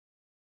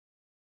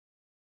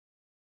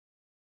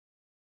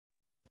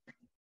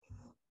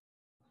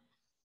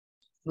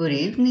Good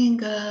evening,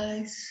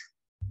 guys.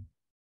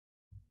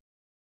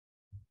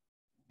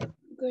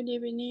 Good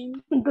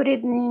evening. Good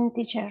evening,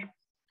 teacher.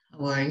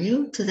 How are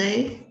you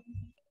today?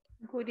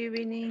 Good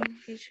evening,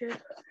 teacher.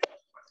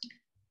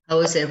 How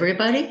is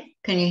everybody?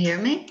 Can you hear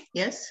me?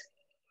 Yes?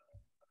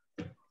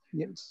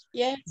 Yes.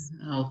 Yes.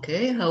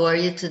 Okay, how are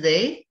you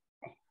today?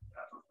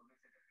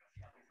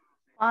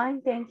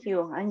 Fine, thank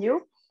you. And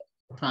you?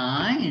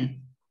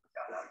 Fine.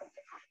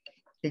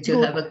 Did you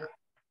Good. have a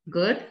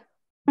good?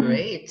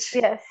 Great.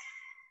 Yes.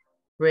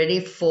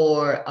 Ready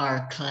for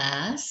our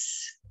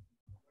class?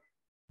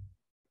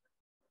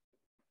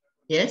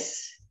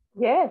 Yes?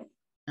 Yes.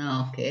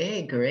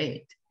 Okay,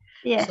 great.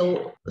 Yes.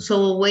 So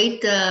we'll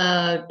wait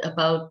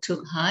about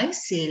two. Hi,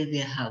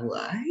 Sylvia. How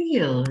are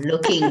you?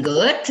 Looking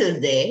good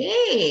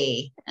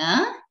today.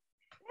 Huh?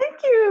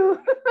 Thank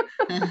you.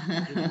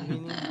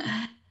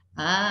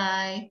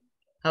 Hi.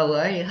 How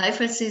are you? Hi,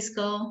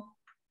 Francisco.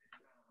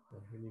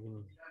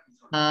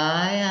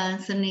 Hi,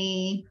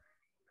 Anthony.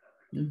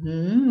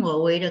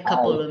 We'll wait a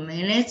couple of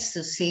minutes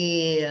to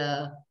see,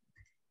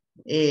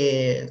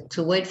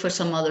 to wait for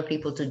some other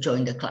people to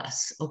join the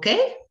class.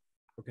 Okay?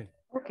 Okay.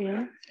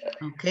 Okay.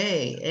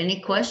 Okay. Any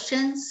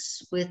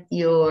questions with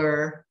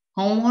your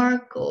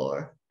homework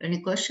or any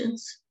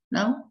questions?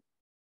 No?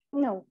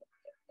 No.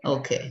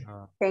 Okay.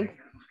 Thank you.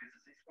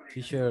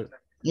 Teacher.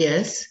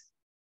 Yes.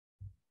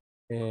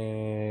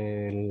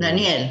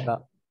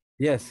 Daniel.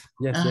 Yes.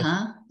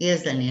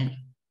 Yes, Daniel.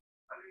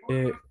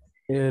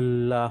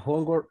 La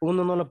homework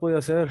 1 no la pude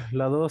hacer,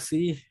 la 2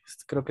 sí,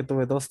 creo que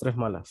tuve 2, 3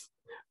 malas,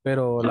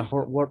 pero la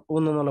homework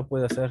 1 no la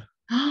pude hacer.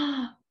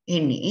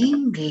 In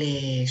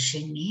English,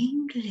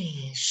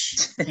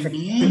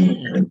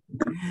 Daniel.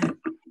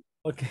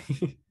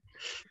 Okay.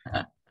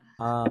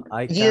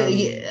 I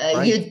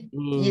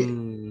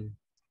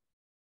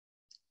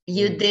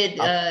You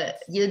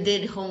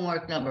did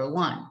homework number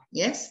 1.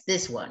 Yes,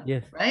 this one.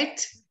 Yes. Right?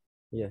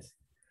 Yes.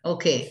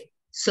 Okay.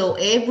 So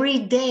every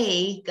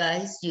day,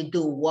 guys, you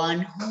do one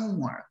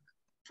homework.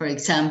 For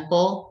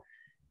example,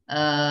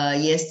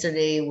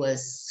 yesterday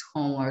was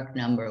homework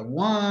number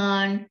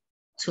 1.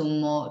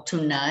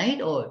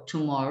 Tonight or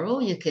tomorrow,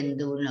 you can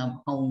do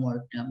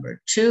homework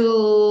number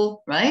 2,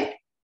 right?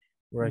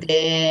 Right.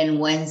 Then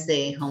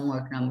Wednesday,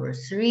 homework number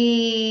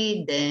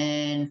 3.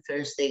 Then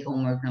Thursday,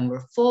 homework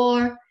number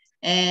 4.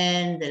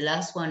 And the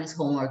last one is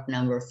homework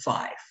number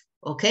 5.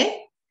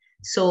 Okay?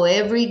 So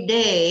every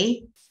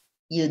day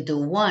you do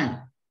one.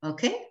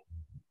 Okay?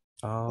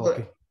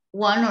 Okay. Or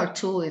 1 or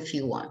 2 if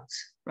you want,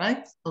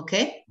 right?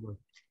 Okay?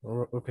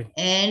 Okay.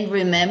 And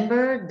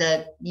remember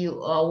that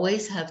you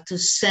always have to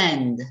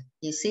send.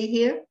 You see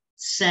here?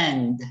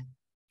 Send.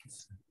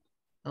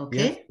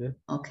 Okay? Yes.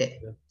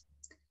 Okay. Yes.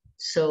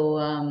 So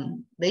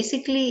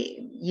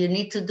basically, you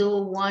need to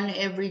do one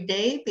every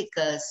day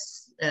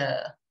because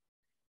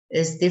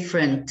it's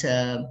different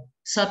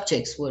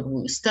subjects what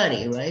we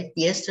study, right?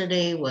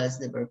 Yesterday was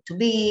the verb to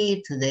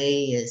be.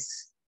 Today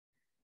is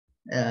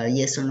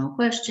yes or no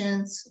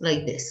questions,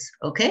 like this.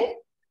 Okay?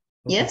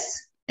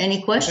 Yes?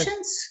 Any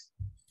questions?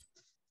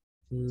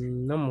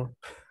 No more.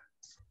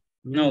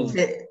 No.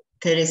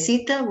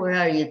 Teresita, where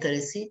are you,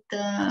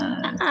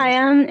 Teresita? I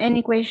am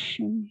any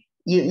question.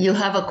 You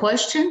have a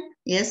question?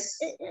 Yes?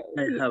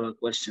 I have a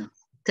question.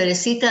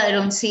 Teresita, I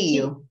don't see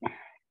you.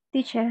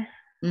 Teacher.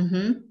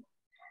 Mm-hmm.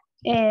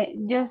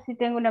 Yo sí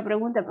tengo una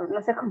pregunta, pero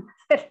no sé cómo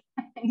hacer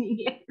en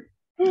inglés.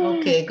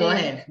 Okay, go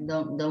ahead.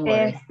 Don't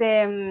worry.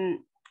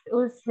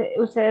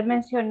 Usted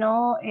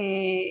mencionó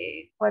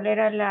cuál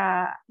era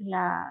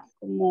la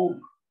como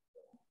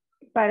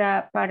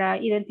para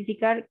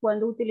identificar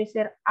cuándo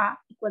utilizar a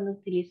y cuándo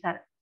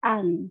utilizar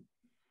an.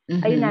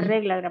 Hay una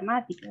regla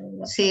gramática,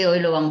 ¿verdad? Sí, hoy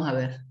lo vamos a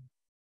ver.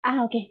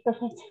 Ok,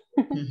 perfecto.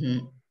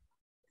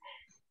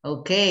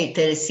 Okay,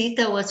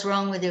 Teresita, what's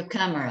wrong with your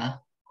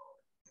camera?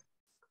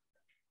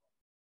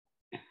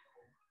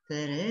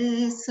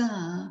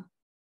 Teresa.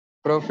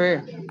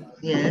 Profe.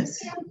 Yes.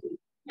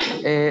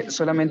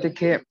 Solamente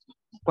que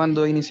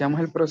cuando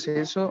iniciamos el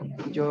proceso,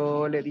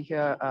 yo le dije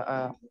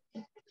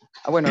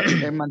bueno,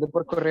 mandé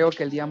por correo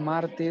que el día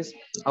martes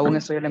aún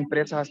estoy en la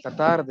empresa hasta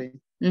tarde.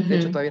 De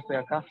hecho, todavía estoy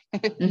acá.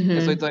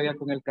 Estoy todavía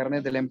con el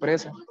carnet de la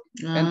empresa.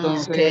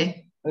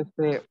 Entonces,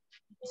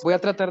 voy a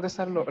tratar de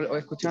estarlo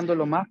escuchando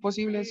lo más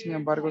posible. Sin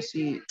embargo,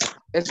 si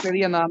este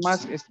día nada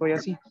más estoy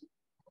así.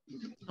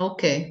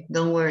 Okay,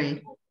 don't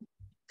worry.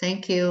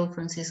 Thank you,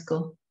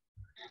 Francisco.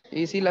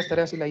 Y sí, las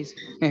tareas sí las hice.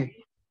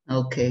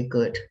 Okay,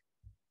 good.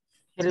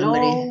 Hello.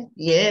 Somebody,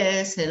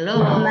 yes, hello.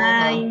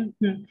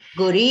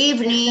 Good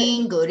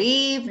evening, good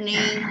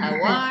evening.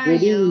 How are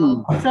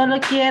you? Solo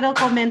quiero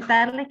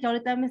comentarles que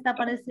ahorita me está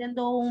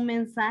apareciendo un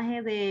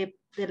mensaje de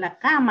la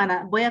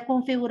cámara. Voy a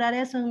configurar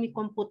eso en mi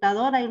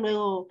computadora y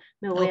luego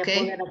me voy a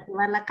poder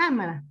activar la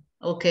cámara.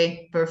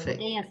 Okay, perfect.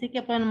 Okay, así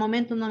que por el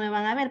momento no me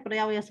van a ver, pero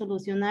ya voy a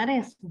solucionar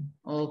eso.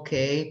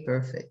 Okay,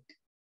 perfect.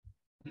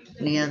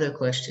 Any other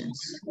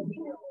questions?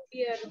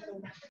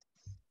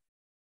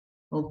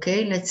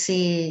 Okay, let's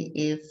see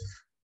if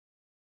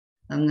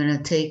I'm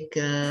gonna take,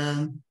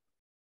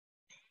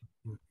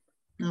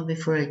 No,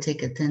 before I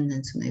take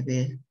attendance,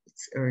 maybe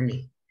it's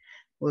early.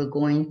 We're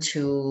going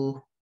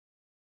to,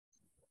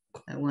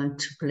 I want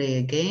to play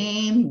a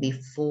game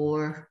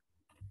before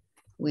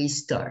we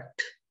start.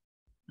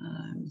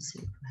 Let me see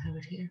if I have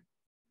it here.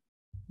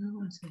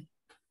 No, let's see.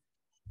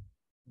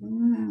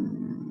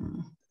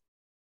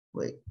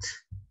 Wait.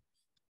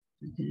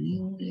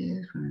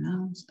 English,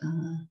 pronounce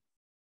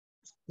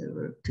the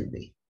verb to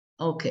be.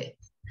 Okay.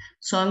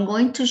 So I'm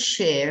going to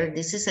share,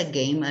 this is a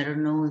game. I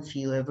don't know if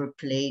you ever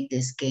played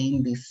this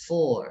game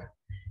before.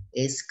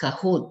 It's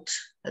Kahoot.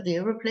 Have you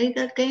ever played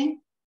that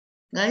game,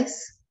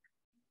 guys?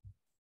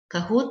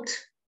 Kahoot?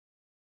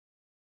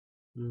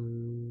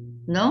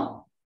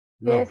 No?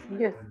 Yes,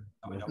 yes.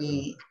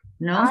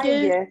 No?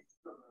 Yes.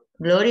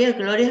 Gloria,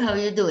 how are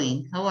you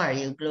doing? How are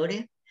you,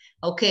 Gloria?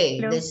 Okay,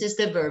 Hello. This is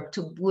the verb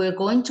to, we're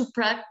going to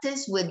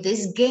practice with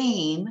this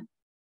game,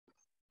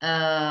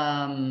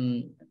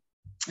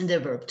 the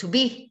verb to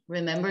be.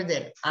 Remember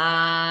that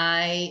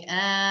I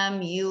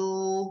am,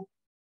 you,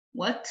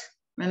 what?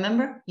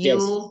 Remember?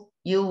 Yes.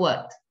 You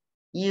what?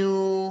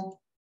 You,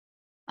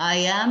 I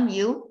am,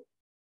 you?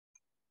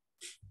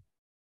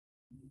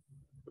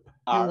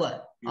 You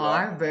what?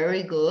 Are,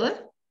 very good.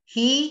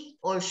 He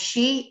or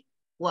she,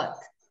 what?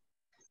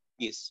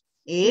 Is.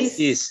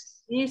 Is.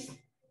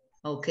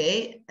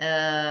 Okay.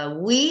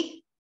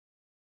 We.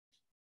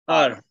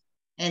 Are.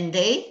 And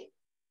they?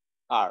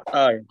 Are.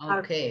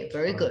 Okay,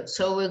 very good.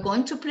 So we're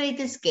going to play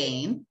this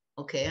game.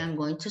 Okay, I'm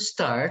going to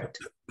start.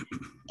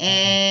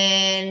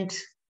 And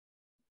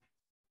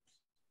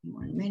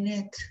 1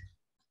 minute.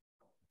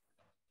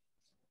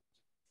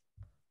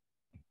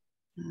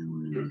 I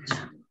want to make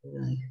sure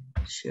that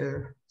I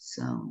share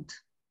sound.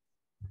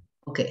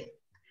 Okay.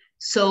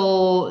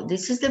 So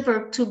this is the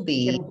verb to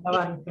be,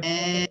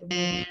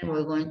 and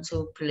we're going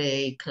to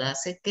play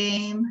classic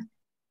game,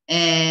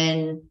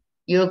 and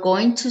you're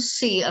going to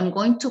see, I'm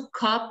going to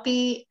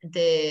copy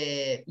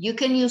you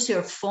can use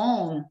your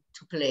phone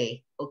to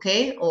play,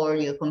 okay, or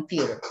your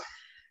computer.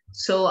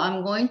 So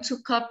I'm going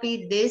to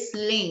copy this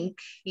link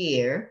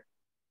here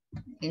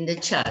in the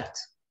chat,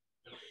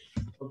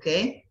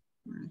 okay,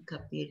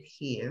 copy it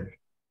here.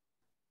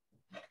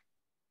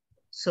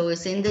 So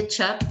it's in the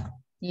chat.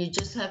 You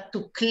just have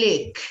to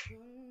click,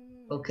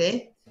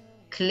 okay?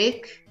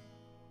 Click.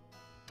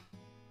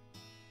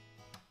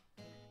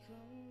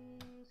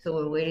 So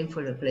we're waiting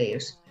for the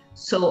players.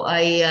 So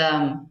I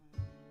don't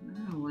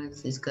know, what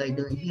is this guy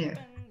doing here?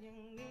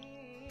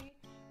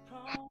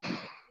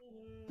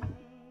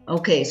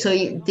 Okay, so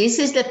this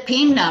is the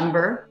PIN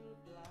number,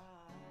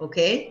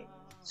 okay?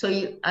 So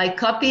I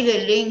copy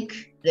the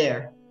link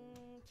there.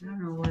 I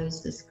don't know, what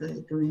is this guy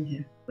doing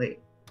here? Wait,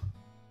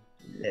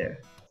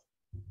 there.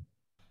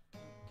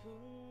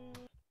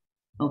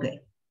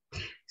 Okay.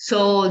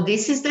 So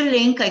this is the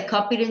link I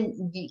copied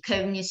in.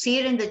 Can you see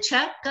it in the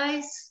chat,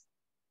 guys?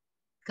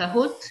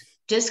 Kahoot,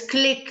 just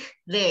click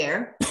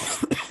there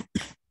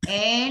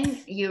and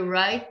you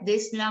write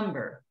this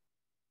number,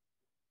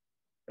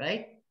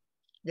 right?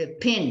 The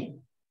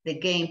pin, the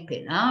game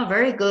pin. Ah,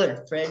 very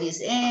good.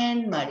 Freddy's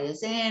in,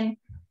 Mario's in.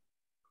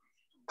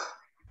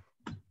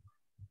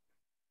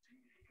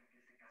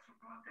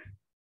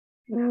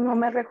 No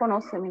me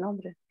reconoce mi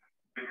nombre.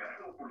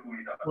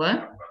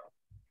 What?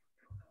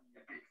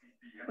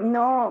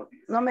 No,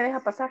 no me deja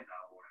pasar.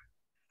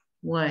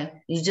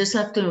 Why? You just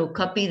have to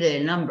copy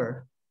the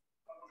number,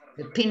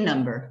 the pin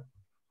number.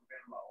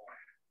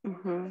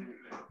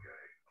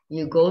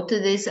 You go to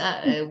this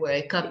where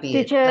I copy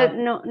it. Teacher,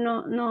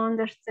 no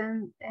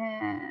understand.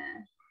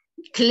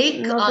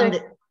 Click no on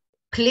sé.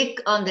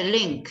 click on the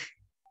link.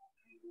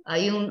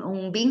 Hay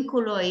un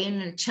vínculo ahí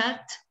en el chat.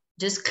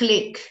 Just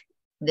click.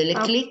 Dele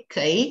click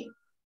ahí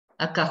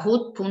a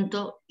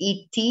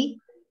kahoot.it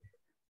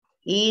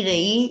y de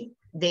ahí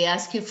they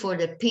ask you for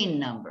the PIN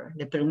number.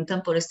 Le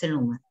preguntan por este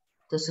número.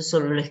 Entonces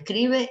solo lo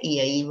escribe y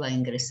ahí va a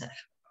ingresar.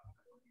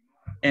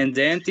 And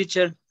then,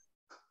 teacher?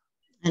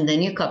 And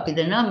then you copy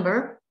the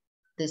number,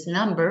 this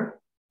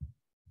number,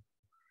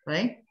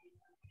 right?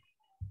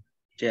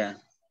 Yeah.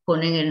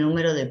 Ponen el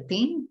número de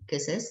PIN, que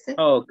es este.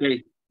 Oh,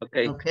 okay.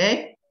 Okay.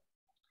 Okay.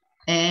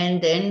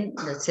 And then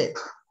that's it.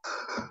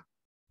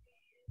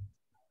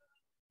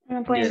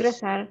 No puedo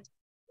ingresar.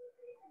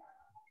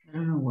 I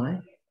don't know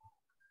why.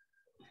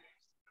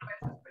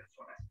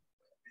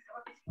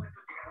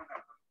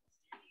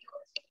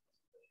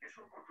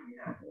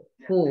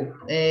 Who?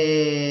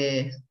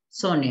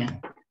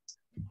 Sonia.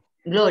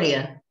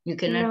 Gloria, you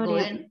cannot go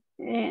in.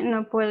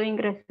 No puedo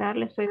ingresar,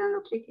 le estoy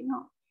dando clic y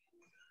no.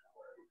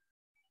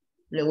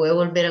 Le voy a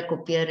volver a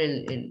copiar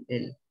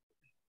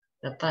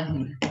la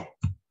página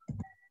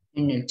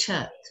en el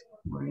chat.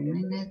 1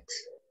 minute.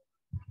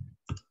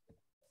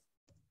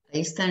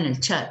 Ahí está en el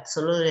chat.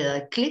 Solo le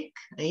da clic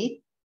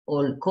ahí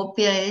o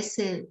copia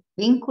ese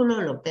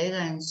vínculo, lo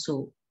pega en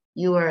su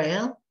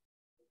URL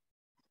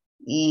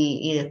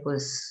y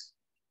después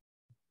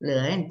le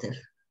da enter.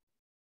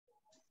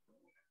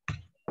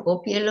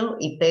 Cópielo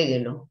y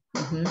péguelo.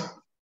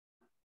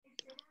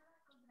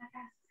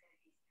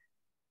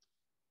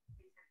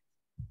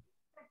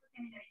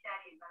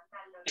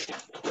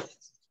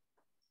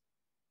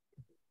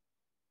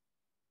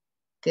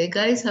 Okay,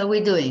 guys, how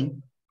we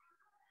doing?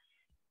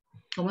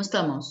 ¿Cómo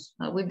estamos?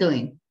 How we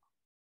doing?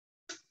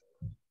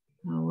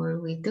 How are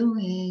we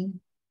doing?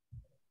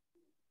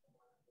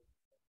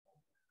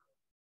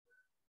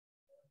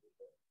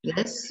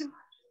 Yes?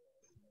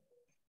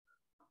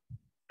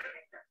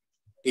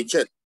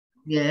 Teacher,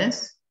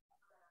 Yes?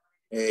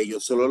 yo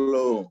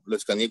solo lo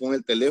escaneé con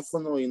el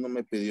teléfono y no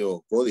me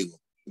pidió código,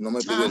 no me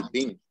pidió el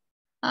PIN.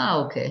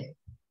 Okay.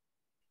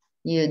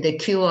 The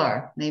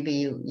QR,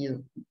 maybe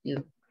you.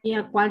 ¿Y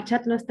a cuál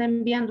chat lo está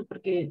enviando?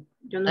 Porque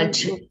yo no...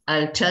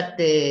 Al chat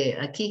de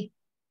aquí.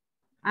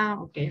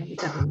 Ok,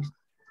 ahorita reviso.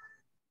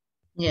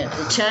 Yeah,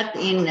 the chat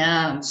in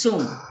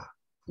Zoom.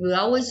 We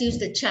always use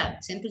the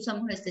chat. Siempre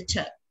usamos este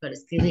chat para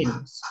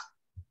escribirnos.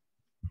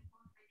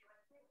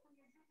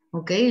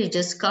 Okay, you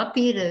just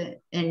copy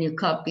it and you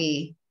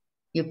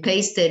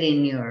paste it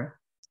in your...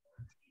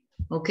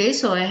 Okay,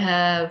 so I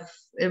have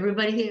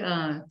everybody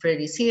here.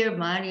 Freddie's here,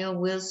 Mario,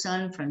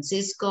 Wilson,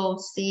 Francisco,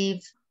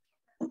 Steve,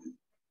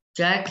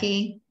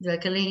 Jackie,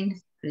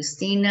 Jacqueline,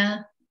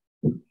 Christina.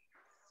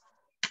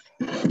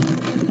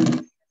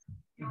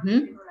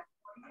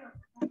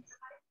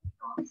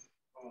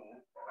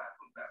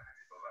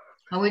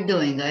 How we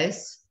doing,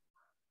 guys?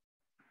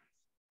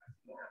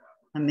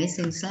 I'm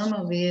missing some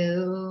of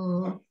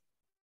you.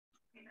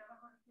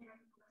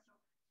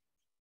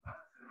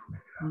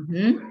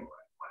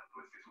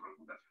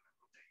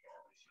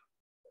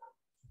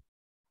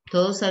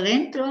 ¿Todos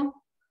adentro?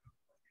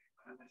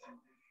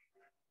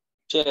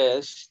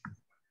 Yes.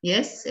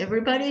 Yes,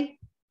 everybody?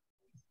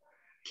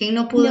 ¿Quién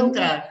no pudo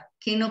entrar?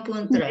 ¿Quién no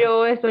pudo entrar?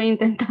 Yo estoy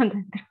intentando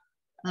entrar.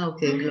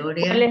 Ok,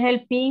 Gloria. ¿Cuál es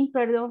el PIN?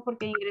 Perdón,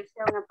 porque ingresé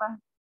a una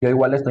página. Yo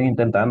igual estoy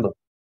intentando.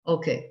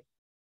 Ok.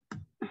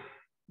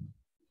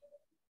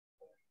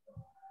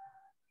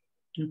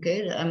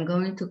 Okay, I'm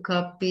going to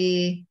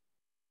copy.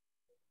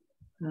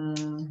 Let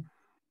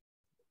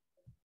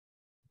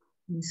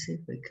me see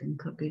if I can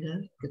copy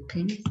that, the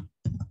pin.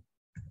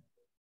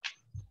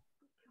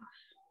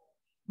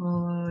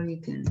 Or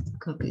you can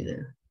copy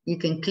there. You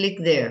can click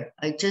there.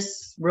 I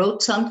just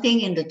wrote something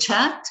in the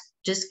chat.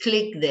 Just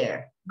click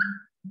there.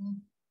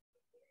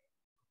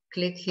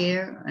 Click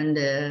here and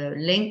the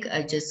link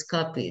I just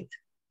copied.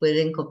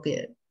 Pueden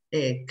copiar.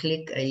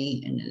 Click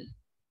ahí en el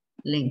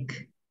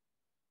link.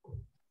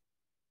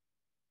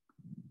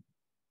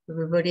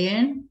 Everybody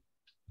in?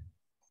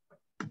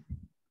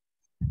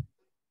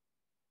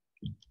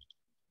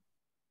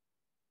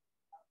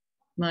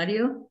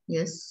 Mario?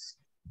 Yes.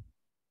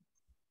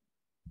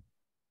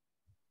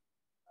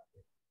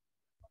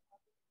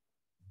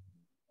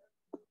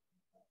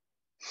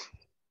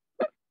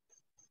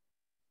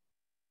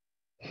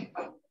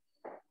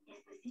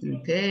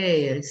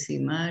 Okay, I see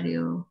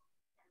Mario.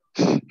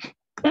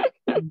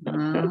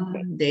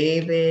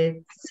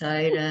 David,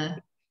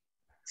 Zaira.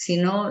 Si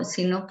no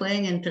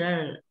pueden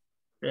entrar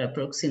la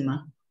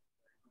próxima.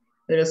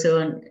 Pero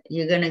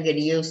you're gonna get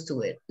used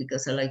to it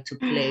because I like to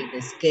play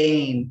this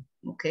game.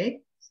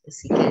 Okay?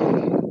 Así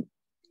que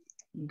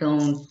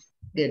don't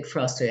get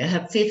frustrated. I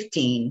have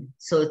 15.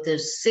 So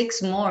there's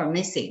 6 more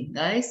missing,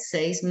 guys.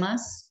 6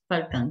 más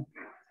faltan.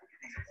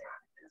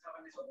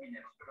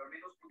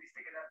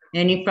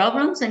 Any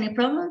problems? Any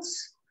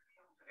problems?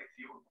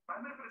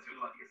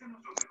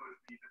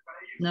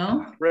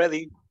 No?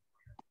 Ready.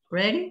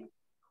 Ready?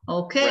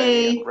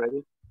 Okay.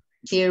 Ready.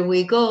 Here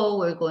we go.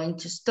 We're going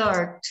to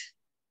start.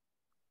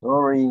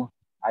 Sorry,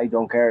 I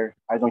don't care.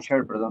 I don't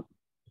share, perdón.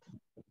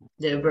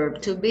 The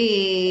verb to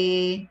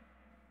be.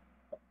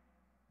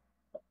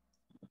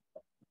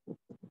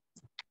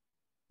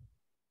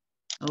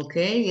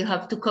 Okay, you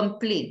have to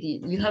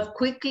complete. You have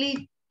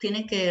quickly,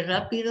 tiene que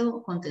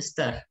rápido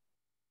contestar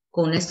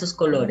con estos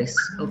colores,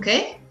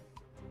 okay?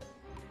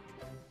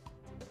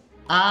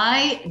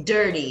 I,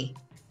 dirty.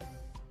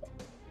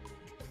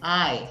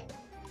 I.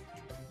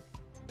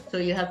 So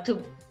you have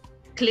to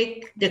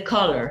click the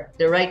color,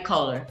 the right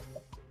color.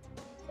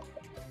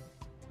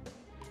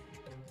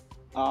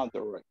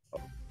 The right.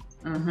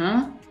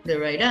 The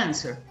right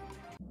answer.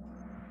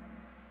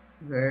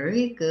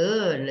 Very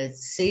good.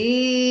 Let's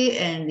see.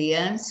 And the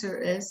answer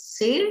is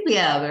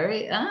Sylvia.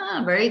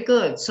 Very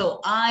good. So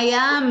I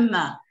am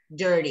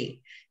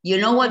dirty. You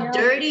know what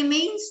dirty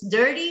means?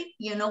 Dirty?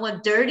 You know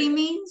what dirty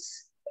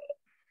means?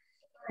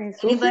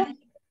 Anybody?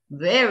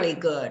 Very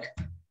good.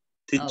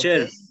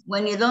 Teacher. Okay.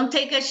 When you don't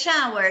take a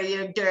shower,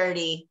 you're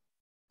dirty.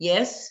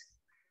 Yes?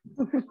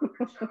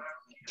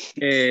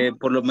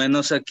 Por lo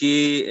menos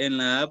aquí en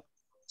la app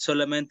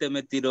solamente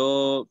me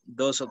tiró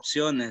 2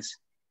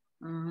 opciones.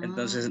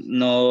 Entonces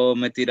no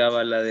me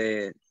tiraba la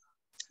de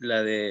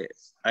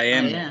I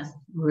am. Yeah.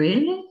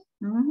 Really?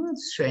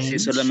 Strange. Sí,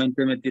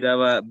 solamente me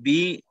tiraba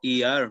B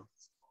y R.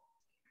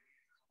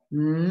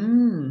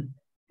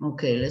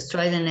 Okay, let's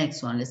try the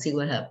next one. Let's see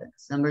what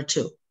happens. Number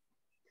 2.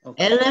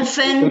 Okay.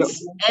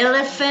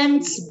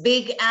 Elephants,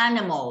 big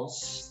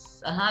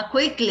animals.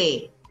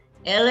 Quickly.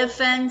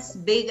 Elephants,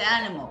 big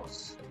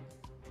animals.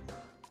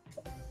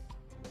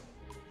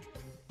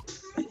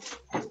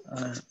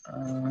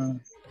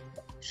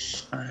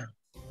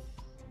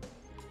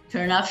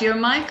 Turn off your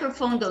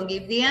microphone. Don't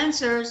give the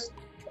answers.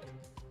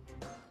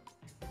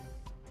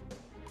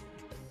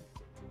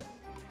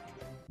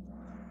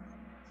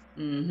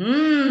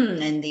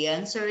 And the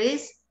answer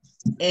is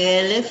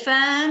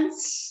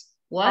elephants.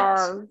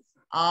 What?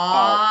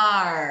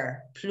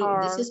 Are.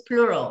 This is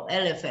plural.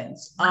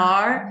 Elephants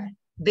are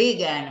big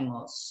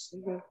animals.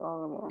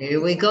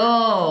 Here we go.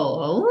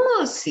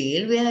 Oh,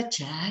 Sylvia,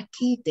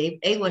 Jackie, Dave.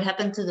 Hey, what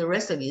happened to the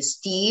rest of you?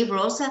 Steve,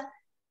 Rosa?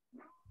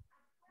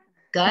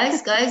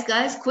 Guys,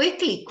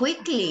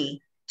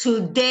 quickly.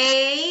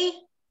 Today,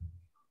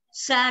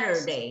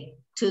 Saturday.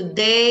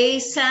 Today,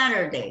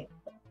 Saturday.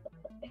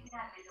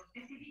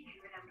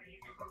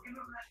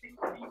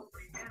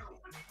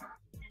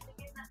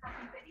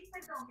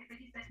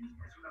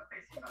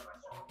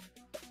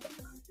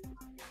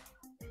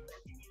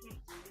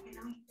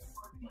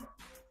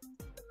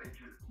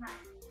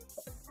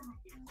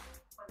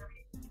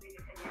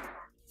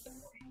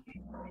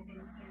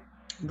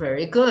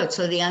 Very good.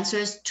 So the answer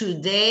is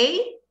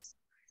today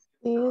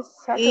is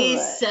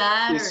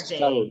Saturday.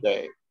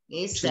 Today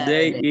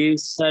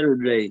is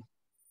Saturday.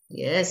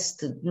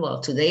 Yes. Well,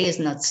 today is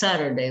not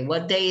Saturday.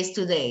 What day is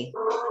today?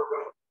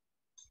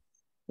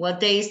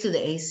 What day is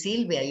today? Hey,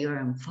 Sylvia, you're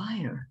on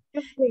fire.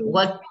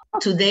 What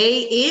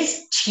today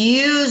is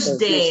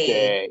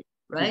Tuesday.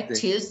 Right?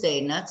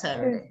 Tuesday, not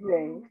Saturday.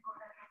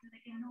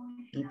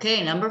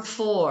 Okay, number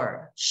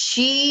 4.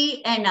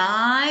 She and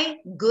I,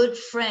 good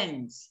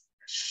friends.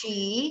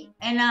 She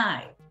and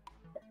I.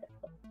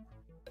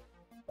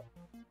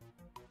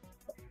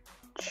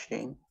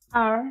 She.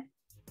 Are.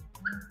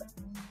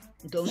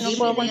 Don't No give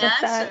puedo me the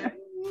contestar. answer.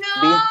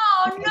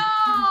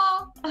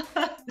 No.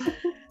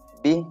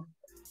 B.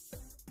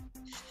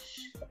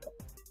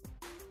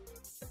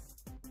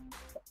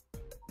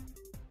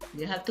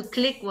 You have to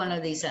click one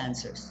of these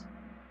answers.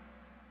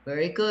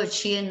 Very good.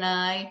 She and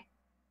I.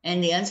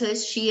 And the answer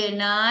is she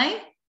and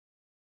I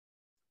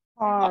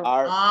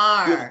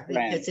are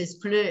because it's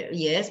plural.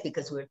 Yes,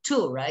 because we're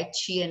 2, right?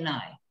 She and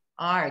I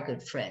are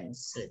good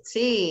friends. Let's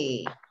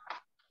see.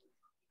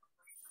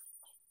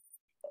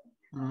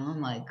 Oh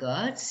my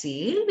God,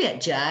 Sylvia,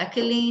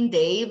 Jacqueline,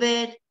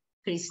 David,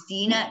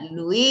 Christina,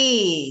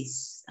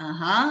 Luis.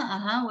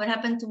 What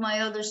happened to my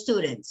other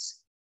students?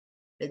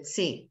 Let's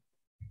see.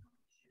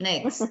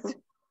 Next,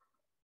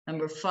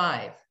 number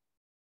 5.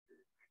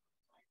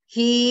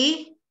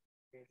 He.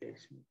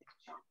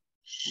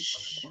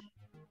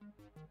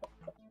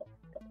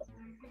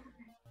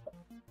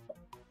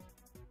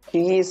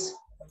 He's.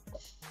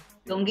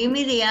 Don't give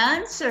me the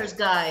answers,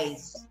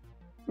 guys.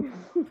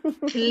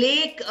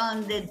 Click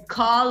on the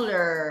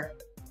color.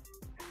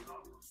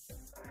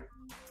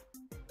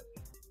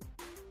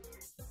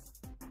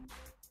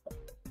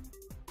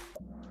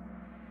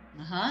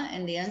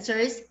 And the answer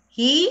is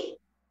he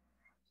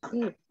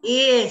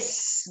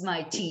is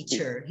my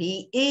teacher.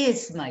 He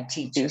is my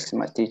teacher. He's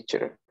my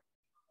teacher.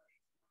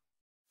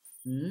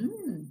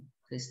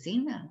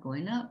 Christina,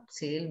 going up.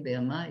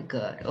 Sylvia, my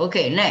God.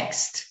 Okay,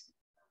 next.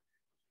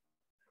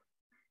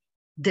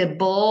 The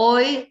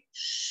boy,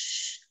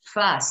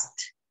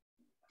 fast.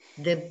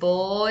 The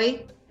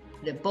boy.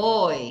 The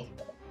boy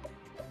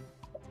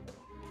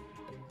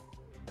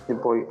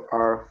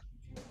are.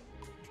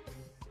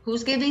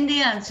 Who's giving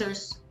the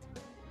answers?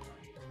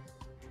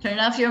 Turn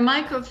off your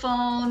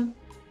microphone.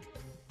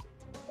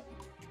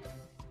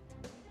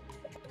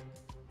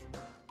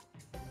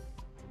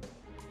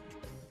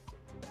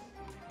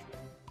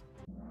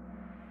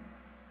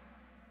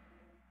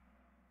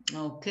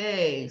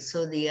 Okay,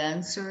 so the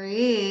answer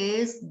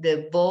is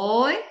the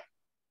boy.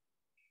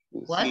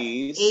 What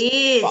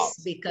is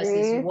because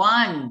it's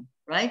 1,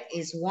 right?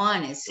 It's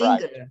 1, it's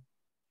singular.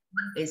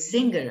 Right. It's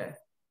singular.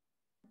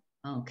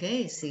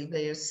 Okay,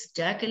 Sylvia,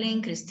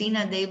 Jacqueline,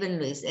 Christina, David,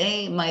 Luis.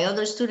 Hey, my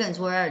other students,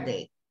 where are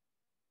they?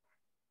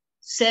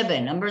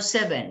 7, number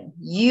 7.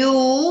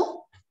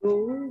 You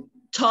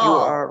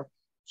tall.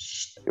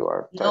 You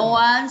are no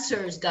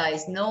answers,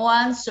 guys, no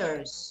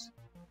answers.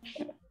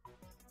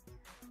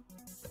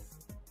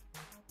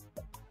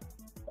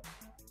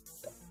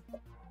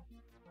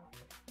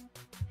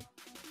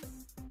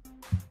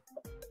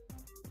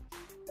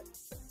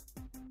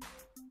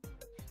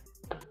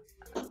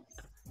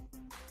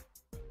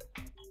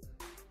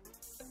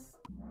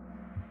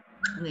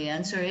 The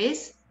answer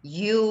is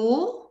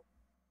you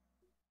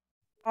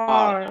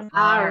are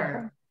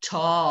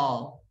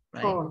tall,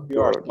 right?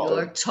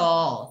 You're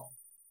tall.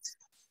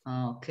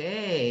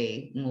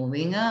 Okay,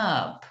 moving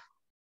up.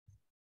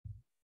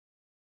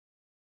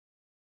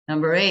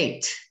 Number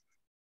 8.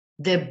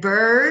 The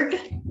bird,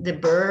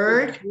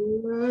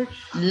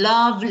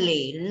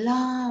 lovely.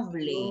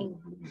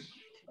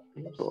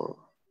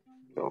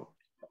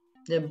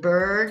 The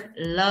bird,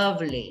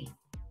 lovely.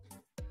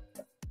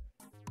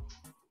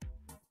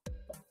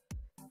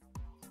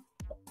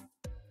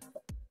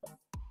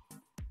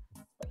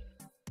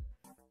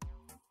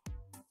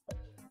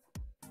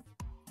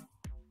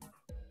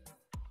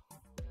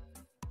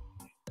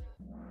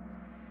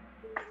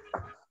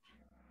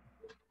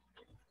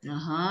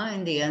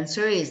 And the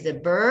answer is the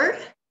bird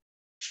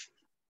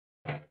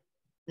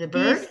The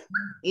bird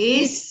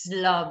is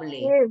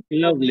lovely.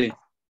 Lovely.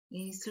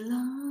 Is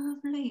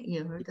lovely.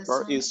 You heard the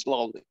Bird song? is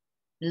lovely.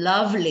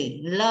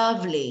 Lovely,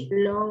 lovely,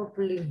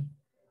 Lovely.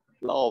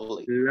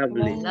 Lovely.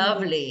 Lovely.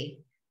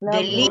 lovely. The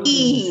Lovely.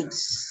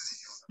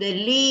 leaves, the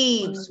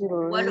leaves.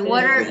 What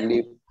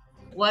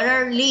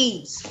are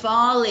leaves?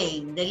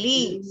 Falling, the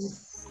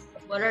leaves.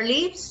 What are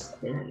leaves?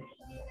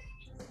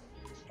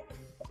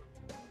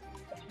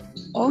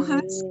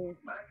 Hojas.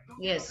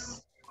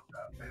 Yes.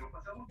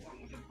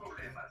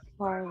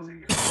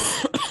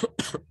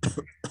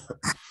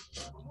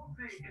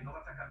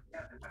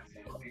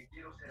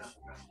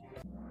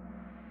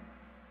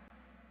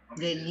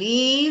 The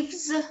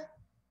leaves,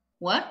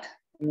 what?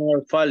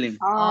 Falling.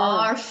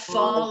 Are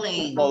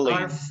falling, Falling.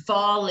 are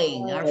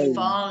falling, are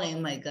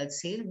falling. My God,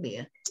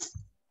 Sylvia.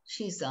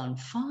 She's on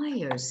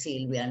fire,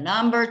 Sylvia.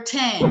 Number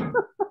 10.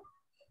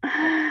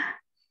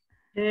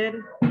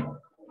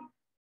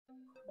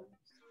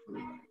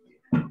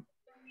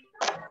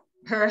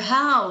 Her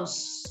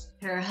house,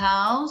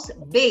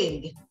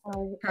 big.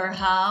 Her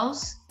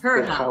house,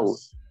 her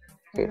house.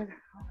 Her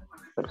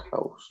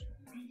house.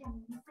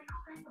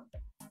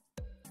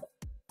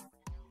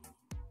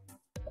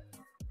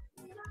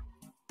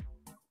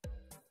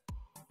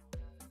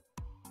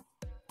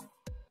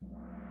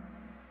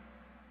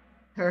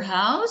 Her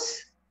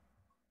house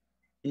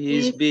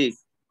Is big.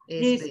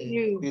 is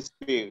big. It's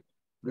big.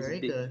 Very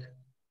big. good.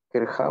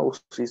 Her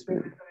house is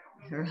big.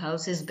 Her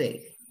house is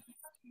big.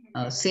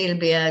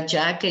 Sylvia,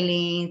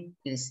 Jacqueline,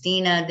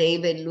 Christina,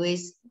 David,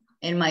 Luis,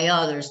 and my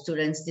other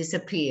students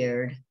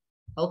disappeared.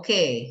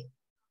 Okay,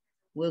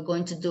 we're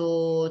going to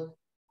do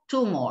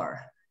 2 more.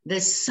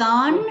 The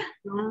sun,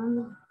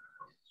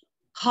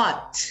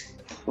 hot,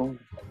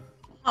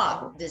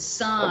 hot, the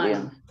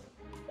sun.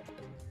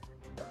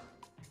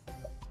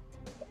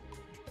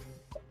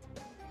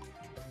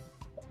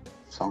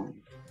 Sun.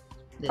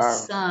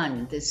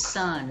 The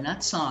sun,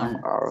 not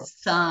sun,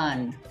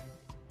 sun.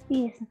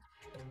 Yes.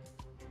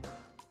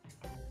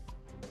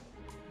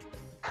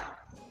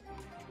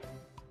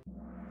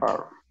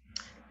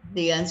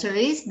 The answer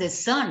is the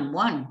sun,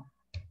 1.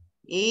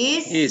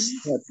 Is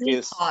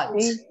hot.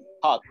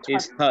 Hot.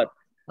 Is hot.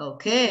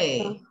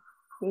 Okay.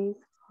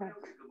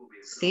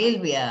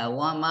 Sylvia,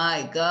 oh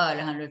my God,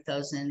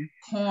 100,000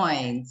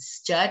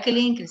 points.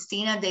 Jacqueline,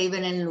 Christina,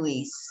 David, and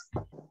Luis.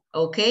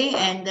 Okay,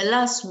 and the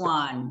last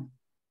one.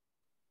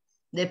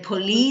 The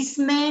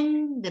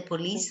policeman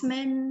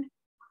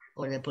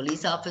or the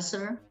police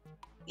officer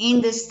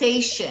in the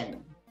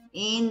station,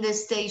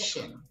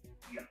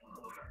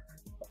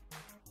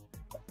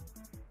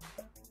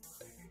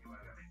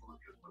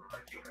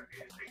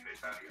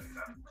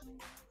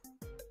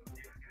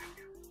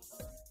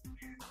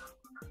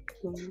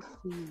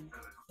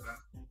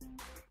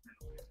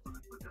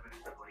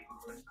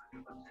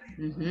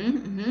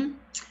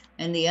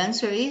 And the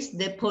answer is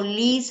the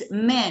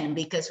policemen,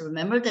 because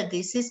remember that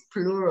this is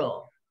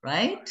plural,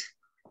 right?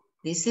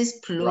 This is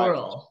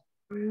plural.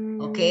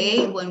 Right.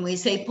 Okay, when we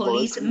say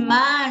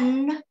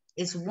policeman,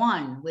 it's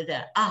 1 with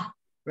a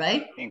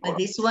right? But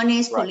this one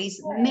is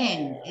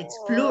policemen, it's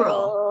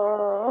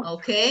plural.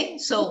 Okay,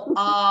 so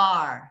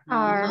R.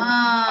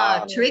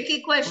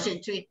 Tricky question.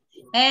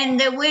 And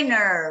the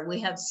winner,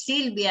 we have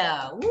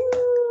Sylvia.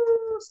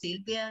 Woo,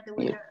 Sylvia, the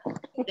winner.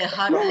 The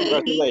hot lady.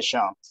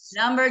 Congratulations.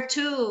 Number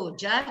 2,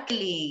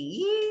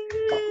 Jacqueline.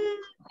 Yeah.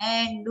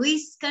 And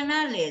Luis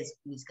Canales.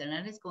 Luis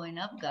Canales going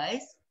up,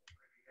 guys.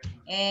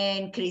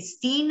 And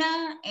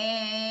Christina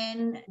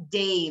and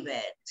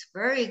David.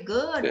 Very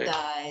good,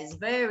 guys.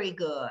 Very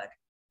good.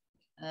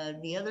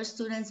 The other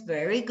students,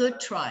 very good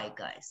try,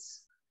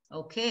 guys.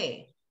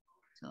 Okay.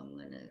 So I'm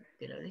going to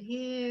get out of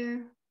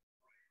here.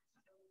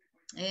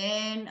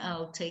 And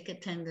I'll take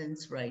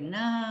attendance right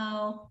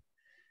now.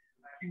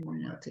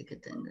 I'll take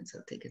attendance.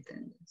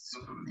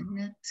 1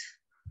 minute.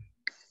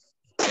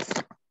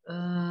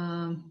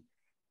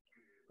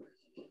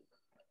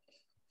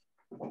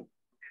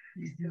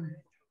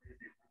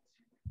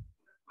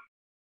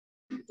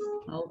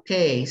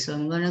 Okay, so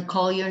I'm going to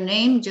call your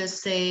name.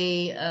 Just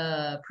say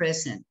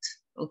present.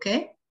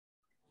 Okay?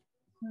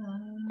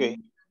 Okay.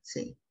 Let's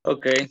see.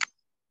 Okay.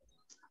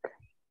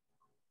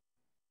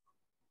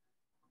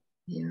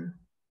 Here.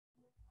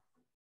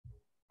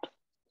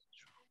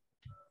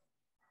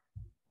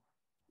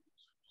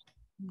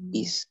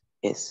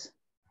 ISSS.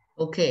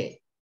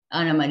 Okay.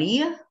 Ana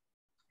María.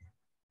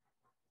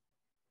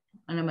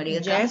 Ana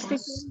María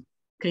Campos.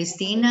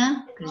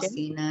 Cristina.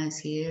 Cristina is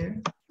here.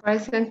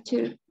 Present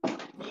too.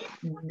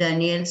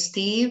 Daniel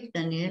Steve.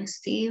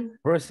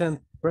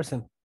 Present.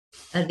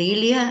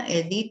 Adilia.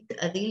 Edith.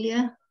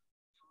 Adilia.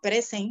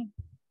 Present.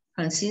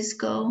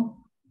 Francisco.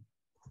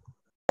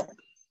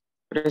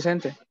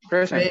 Presente.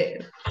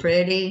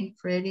 Freddy.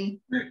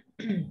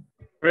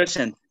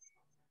 Present.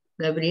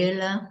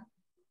 Gabriela.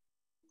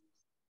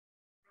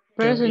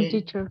 Present,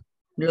 teacher.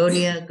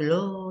 Gloria.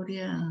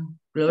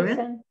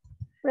 Present.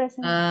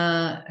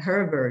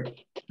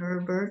 Herbert.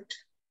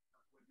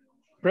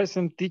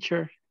 Present,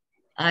 teacher.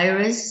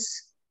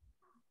 Iris.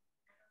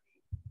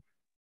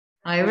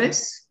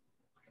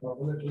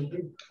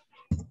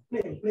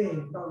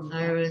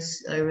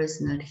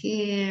 Iris not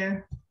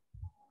here.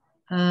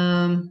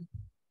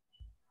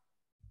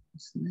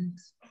 What's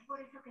next?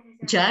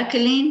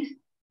 Jacqueline.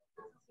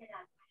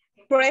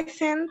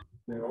 Present.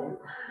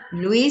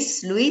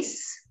 Luis.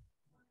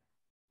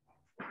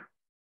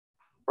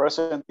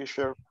 Present,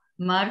 teacher.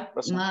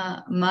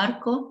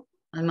 Marco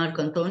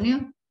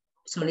Antonio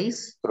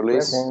Solís.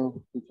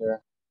 Present,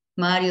 teacher.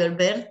 Mario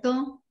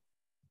Alberto.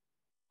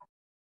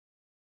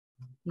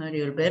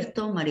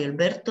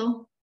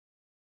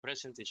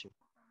 Present, teacher.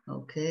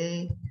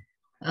 Okay.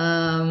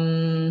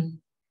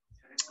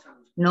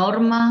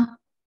 Norma.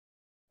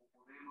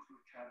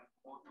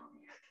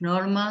 No.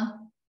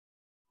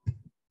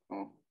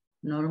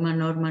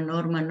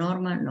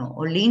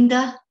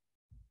 Olinda.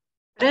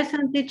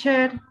 Present,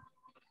 teacher.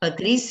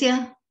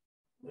 Patricia.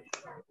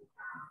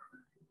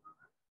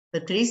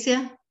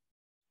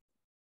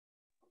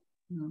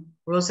 No.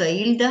 Rosa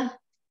Hilda.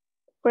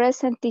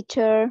 Present,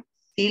 teacher.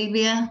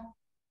 Silvia.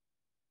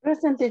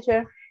 Present,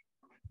 teacher.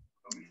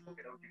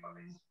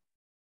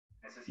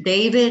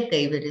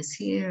 David is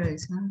here.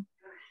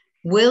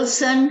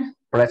 Wilson.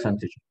 Present,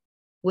 teacher.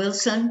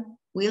 Wilson.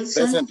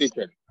 Present,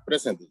 teacher.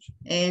 Present, teacher.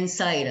 And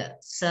Zaira.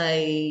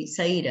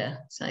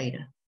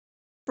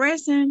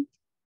 Present.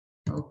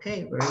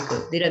 Okay, very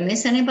good. Did I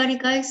miss anybody,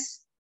 guys?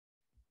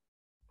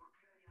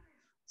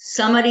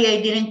 Somebody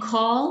I didn't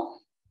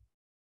call?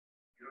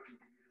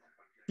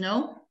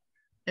 No?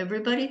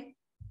 Everybody?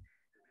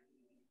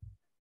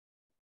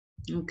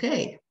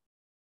 Okay.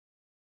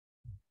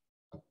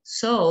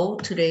 So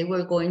today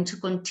we're going to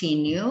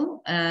continue,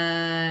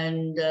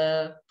 and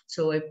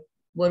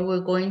what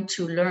we're going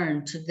to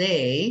learn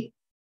today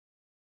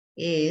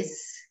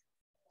is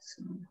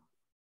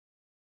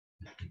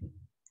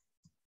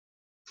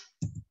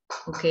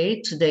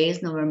today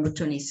is November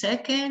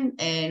 22nd,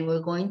 and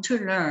we're going to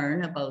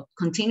learn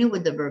continue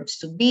with the verbs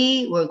to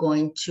be. We're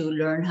going to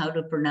learn how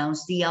to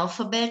pronounce the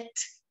alphabet,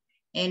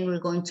 and we're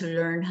going to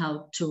learn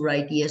how to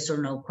write yes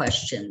or no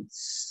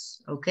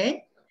questions,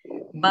 okay?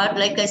 But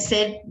like I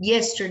said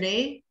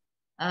yesterday,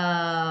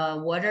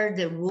 what are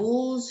the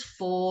rules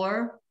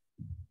for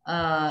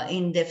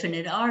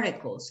indefinite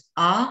articles?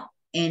 A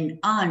and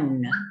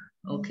an,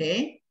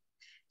 okay?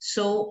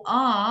 So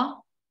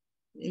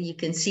you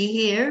can see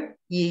here,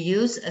 you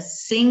use a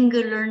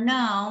singular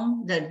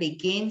noun that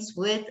begins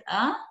with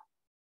a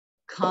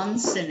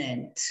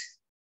consonant,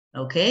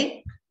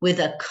 okay? With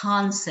a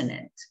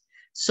consonant.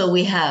 So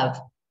we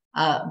have,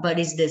 but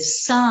it's the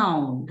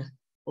sound,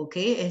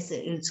 okay? Es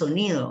el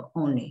sonido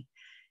only.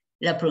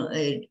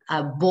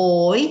 A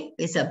boy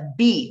is a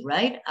B,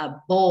 right? A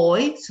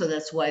boy, so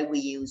that's why we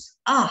use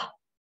a,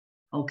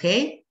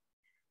 okay?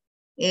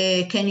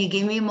 Can you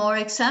give me more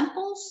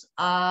examples?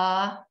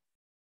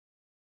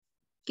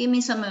 Give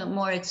me some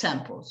more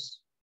examples.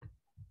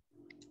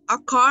 A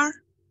car.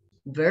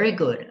 Very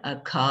good. A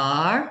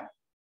car.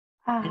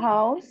 A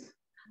house.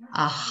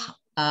 A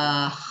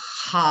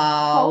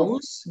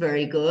house.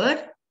 Very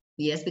good.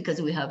 Yes,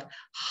 because we have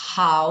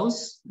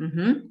house.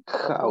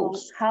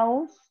 House.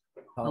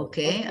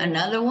 Okay,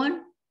 another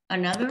one.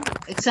 Another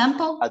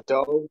example. A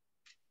dog.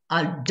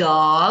 A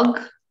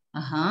dog.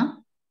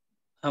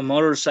 A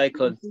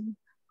motorcycle.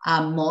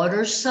 A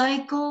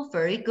motorcycle.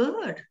 Very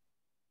good.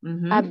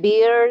 A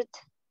beard.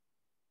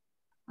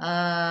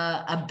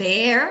 A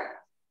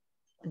bear.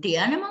 The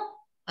animal.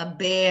 A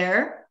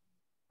bear.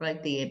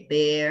 Right, the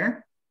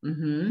bear.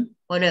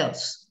 What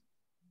else?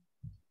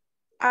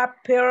 A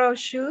pair of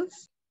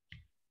shoes.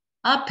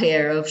 A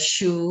pair of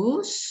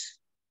shoes.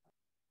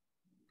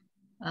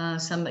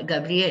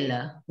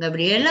 Gabriela.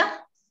 Gabriela?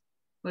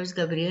 Where's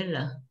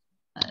Gabriela?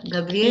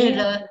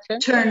 Gabriela,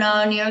 turn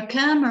on your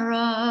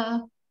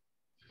camera.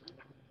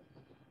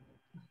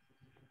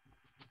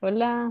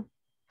 Hola.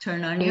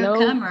 Turn on your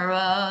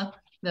camera.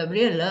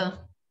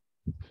 Gabriela.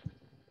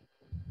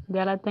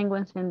 Ya la tengo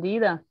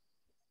encendida.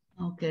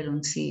 Okay, I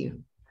don't see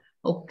you.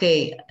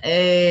 Okay.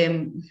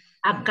 A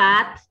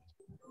cat.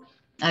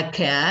 A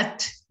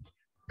cat.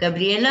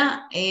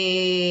 Gabriela.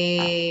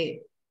 A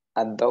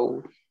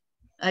dog.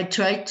 I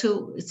try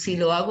to, si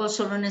lo hago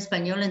solo en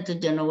español, entonces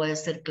ya no voy a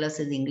hacer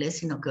clases de inglés,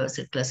 sino que voy a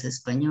hacer clases de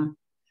español.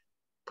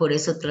 Por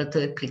eso trato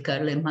de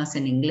explicarle más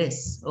en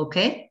inglés, ¿ok?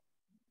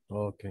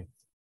 Ok.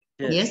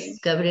 Yes,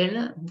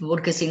 Gabriela,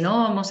 porque si no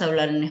vamos a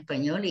hablar en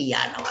español y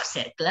ya no va a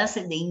ser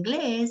clases de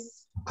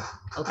inglés.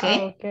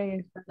 Okay?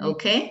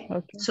 Okay?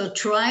 So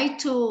try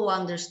to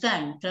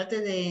understand. Trate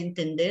de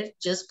entender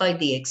just by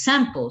the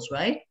examples,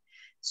 right?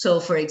 So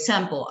for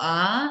example,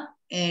 a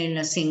and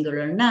a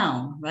singular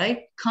noun,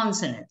 right?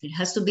 Consonant. It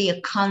has to be a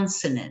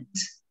consonant,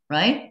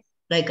 right?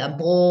 Like a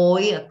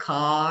boy, a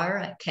car,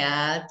 a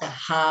cat, a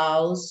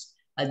house,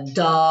 a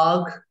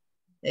dog,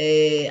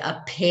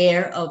 a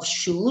pair of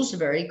shoes.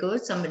 Very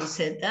good. Somebody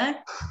said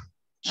that.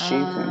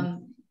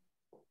 Chicken.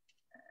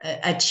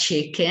 A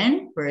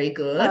chicken. Very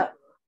good.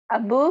 A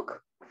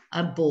book.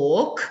 A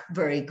book.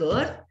 Very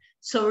good.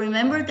 So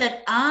remember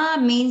that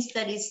means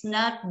that it's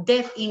not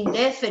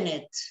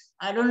indefinite.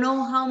 I don't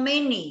know how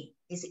many.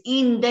 It's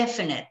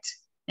indefinite.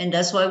 And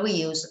that's why we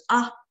use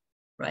a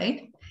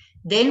right?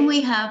 Then we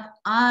have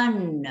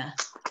an,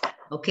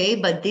 okay?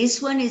 But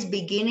this one is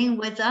beginning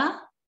with a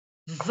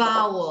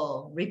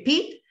vowel.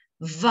 Repeat,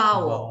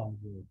 vowel.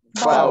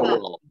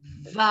 Vowel.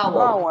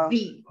 Vowel.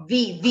 V,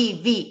 V,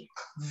 V, V.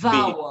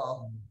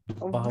 Vowel.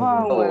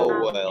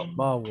 Vowel.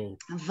 Vowel.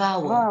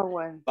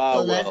 Vowel. Vowel.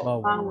 So that's,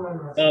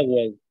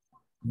 Vowel.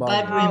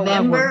 but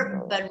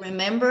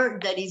remember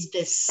that is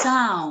the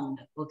sound.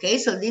 Okay,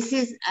 so this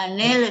is an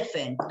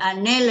elephant.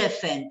 An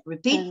elephant.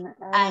 Repeat.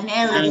 An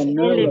elephant.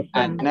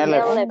 An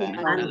elephant.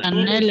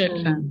 An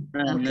elephant.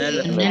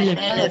 Okay, an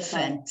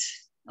elephant.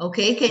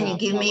 Okay, can you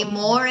give me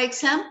more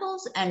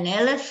examples? An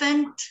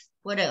elephant.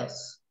 What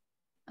else?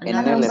 An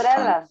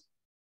elephant.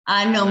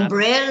 An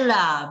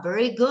umbrella.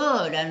 Very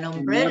good. An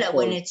umbrella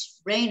when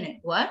it's raining.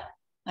 What?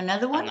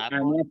 Another one? An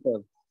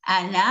apple.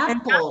 An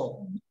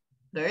apple.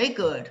 Very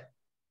good.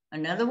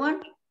 Another one?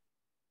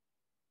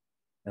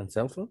 And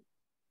cell phone?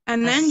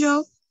 An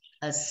angel.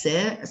 A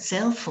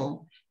cell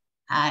phone.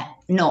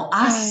 No,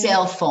 a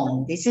cell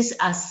phone. This is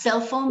a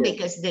cell phone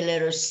because the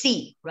letter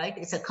C, right?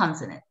 It's a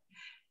consonant.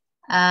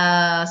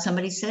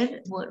 Somebody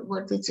said,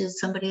 what did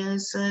somebody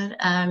else said?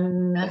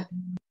 An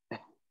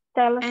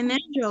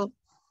angel.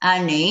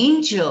 An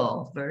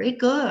angel. Very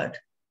good.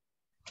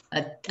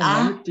 A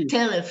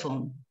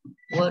telephone.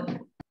 What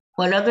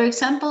other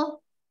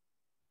example?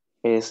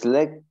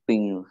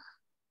 Sleeping.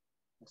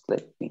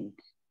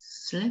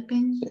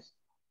 Sleeping.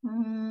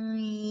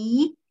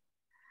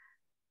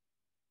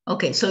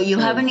 Okay, so you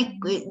have any,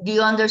 do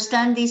you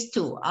understand these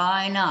two?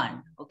 And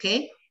an,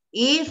 okay?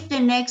 If the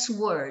next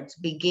word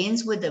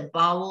begins with a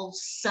vowel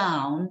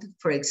sound,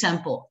 for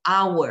example,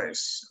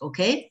 hours,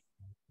 okay?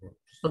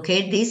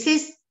 Okay, this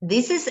is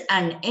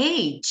an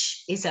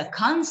H, it's a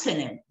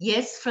consonant.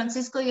 Yes,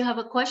 Francisco, you have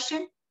a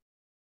question?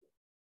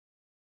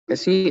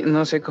 Sí,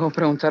 no sé cómo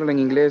preguntarlo en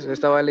inglés.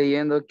 Estaba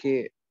leyendo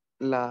que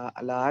la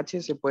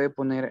H se puede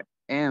poner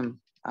M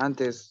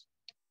antes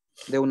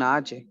de una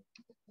H.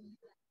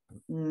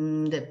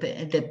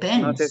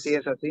 Depends. No sé si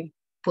es así.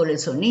 Por el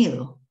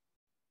sonido.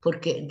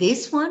 Porque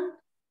this one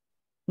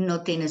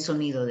no tiene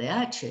sonido de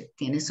H,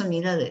 tiene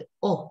sonido de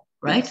O,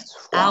 right?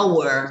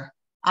 Hour,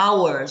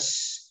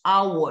 hours.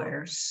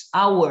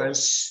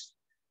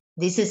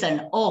 This is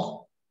an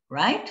O,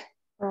 right?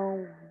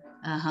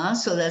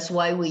 So that's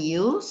why we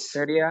use.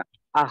 ¿Sería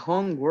a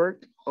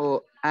homework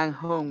o an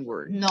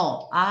homework?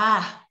 No,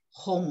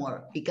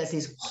 homework, because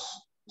it's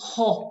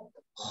ho,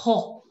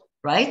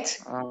 right?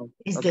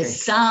 It's the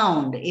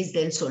sound, it's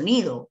del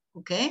sonido,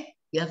 okay?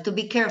 You have to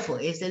be careful,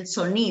 it's el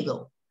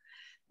sonido.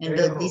 And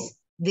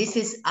this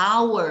is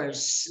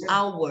hours.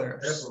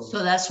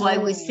 So that's why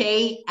we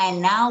say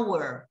an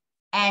hour,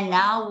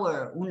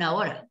 una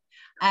hora.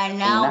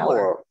 An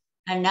hour.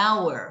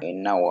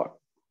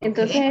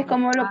 Entonces es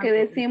como lo que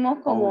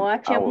decimos como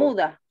H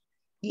muda.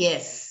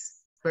 Yes,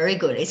 very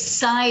good. It's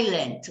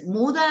silent.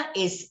 Muda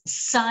is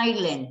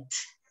silent.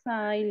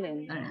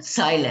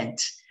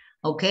 Silent.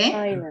 Okay?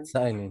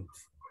 Silent.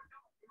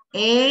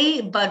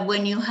 But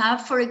when you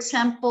have, for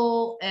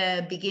example,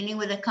 beginning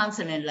with a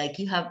consonant, like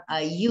you have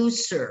a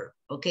user,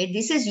 okay?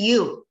 This is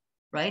you,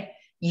 right?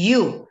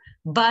 You,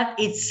 but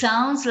it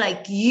sounds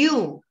like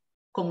you,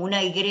 como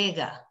una Y,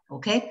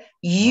 okay?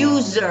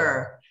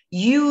 User.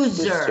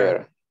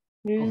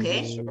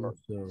 Okay?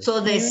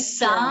 So the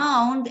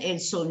sound, el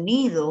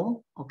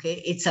sonido,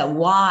 okay, it's a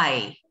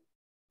Y.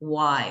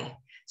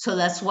 So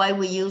that's why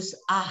we use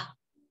a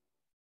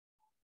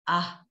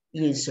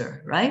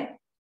user, right?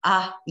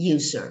 A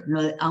user,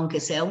 no, aunque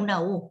sea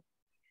una U.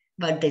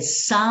 But the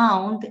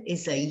sound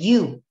is a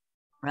U,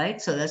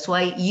 right? So that's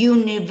why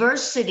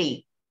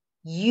university,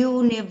 right?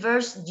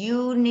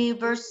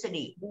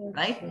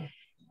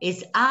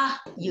 It's a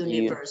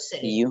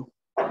university.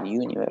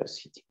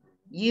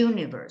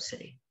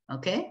 University,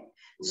 okay?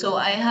 So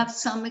I have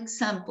some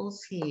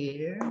examples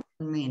here.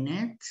 A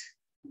minute.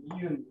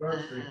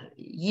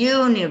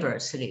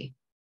 University.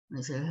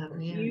 What do I have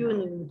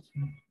here?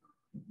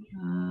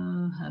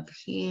 Have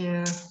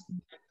here.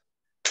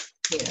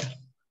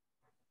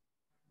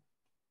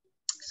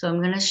 So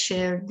I'm going to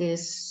share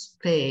this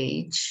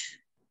page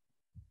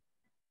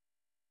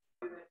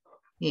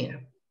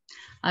here.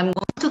 I'm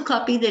going to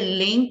copy the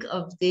link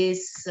of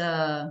this,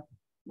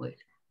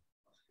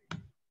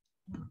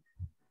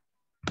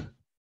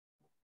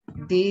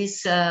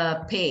 this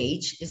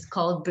page is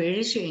called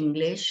British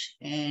English,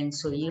 and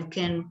so you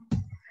can,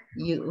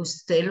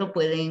 usted lo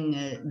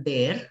pueden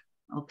ver,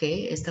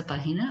 okay, esta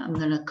página. I'm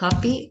going to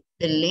copy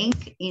the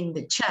link in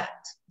the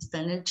chat. Está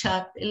en el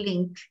chat el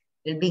link,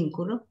 el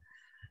vínculo,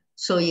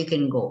 so you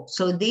can go.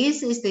 So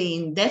this is the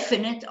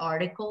indefinite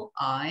article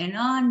and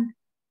on,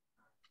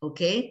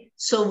 okay?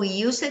 So we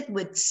use it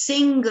with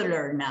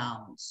singular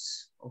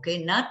nouns,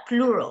 okay? Not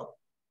plural,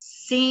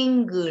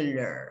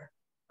 singular,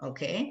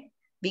 okay?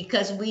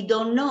 Because we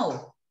don't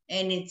know,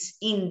 and it's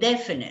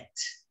indefinite,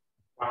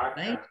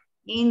 right?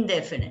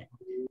 Indefinite.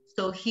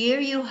 So here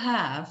you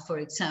have, for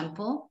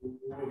example,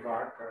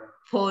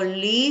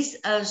 police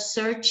are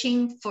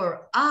searching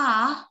for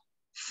a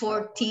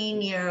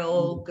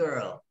 14-year-old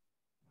girl.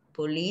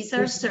 Police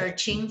are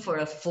searching for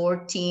a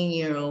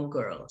 14-year-old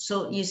girl.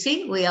 So you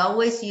see, we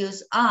always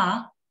use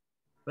a,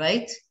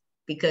 right?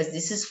 Because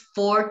this is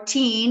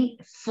 14,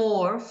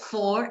 4,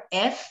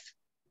 F,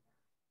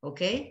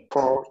 okay?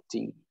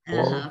 14.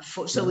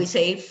 So we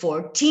say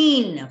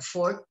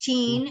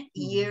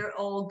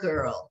 14-year-old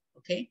girl,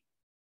 okay?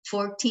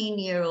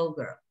 14-year-old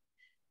girl.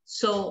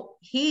 So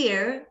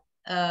here,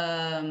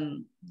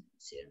 let's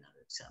see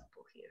another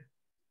example here.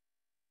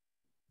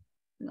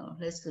 No,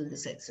 let's do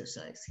this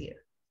exercise here.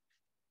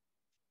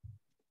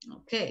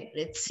 Okay,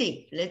 let's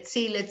see.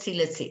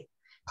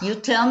 You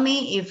tell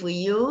me if we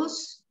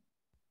use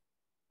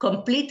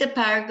complete the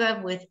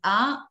paragraph with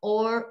a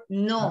or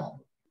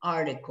no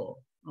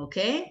article,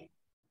 okay?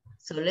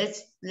 So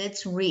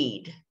let's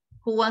read.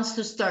 Who wants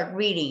to start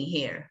reading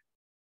here?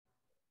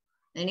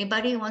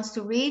 Anybody wants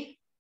to read?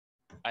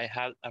 I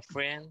have a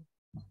friend.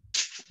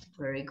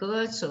 Very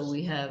good. So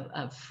we have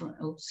a friend.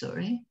 Oh,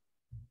 sorry.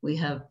 We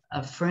have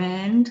a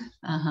friend.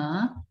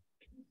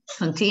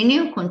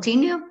 Continue.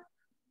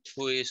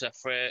 Who is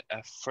afraid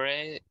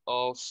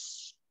of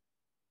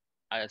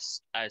a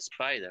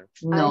spider?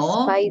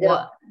 No.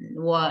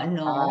 What?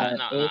 No.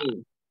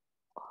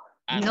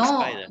 No.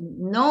 Spider.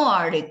 No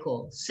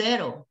article.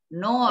 Zero.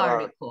 No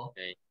article.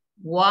 Okay.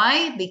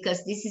 Why?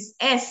 Because this is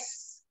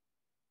S.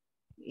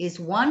 Is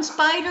one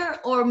spider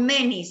or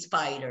many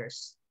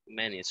spiders?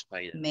 Many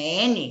spiders.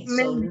 Many.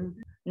 So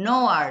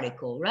no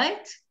article,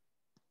 right?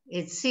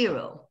 It's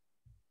zero.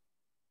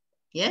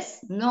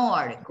 Yes? No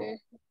article.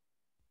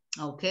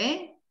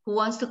 Okay. Who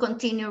wants to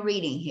continue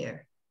reading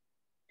here?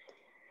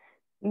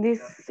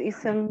 This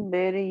isn't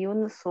very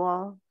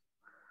unusual.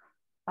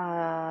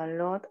 A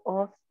lot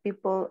of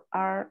people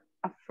are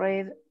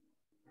afraid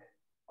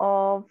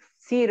of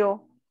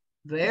zero.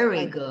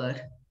 Very good.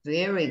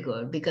 Very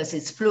good. Because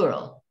it's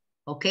plural.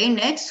 Okay,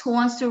 next, who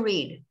wants to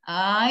read?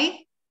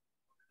 I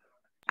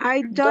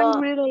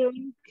don't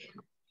really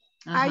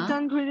like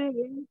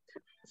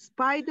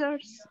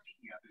spiders.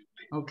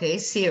 Okay,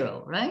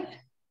 zero, right?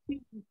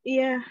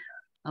 Yeah.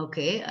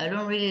 Okay, I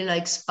don't really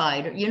like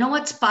spider. You know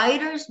what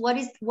spiders? What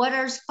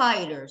are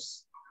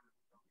spiders?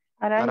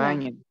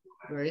 Araña.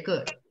 Very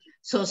good.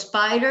 So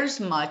spiders,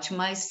 much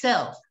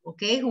myself.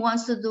 Okay, who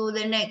wants to do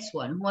the next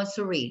one? Who wants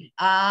to read?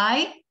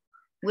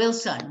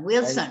 Wilson.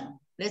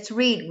 Let's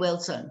read,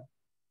 Wilson.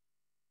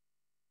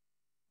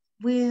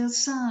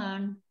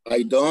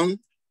 I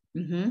don't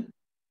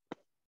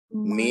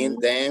mean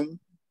them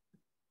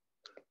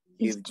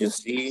if you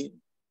see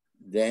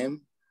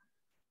them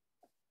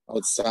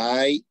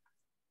outside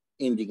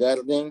in the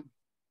garden,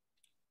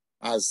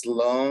 as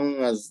long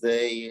as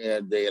they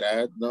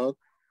are not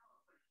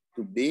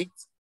too big.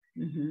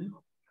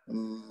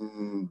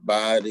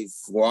 But if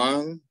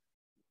one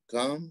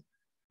come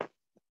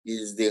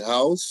is the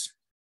house,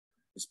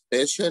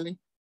 especially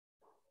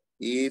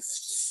if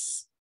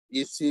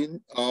it's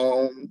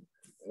on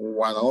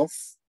one of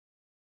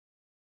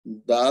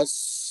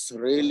that's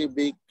really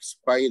big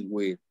spider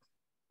with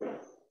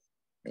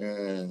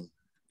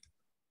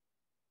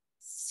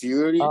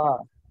fury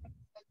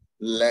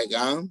leg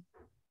on.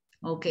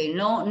 Okay,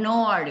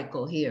 no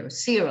article here.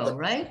 Zero,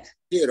 right?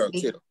 Zero.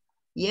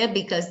 Yeah,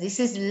 because this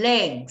is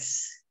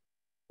legs.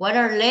 What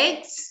are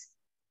legs?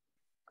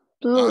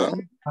 Plural.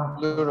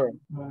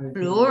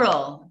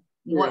 Plural.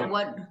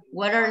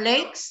 What are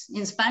legs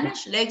in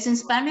Spanish? Legs in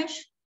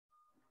Spanish?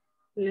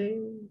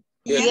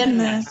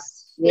 Piernas.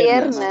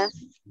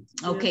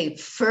 Okay,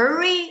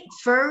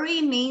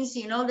 furry means,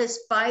 you know, the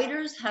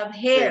spiders have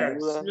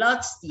hairs.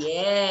 Lots,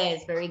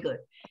 yes, very good.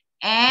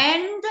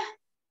 And?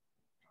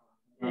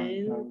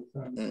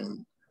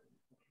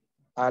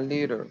 A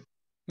little.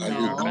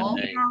 No,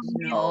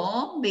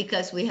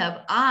 because we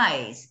have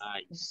eyes.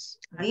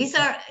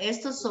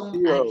 Estos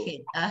son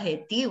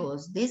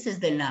adjetivos. This is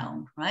the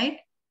noun, right?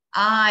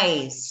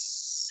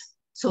 Eyes.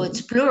 So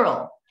it's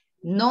plural.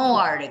 No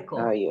article,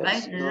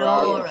 right?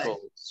 No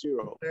article.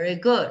 Zero. Very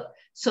good.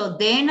 So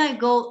then I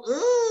go,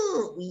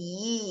 ooh,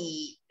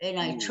 and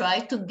I try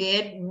to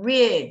get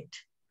rid.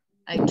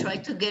 I try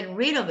to get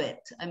rid of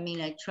it. I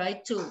mean, I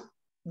try to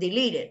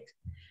delete it.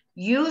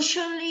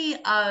 Usually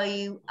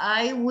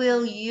I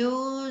will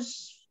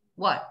use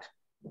what?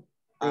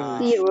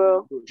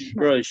 Zero.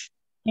 Brush.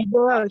 A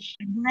brush.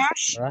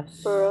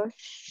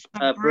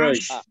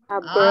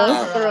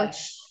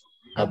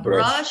 A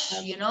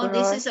brush, you know,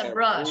 this is a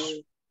brush.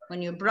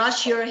 When you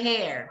brush your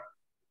hair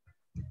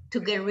to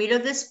get rid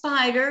of the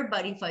spider,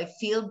 but if I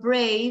feel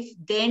brave,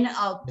 then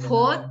I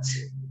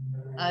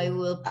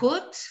will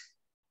put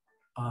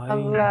A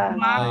glass.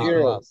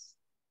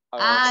 A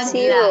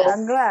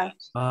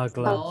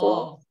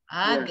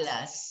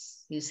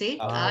glass. You see?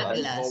 A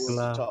glass.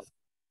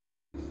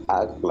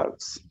 A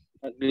glass.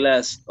 A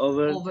glass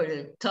over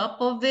the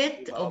top of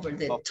it, over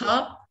the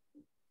top,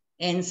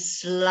 and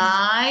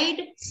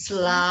slide.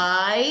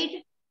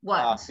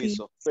 What? A piece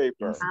of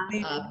paper.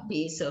 A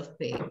piece of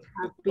paper.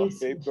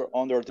 Paper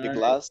under the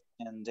glass,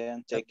 and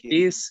then take it.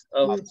 Piece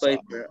of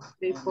paper.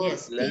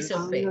 Yes, piece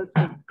of paper.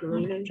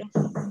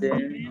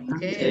 Then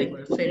okay,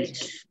 we're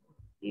finished.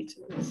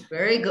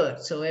 Very good.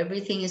 So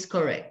everything is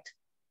correct.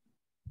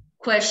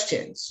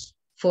 Questions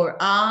for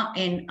a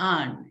and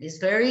an. It's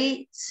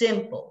very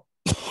simple.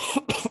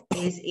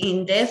 It's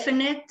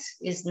indefinite,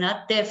 it's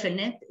not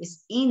definite,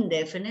 it's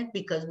indefinite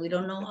because we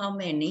don't know how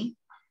many.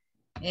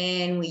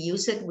 And we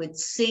use it with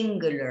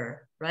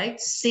singular, right?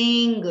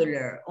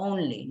 Singular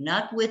only,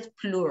 not with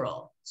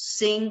plural.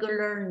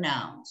 Singular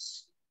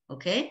nouns,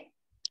 okay?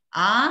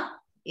 A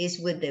is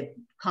with the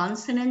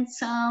consonant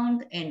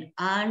sound and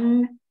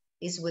an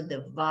is with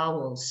the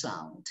vowel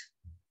sound.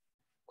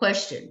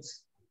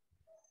 Questions?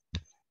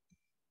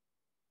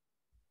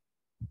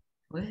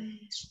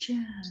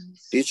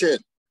 Questions? Teacher.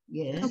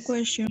 Yes. No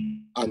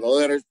question.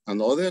 Another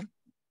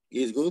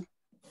is good.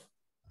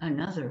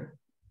 Another.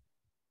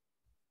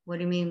 What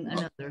do you mean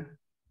another?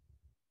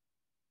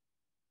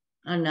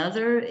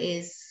 Another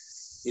is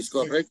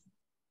correct.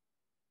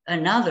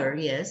 Another,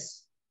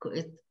 yes.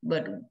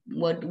 But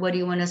what do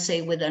you want to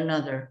say with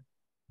another?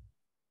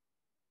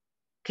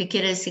 ¿Qué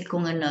quiere decir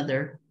con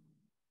another?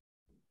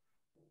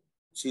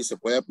 Sí, se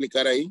puede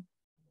aplicar ahí.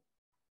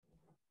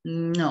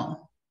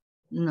 No.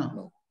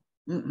 No.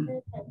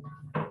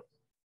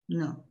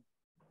 No.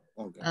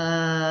 Okay.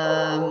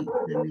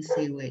 Let me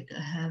see. Wait, I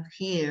have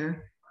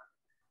here.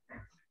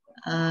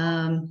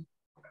 No,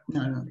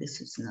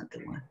 this is not the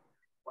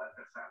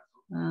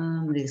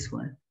one. This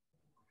one.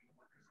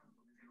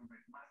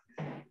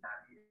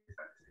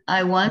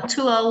 I want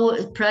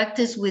to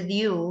practice with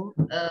you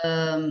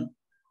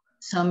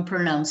some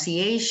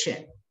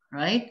pronunciation,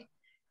 right?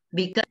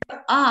 Because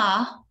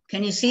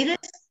can you see this?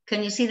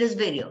 Can you see this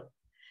video?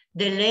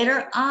 The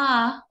letter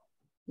A,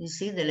 you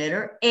see the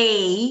letter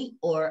A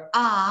or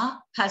A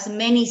has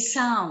many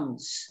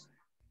sounds,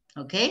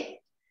 okay?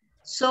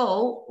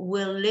 So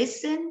we'll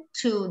listen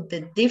to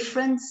the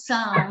different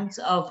sounds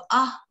of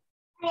A,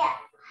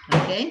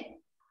 okay?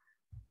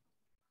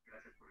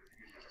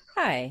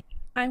 Hi,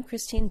 I'm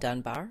Christine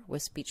Dunbar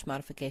with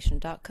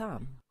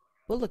SpeechModification.com.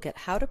 We'll look at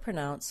how to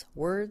pronounce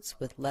words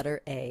with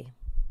letter A.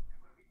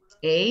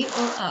 A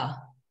or A?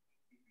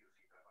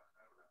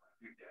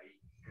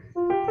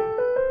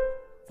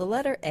 The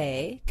letter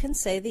A can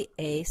say the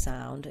A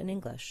sound in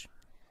English.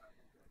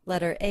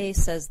 Letter A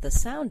says the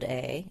sound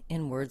A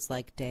in words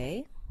like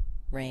day,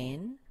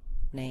 rain,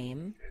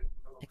 name,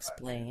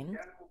 explain,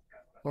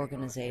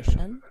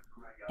 organization,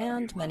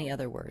 and many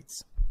other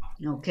words.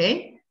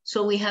 Okay,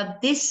 so we have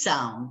this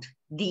sound,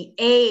 the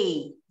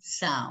A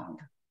sound.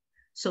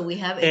 So we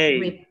have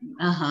it,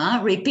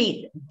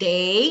 repeat,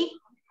 day,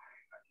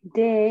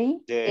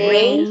 rain,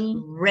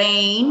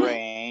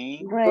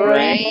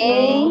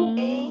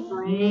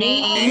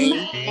 name,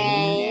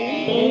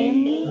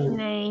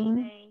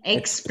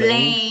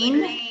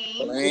 explain,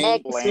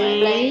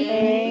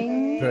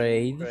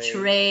 trade,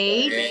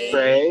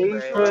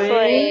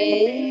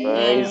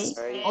 and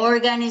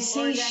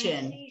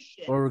organization.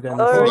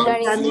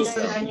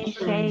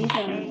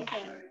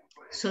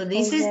 So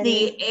this is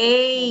the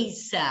A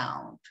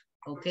sound,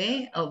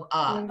 okay, of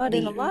A. But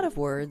in a lot of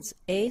words,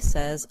 A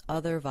says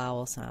other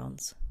vowel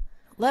sounds.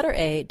 Letter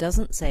A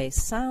doesn't say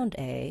sound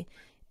A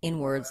in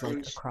words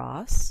like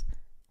across,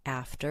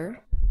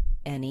 after,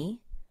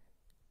 any,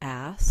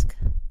 ask,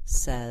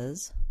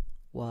 says,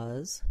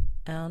 was,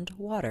 and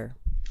water.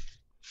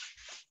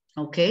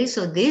 Okay,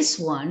 so this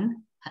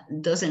one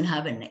doesn't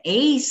have an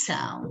A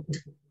sound,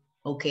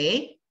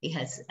 okay? It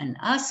has an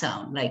A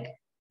sound, like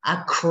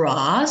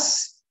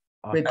across,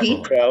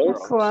 repeat.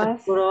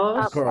 Across.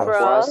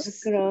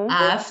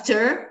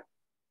 After.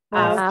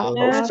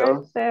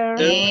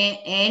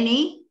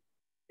 Any.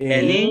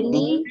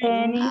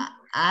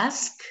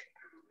 Ask.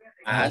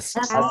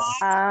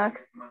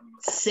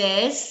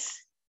 Says.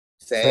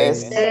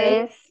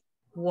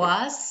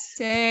 Was.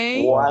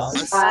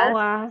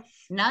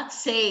 Not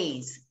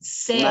says.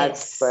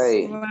 Says.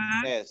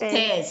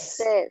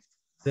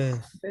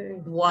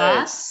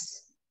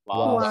 Was.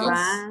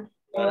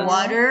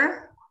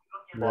 Water.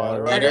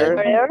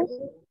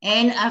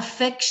 And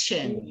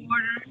affection.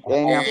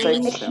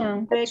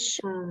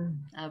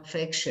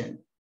 Affection.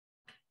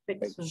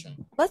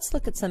 Let's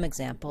look at some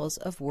examples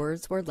of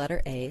words where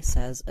letter A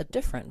says a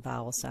different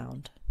vowel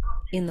sound.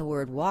 In the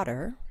word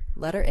water,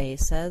 letter A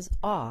says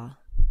ah.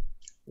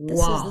 This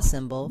is the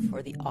symbol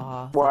for the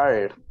ah.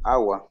 Water,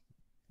 agua.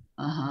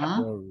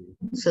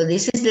 So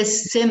this is the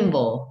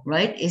symbol,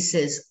 right? It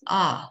says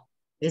ah.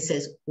 It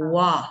says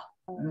wa.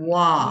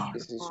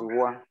 This is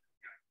wa.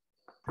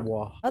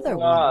 Other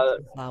words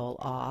with vowel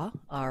ah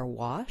are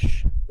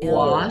wash and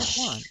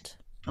want.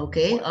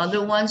 Okay,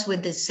 other ones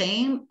with the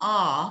same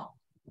ah,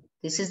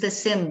 this is the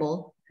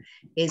symbol,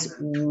 is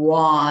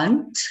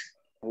want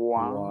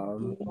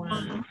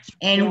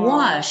and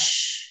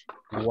wash.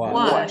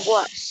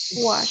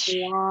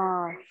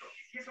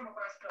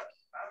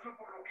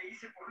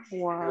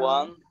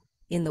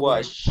 In the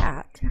word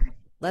cat,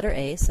 letter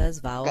A says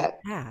vowel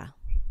ah.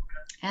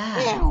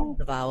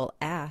 The vowel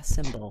ah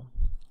symbol.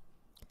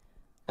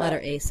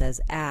 Letter A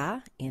says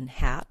ah in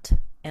hat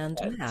and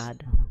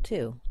mad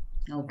too.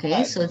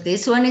 Okay, so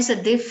this one is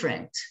a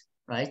different,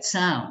 right,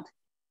 sound.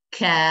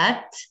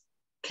 Cat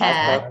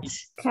cat,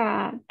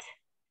 cat,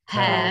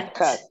 hat,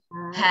 Cat.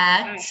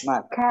 hat,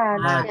 Mat.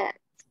 cat,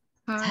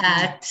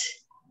 hat,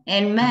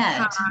 and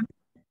mad.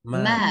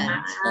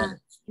 Mad.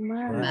 Mad.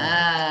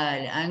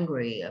 Mad.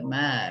 Angry.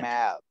 Mad.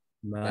 Mad.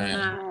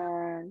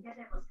 Mad.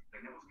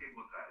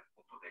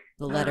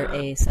 The letter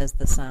A says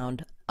the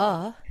sound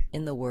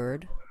in the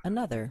word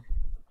another.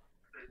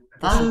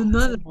 This is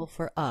the symbol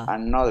for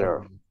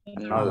Another.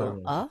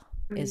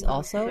 is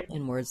also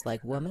in words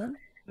like woman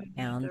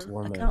and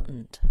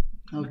accountant.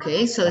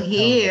 Okay, so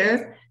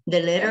here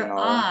the letter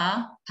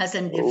has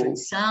a different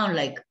sound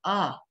like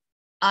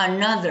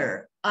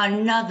another.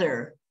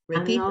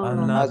 Repeat.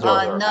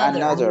 Another.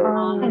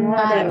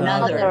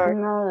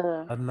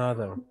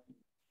 Another.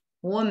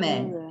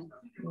 Woman.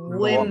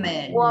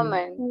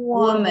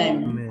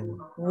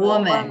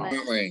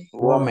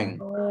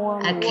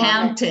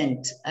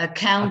 Accountant.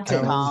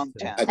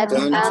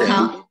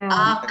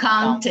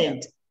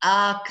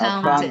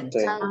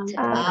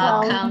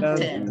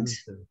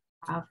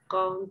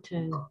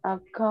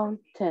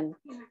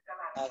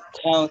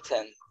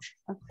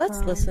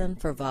 Let's listen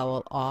for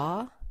vowel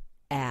a,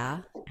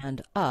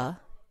 and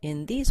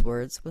in these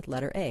words with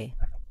letter A.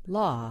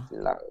 Law.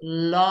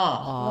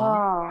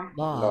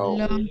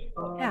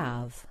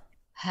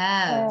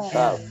 Have.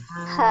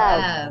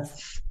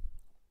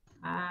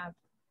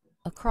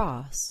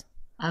 Across.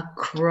 How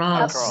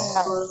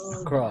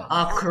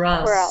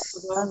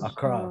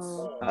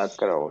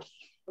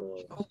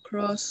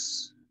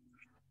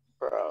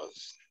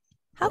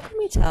can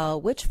we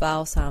tell which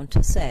vowel sound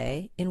to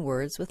say in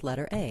words with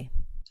letter A?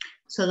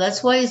 So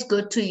that's why it's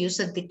good to use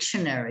a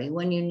dictionary.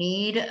 When you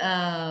need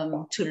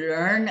to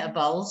learn a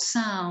vowel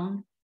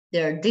sound,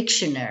 there are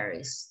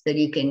dictionaries that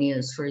you can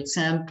use. For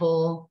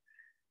example,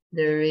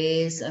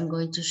 I'm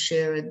going to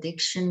share a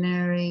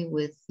dictionary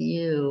with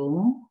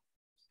you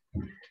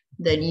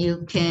that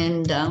you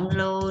can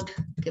download,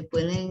 que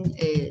pueden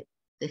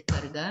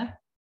descargar.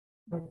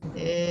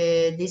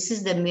 This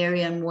is the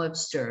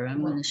Merriam-Webster.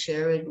 I'm going to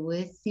share it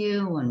with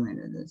you. 1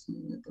 minute. That's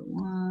not the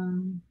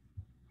one.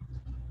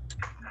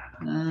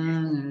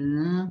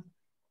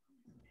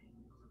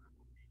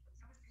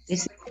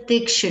 This is a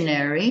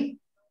dictionary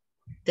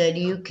that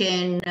you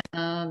can,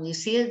 you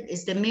see it?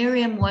 It's the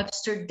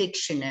Merriam-Webster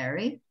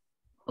dictionary.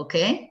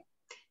 Okay.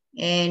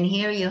 And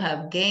here you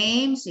have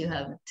games, you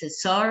have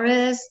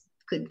thesaurus,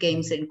 good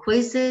games and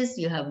quizzes,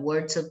 you have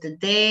words of the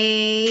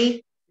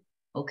day.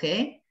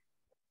 Okay.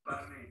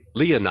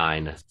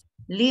 Leonine.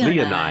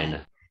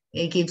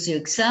 It gives you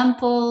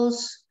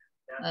examples.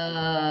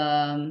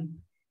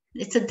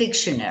 It's a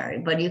dictionary,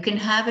 but you can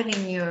have it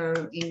in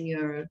your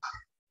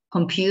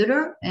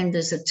computer, and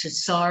there's a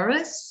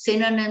thesaurus,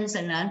 synonyms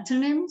and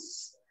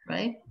antonyms,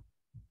 right?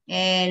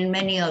 And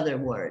many other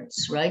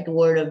words, right?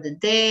 Word of the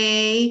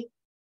day.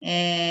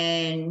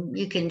 And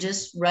you can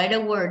just write a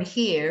word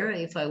here.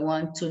 If I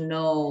want to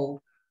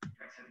know,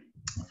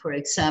 for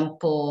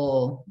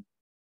example,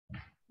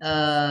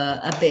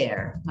 a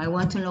bear. I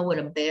want to know what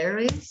a bear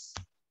is.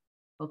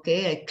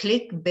 Okay, I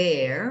click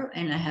bear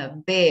and I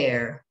have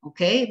bear.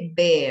 Okay,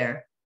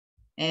 bear.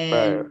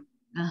 And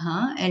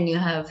and you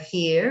have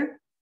here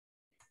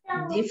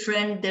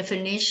different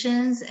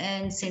definitions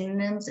and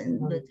synonyms, and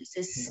this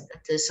is a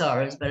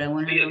thesaurus, but I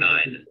want to know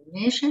the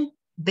definition.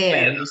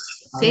 Bear, you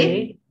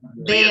see?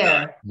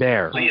 Bear.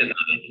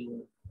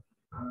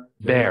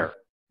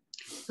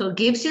 So it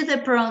gives you the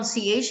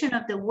pronunciation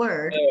of the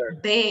word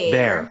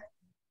bear.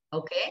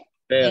 Okay,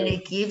 and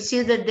it gives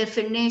you the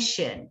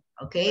definition.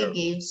 Okay, it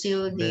gives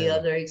you the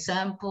other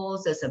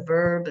examples as a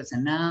verb, as a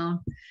noun.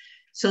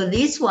 So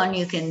this one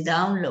you can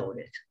download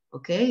it.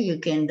 Okay, you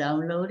can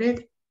download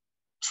it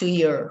to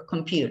your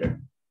computer.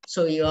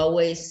 So you're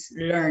always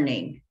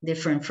learning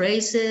different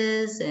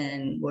phrases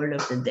and word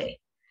of the day.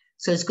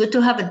 So it's good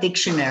to have a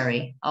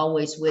dictionary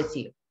always with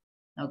you.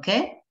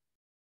 Okay?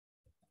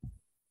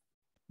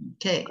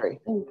 Okay. Great.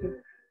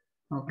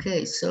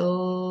 Okay,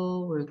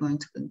 so we're going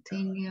to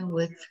continue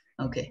with,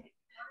 okay.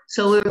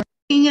 So we're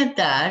looking at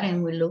that,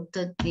 and we looked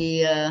at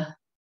the,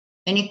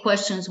 any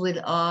questions with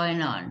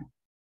and on?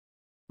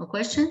 No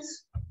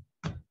questions?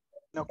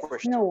 No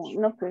question.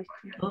 No question.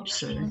 Oops,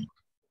 sorry.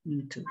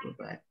 Need to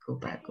go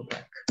back.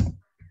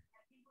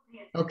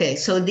 Okay,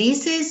 so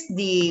this is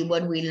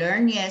what we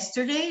learned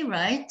yesterday,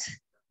 right?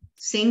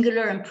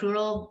 Singular and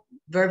plural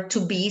verb to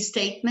be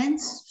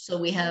statements. So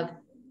we have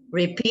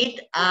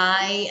repeat,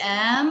 I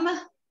am.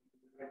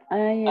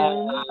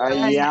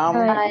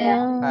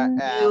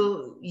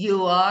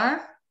 You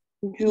are.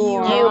 He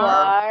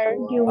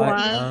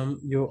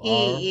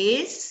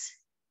is.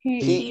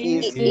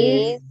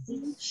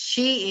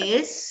 She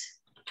is.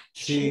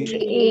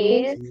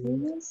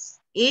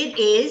 It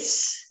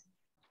is.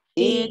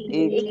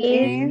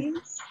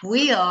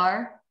 We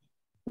are.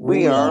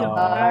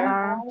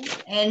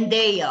 And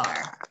they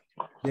are.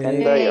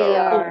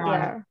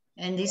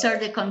 And these are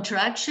the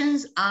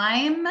contractions.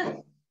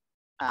 I'm.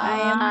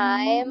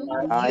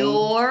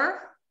 Your.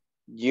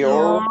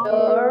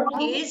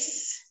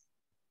 His.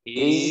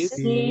 She's.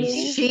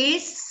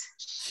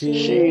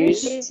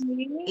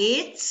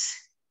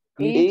 It's.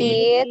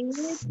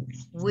 It's.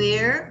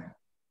 We're.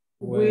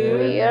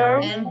 We're.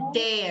 And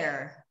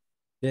there.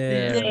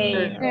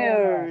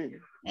 There.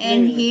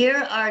 And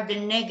here are the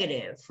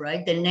negative,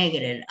 right? The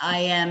negative. I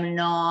am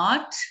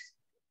not.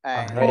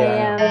 I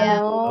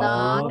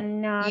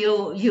am not.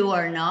 You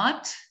are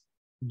not.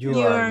 You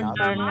are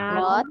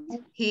Not.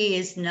 He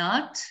is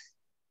not.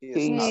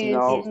 He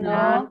is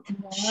not.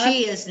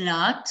 She is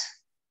not.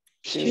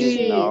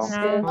 She is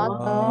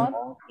not.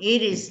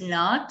 It is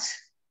not.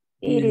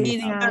 It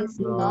is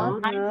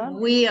not.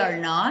 We are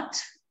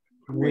not.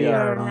 We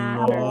are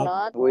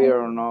not. We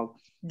are not.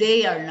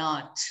 They are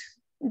not.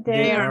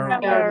 They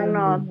are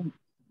not.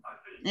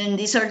 And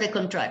these are the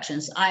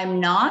contractions. I'm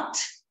not.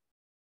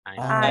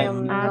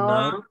 I'm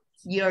not.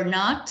 You're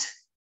not.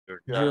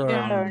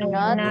 You're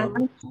not.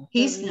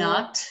 He's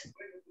not.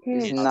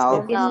 He's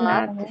not.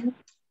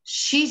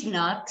 She's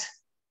not.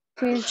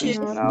 She's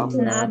not.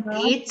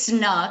 It's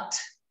not.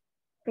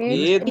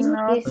 It's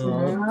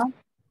not.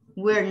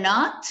 We're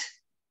not.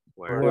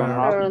 We're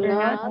not.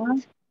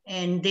 not.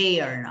 And they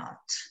are not.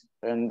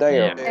 And they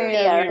are.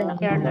 They are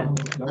not.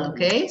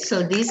 Okay,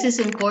 so this is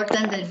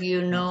important that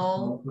you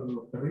know.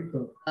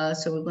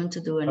 So we're going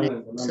to do an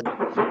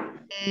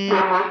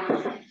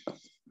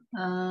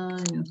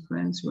your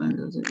friends, when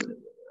does it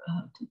I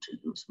have to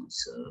introduce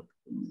myself.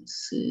 Let me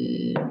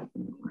see. I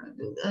want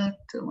to do that.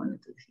 I want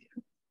to do here.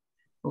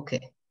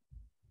 Okay.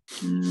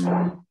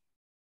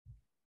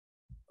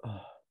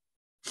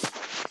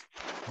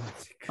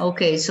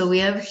 Okay, so we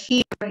have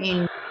here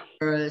in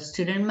our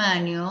student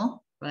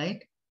manual,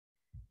 right?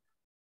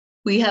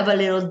 We have a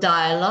little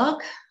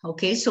dialogue.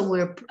 Okay,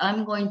 so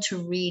I'm going to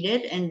read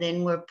it and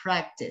then we'll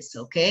practice.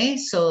 Okay,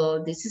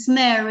 so this is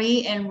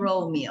Mary and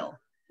Romeo.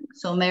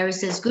 So Mary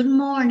says, good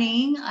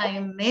morning.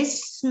 I'm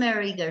Miss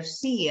Mary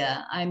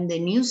Garcia. I'm the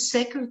new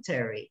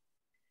secretary.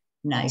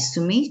 Nice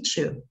to meet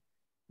you.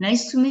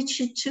 Nice to meet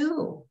you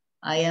too.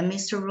 I am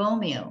Mr.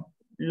 Romeo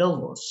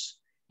Lobos.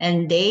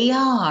 And they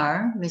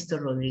are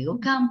Mr. Rodrigo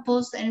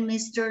Campos and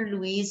Mr.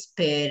 Luis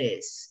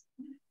Perez.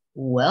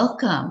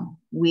 Welcome.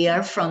 We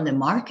are from the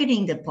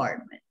marketing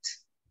department.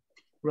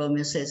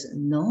 Romeo says,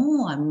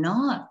 no, I'm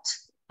not.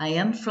 I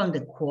am from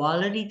the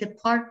quality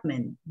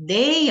department.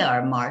 They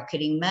are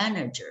marketing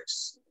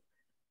managers.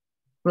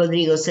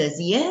 Rodrigo says,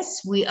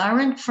 yes, we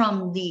aren't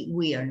from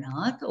we are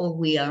not, or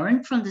we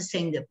aren't from the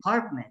same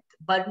department,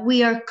 but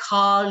we are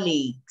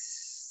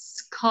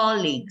colleagues.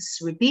 Colleagues,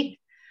 repeat.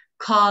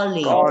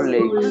 Colleagues.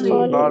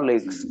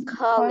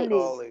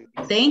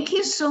 Thank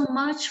you so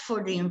much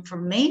for the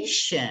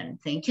information.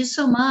 Thank you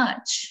so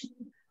much.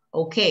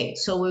 Okay,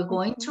 so we're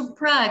going to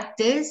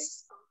practice.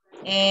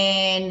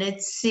 And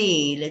let's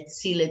see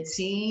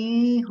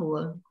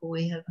who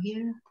we have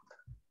here.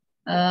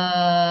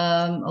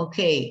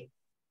 Okay,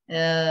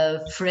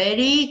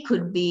 Freddie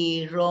could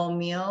be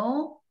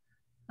Romeo.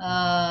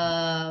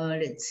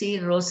 Let's see,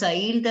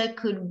 Rosailda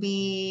could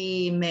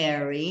be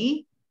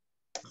Mary.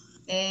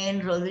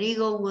 And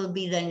Rodrigo will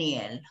be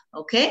Daniel,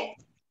 okay?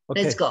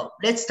 Let's go,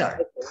 let's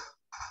start.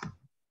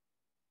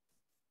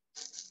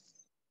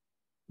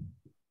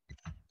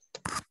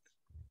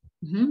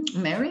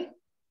 Mary?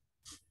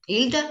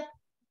 Hilda?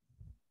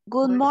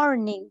 Good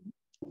morning.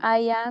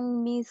 I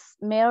am Miss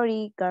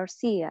Mary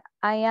Garcia.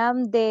 I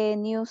am the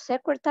new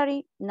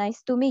secretary.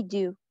 Nice to meet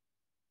you.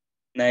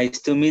 Nice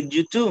to meet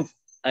you too.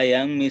 I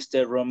am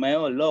Mr.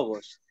 Romeo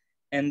Lobos,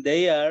 and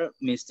they are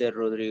Mr.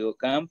 Rodrigo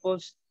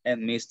Campos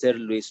and Mr.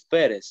 Luis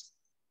Perez.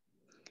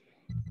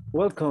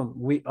 Welcome.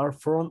 We are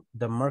from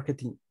the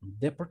marketing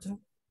department.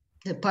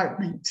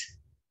 Department.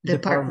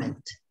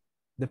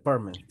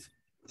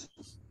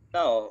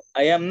 No,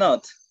 I am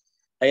not.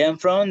 I am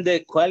from the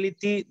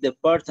quality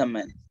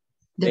department.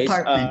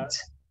 Department.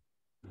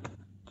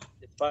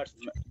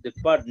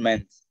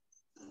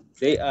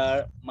 They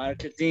are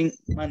marketing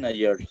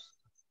managers.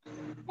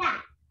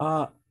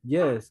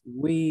 Yes,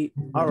 we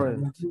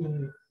aren't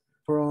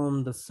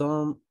from the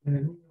same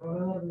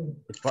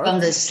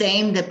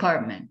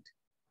department.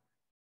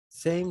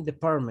 Same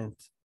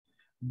department,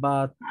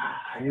 but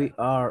we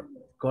are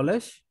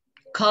colleagues.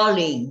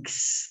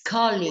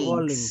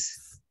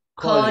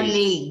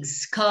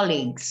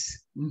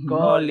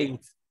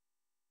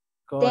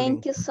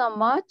 Thank you so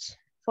much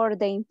for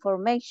the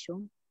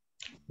information.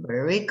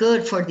 Very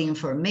good for the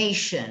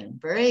information.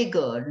 Very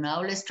good.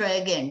 Now let's try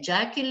again.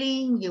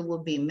 Jacqueline, you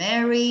will be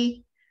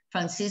Mary.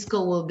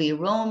 Francisco will be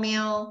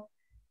Romeo.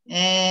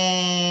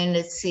 And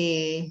let's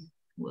see,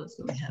 what else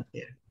do we have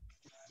here?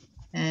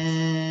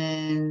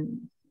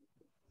 And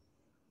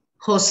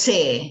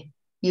Jose,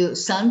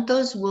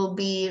 Santos will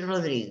be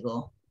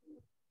Rodrigo.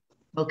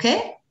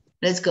 Okay,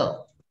 let's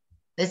go.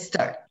 Let's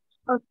start.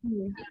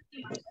 Okay.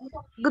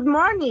 Good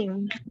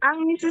morning.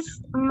 I'm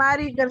Mrs.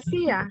 Mary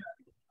Garcia.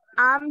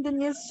 I'm the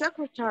new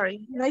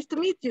secretary. Nice to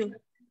meet you.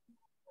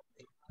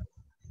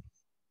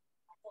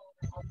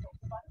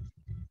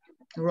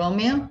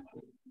 Romeo?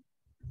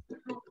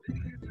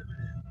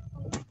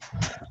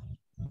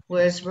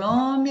 Where's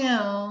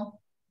Romeo?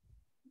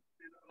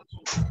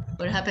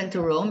 What happened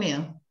to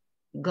Romeo?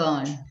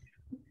 Gone.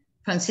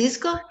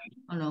 Francisco?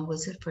 Oh no,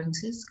 was it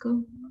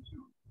Francisco?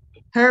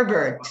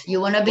 Herbert, you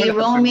want to be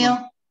Romeo?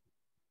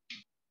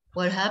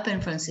 What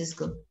happened,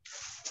 Francisco?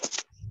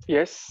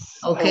 Yes.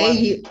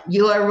 Okay,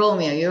 you are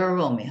Romeo. You're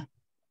Romeo.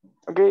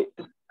 Okay.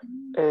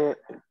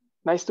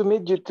 Nice to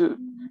meet you too.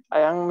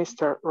 I am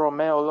Mr.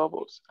 Romeo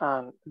Lobos,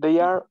 and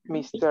they are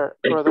Mr.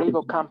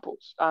 Rodrigo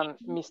Campos and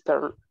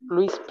Mr.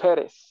 Luis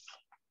Perez.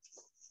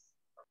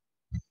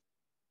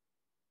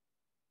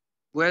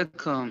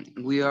 Welcome.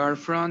 We are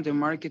from the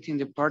marketing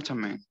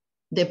department.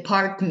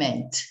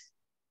 Department.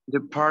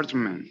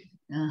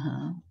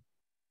 Uh-huh.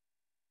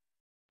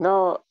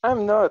 No,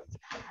 I'm not.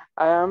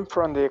 I am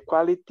from the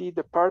quality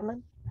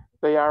department.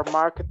 They are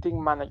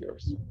marketing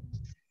managers.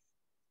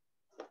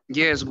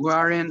 Yes, we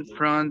aren't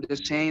from the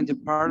same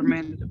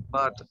department,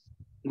 but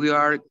we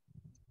are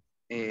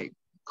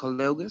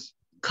colleagues.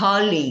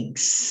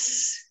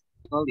 Colleagues.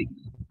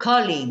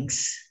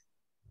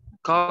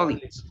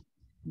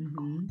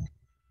 Mm-hmm.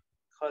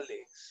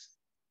 Colleagues.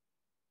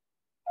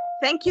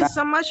 Thank you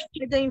so much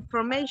for the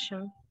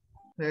information.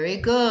 Very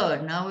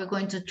good. Now we're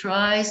going to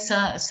try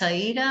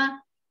Saida.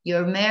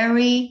 You're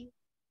Mary.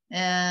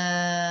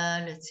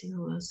 Let's see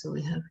who else do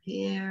we have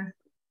here.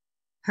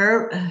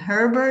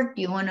 Herbert,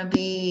 you want to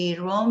be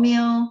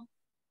Romeo,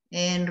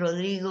 and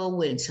Rodrigo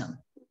Wilson.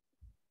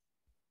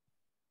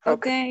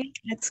 Okay,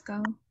 let's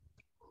go.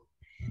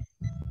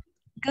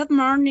 Good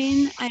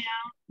morning. I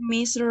am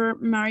Mr.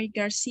 Mary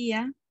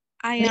Garcia.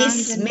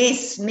 Miss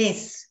Garcia.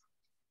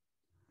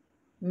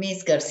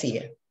 Miss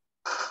Garcia.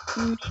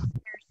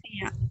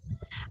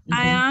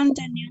 I am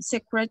the new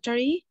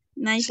secretary.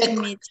 Nice to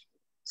meet you.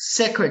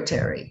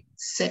 Secretary.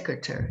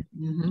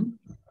 Mm-hmm.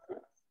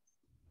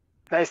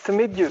 Nice to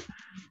meet you.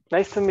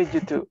 Nice to meet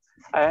you too.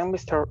 I am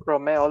Mr.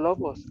 Romeo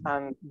Lobos,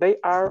 and they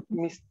are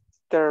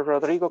Mr.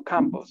 Rodrigo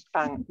Campos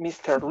and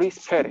Mr. Luis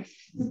Perez.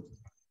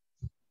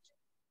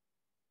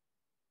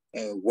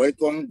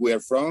 Welcome. We are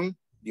from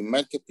the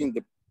marketing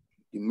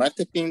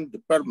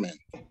department.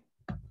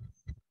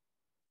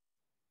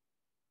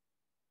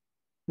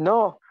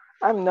 No,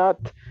 I'm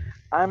not.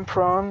 I'm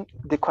from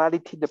the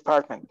quality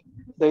department.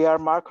 They are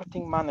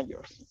marketing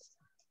managers.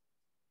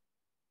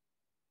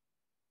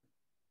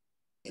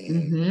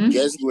 Mm-hmm.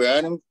 Yes,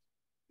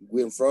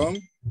 we're from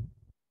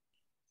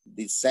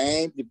the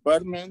same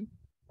department,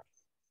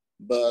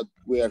 but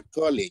we are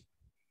colleagues.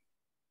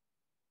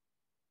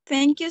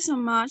 Thank you so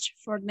much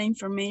for the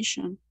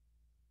information.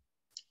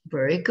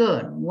 Very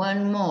good.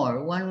 One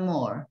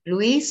more.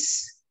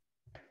 Luis,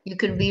 you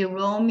could be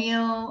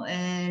Romeo,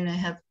 and I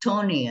have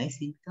Tony, I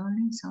think.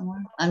 Tony,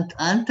 someone.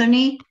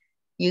 Anthony,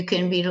 you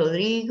can be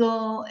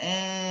Rodrigo,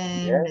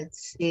 and yes.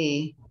 Let's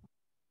see.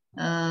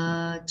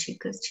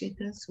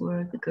 Chicas, where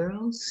are the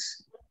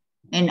girls?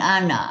 And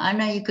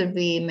Anna, you could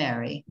be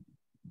Mary.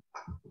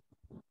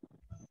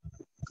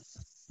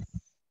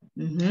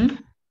 Mm-hmm.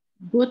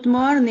 Good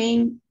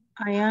morning.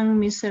 I am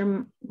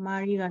Mr.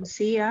 Mary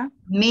Garcia.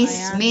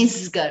 Miss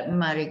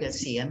Mary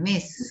Garcia.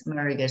 Miss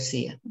Mary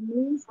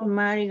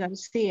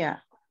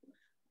Garcia.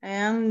 I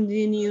am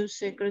the new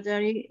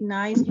secretary.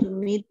 Nice to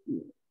meet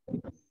you.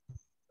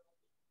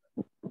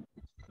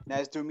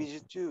 Nice to meet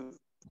you too.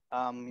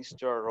 I'm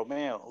Mr.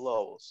 Romeo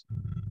Lobos.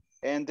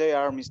 And they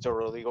are Mr.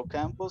 Rodrigo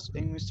Campos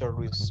and Mr.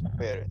 Luis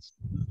Perez.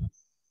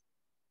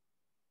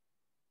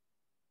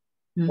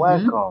 Mm-hmm.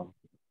 Welcome.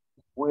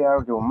 We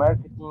are your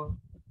marketing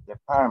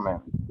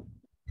department.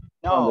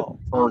 No,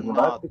 I'm not.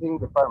 Marketing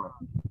department.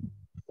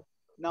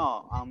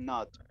 No, I'm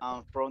not.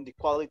 I'm from the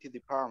quality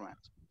department.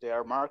 They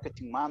are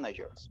marketing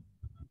managers.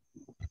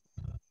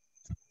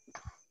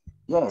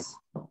 Yes,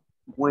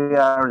 we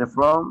are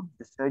from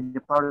the same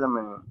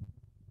department.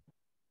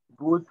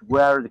 But we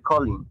are the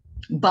calling.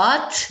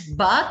 But.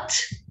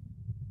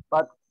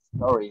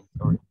 Sorry.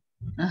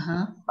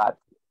 Uh-huh.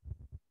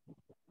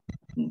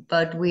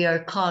 But we are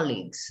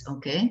colleagues,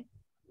 okay?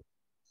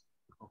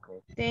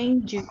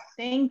 Thank you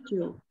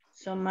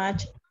so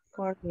much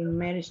for the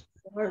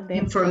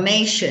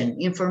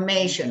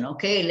information.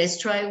 Okay, let's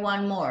try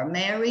one more.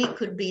 Mary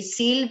could be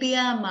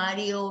Silvia,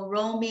 Mario,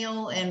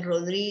 Romeo, and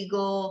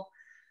Rodrigo.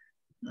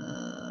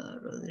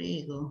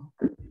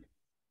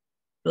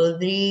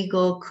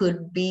 Rodrigo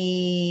could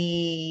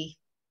be,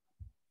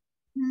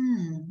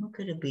 who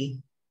could it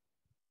be?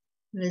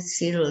 Let's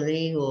see,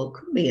 Rodrigo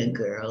could be a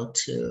girl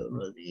too,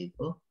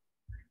 Rodrigo.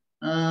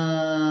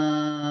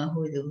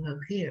 Who do we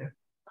have here?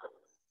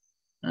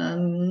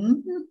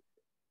 Who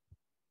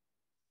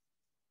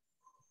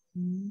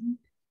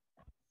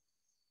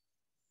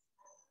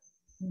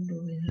do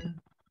we have?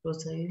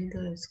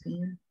 Rosailda is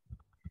here.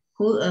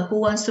 Who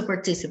wants to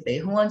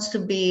participate? Who wants to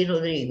be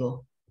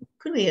Rodrigo?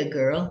 Could be a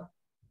girl.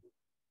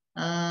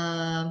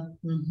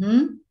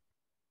 Who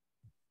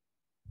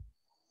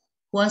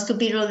wants to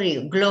be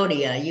Rodrigo?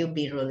 Gloria, you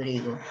be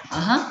Rodrigo.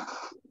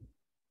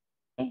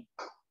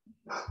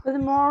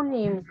 Good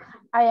morning.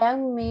 I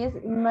am Miss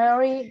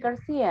Mary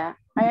Garcia.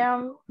 I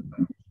am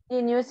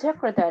the new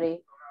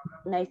secretary.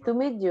 Nice to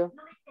meet you.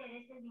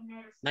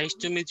 Nice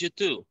to meet you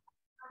too.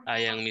 I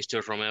am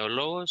Mr. Romeo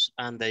Lobos,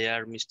 and they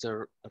are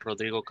Mr.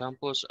 Rodrigo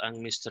Campos and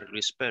Mr.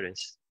 Luis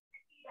Perez.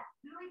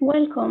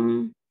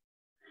 Welcome.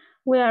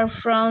 We are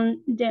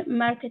from the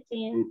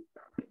marketing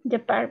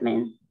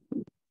department.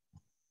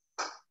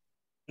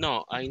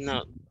 No, I'm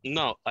not.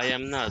 No, I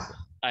am not.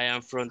 I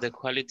am from the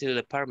quality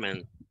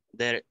department.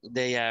 They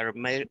are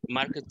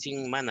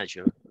marketing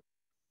manager.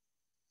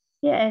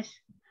 Yes,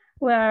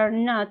 we are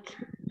not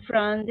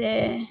from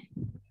the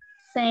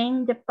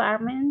same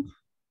department,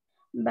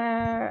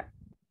 but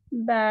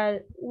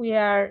we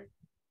are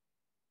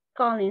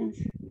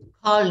colleagues.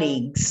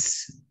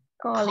 Colleagues.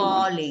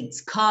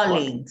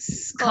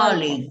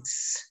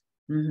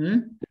 Mm-hmm.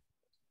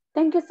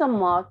 Thank you so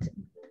much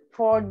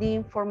for the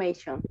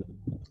information.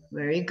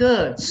 Very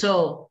good.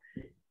 So,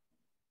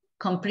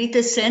 complete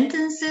the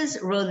sentences.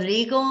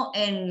 Rodrigo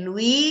and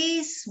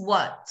Luis,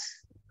 what?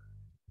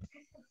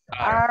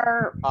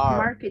 Our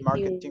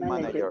marketing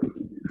manager.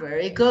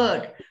 Very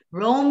good.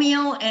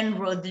 Romeo and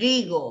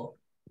Rodrigo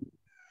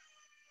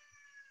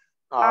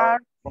are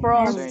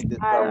from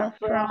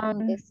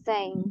the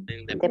same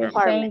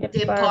department.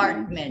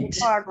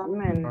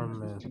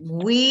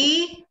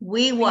 We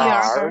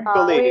are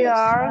colleagues.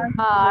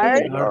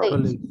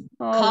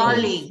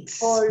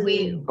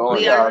 We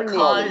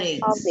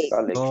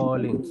are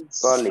colleagues.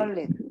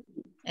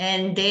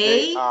 And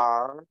they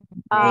are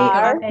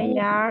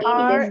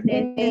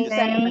in the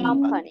same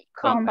company.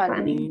 From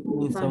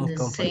the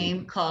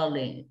same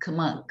calling. Come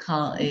on,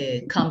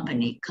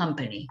 company.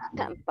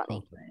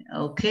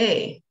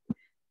 Okay.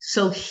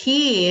 So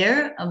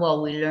here,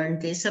 well, we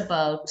learned this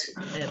about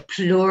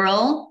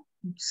plural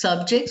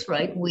subjects,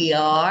 right? We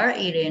are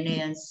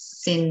Irene and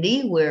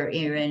Cindy. We're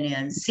Irene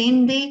and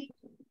Cindy.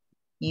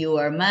 You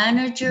are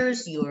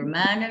managers.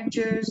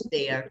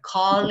 They are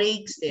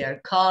colleagues.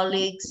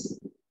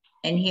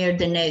 And here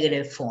the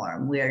negative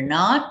form. We are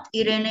not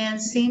Irene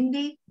and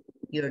Cindy.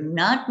 You're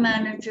not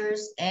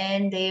managers,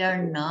 and they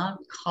are not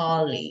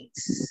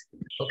colleagues.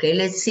 Okay,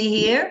 let's see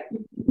here.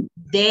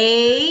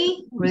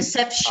 They,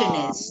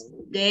 receptionists.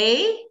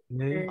 They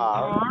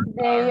are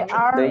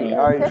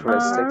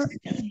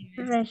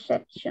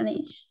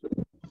receptionist.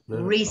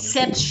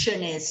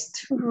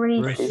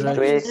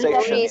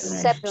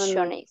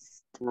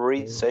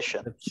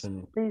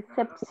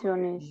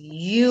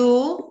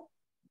 You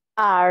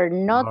are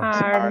not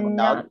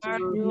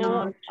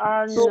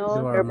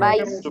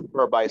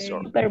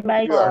supervisor. You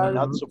are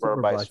not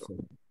supervisor.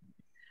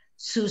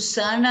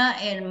 Susana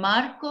and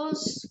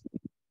Marcos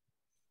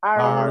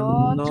are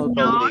not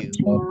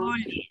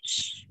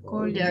colleagues.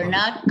 They're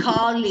not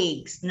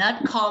colleagues,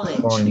 not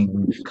college.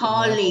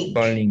 Colleagues.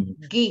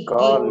 We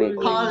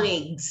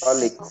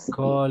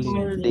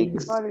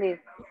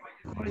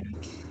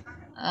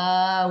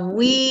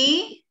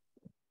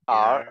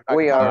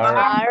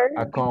are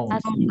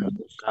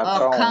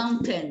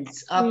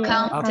accountants.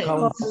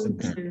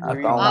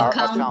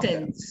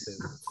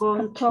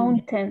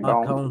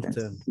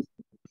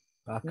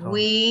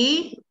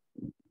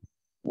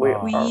 We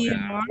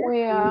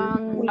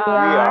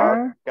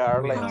are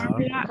Carla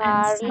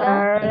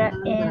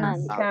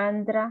and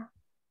Sandra.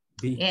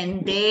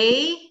 And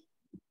they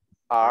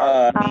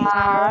are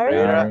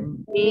Rivera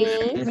and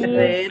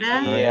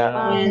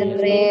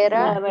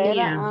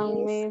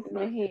Miss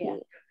Mejia.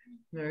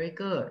 Very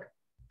good.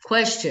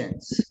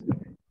 Questions?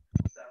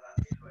 No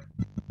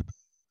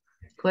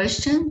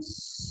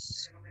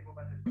questions.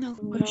 No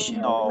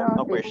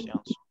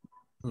questions.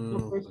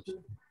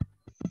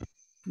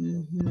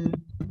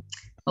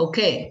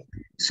 Okay,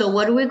 so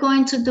what are we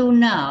going to do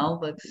now?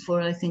 But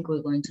before, I think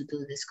we're going to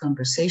do this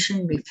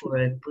conversation before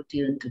I put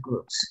you into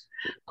groups.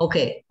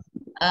 Okay,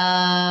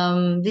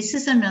 this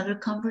is another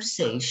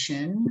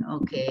conversation,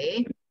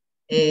 okay.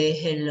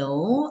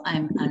 Hello,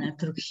 I'm Ana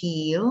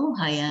Trujillo.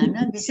 Hi,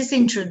 Ana. This is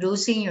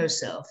introducing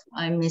yourself.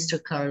 I'm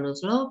Mr.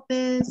 Carlos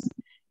Lopez.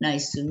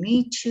 Nice to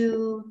meet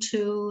you,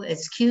 too.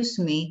 Excuse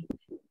me.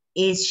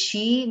 Is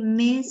she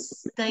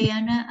Miss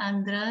Diana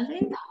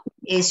Andrade?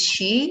 Is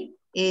she?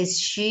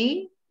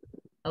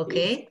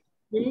 Okay.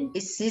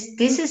 This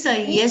is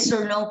a yes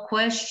or no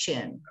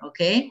question,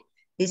 okay?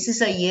 This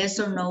is a yes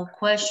or no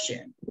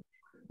question.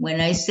 When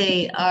I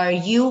say, are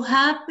you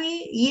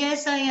happy?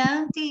 Yes, I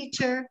am,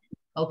 teacher.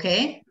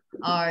 Okay,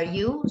 are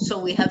you? So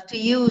we have to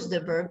use the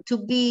verb to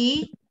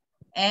be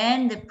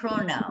and the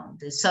pronoun,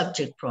 the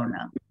subject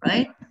pronoun,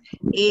 right?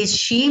 Is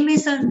she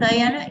Miss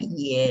Diana?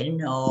 Yeah,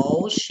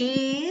 no,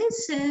 she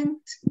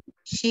isn't.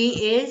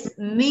 She is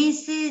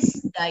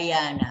Mrs.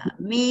 Diana.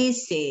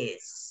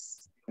 Mrs.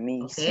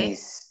 Okay?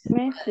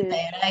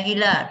 Diana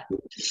Aguilar.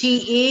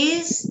 She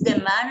is the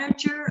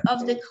manager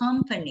of the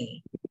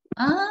company.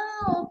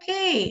 Ah,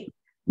 okay.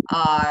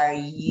 Are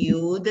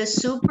you the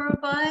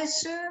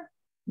supervisor?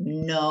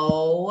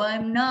 No,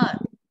 I'm not.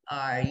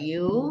 Are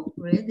you?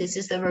 This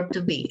is the verb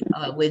to be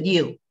with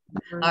you.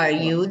 Are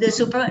you the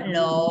supervisor?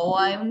 No,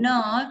 I'm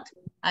not.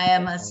 I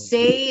am a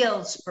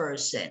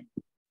salesperson.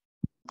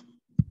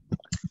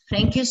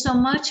 Thank you so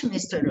much,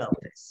 Mr.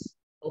 Lopez.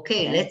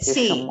 Okay, let's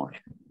see.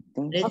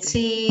 Let's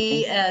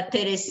see,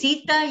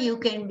 Teresita, you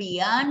can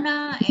be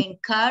Ana,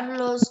 and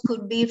Carlos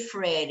could be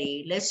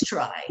Freddy. Let's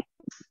try.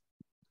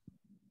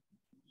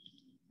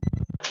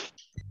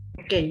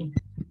 Okay.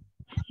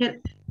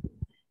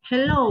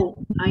 Hello,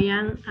 I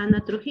am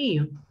Ana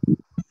Trujillo.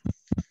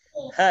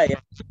 Hi,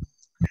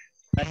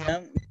 I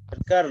am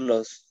Mr.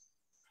 Carlos.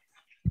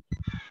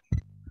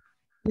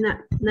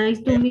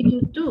 Nice to meet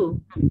you too.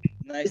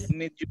 Nice to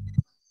meet you.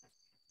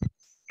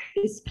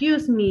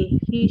 Excuse me,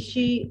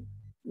 she,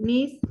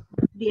 Miss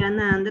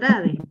Diana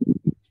Andrade.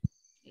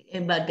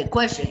 But the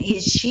question,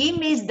 is she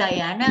Miss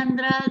Diana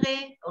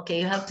Andrade?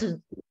 Okay, you have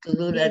to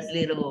do that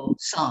little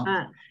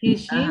song.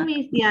 Is she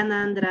Miss Diana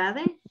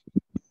Andrade?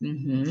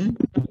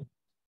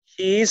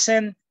 She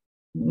isn't.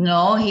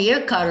 No,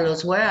 here,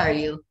 Carlos, where are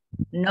you?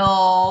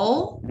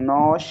 No.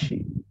 No,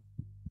 she.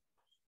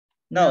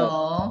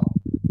 No.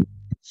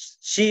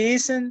 She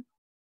isn't.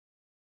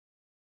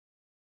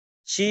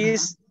 She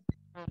is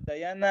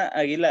Diana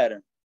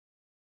Aguilar.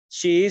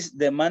 She is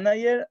the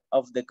manager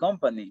of the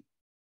company.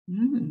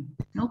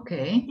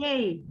 Okay.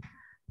 Hey.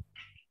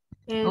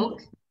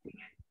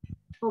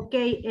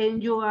 Okay,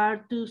 and you are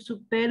to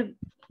supervisor?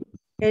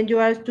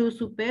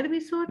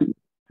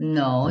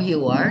 No,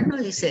 you are, no,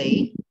 you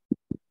say.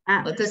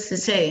 What does it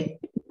say?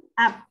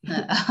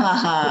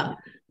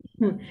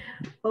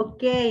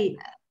 Okay,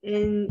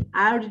 and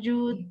are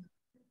you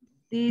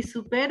the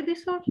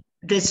supervisor?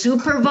 The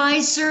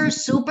supervisor?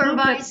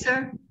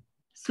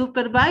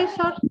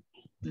 Supervisor?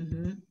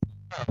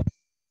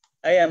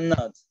 I am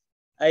not.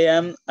 I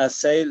am a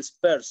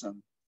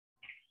salesperson.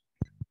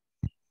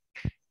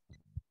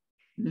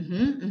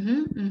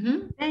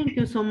 Thank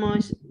you so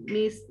much,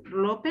 Ms.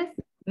 Lopez.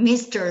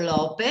 Mr.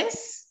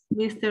 Lopez.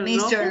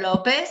 Mr.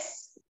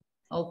 Lopez.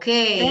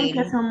 Okay. Thank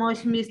you so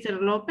much, Mr.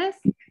 Lopez.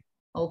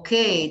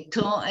 Okay,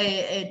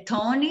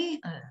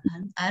 Tony,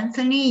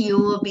 Anthony, you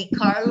will be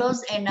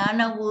Carlos, and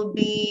Anna will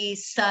be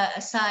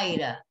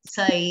Saida.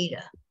 I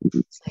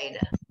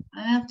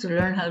have to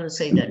learn how to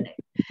say that name.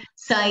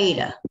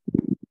 Saida.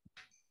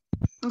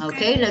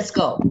 Okay, let's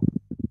go.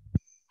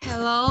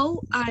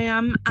 Hello, I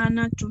am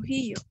Ana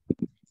Trujillo.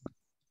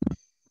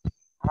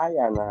 Hi,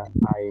 Anna.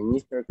 I'm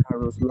Mr.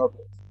 Carlos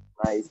Lopez.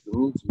 Nice to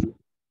meet you.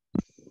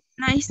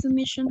 Nice to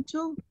meet you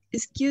too.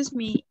 Excuse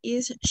me,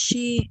 is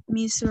she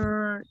Miss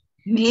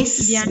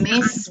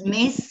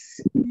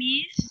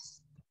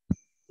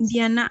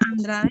Diana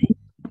Andrade?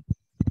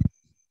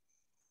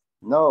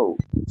 No,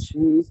 she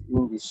is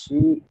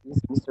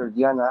Mr.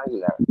 Diana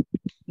Aguilar.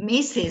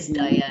 Mrs.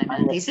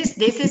 Diana. This is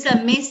a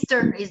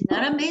Mr. It's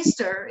not a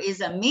Mr.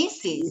 It's a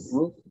Mrs.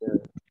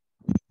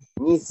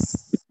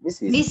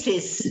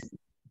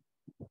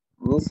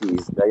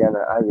 Mrs.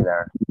 Diana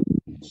Aguilar.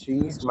 She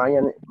is my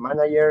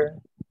manager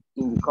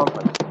in the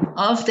company.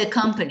 Of the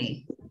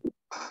company.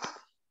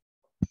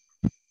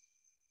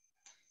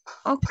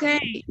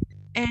 Okay,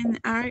 and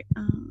are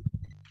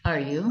you?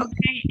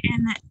 Okay,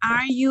 and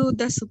are you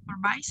the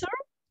supervisor?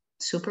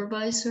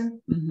 Supervisor?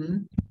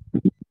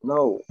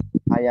 No,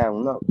 I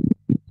am not.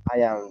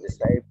 I am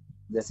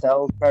the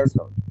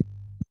salesperson.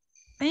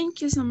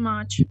 Thank you so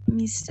much,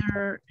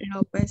 Mr.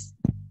 Lopez.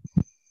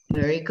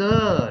 Very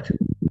good.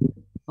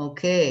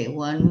 Okay,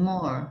 one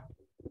more.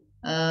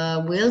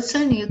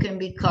 Wilson, you can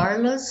be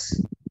Carlos.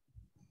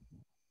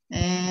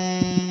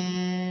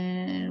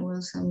 And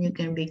Wilson, you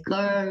can be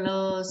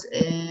Carlos.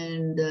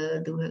 And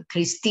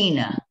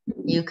Cristina,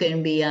 you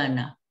can be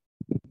Ana.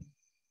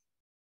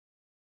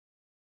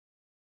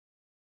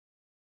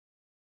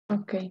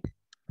 Okay.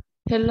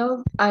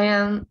 Hello, I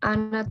am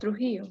Ana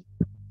Trujillo.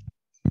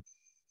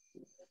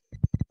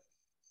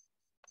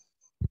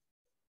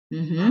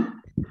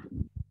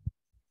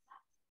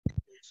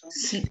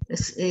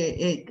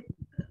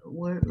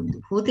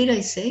 Who did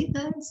I say,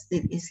 guys?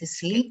 Is he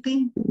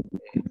sleeping?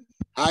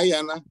 Hi,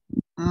 Ana.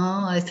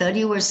 Oh, I thought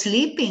you were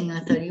sleeping. No,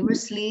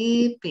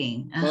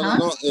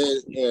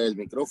 el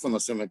micrófono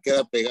se me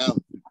queda pegado.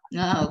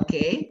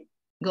 Okay.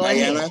 Go Hi,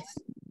 ahead. Ana.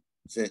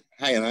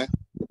 Hi, Ana.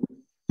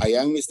 I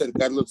am Mr.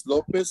 Carlos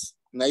Lopez.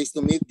 Nice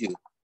to meet you.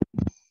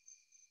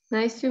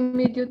 Nice to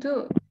meet you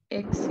too.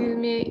 Excuse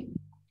me,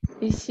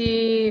 is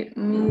she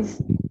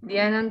Miss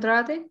Diana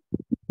Andrade?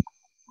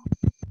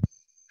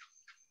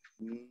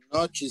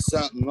 No, she's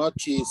no.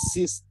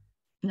 She's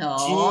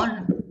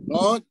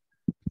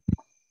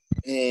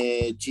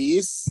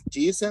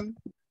isn't.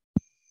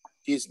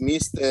 She's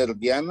Mr.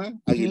 Diana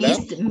Aguilar.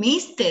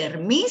 Mr.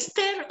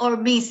 or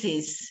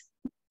Mrs.?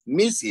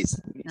 Mrs.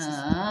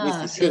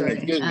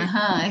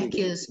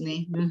 Excuse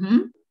me.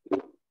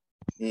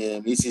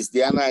 Mrs.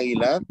 Diana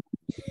Aguilar.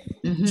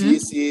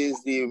 She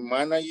is the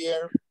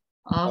manager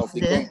of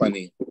the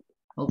company.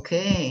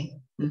 Okay.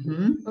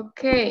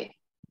 Okay.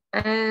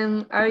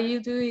 And are you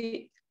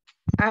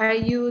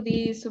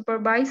the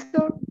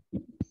supervisor?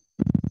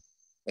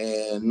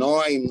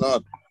 No, I'm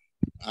not.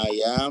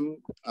 I am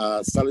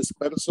a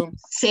salesperson.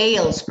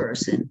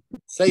 Salesperson.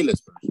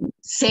 Sales.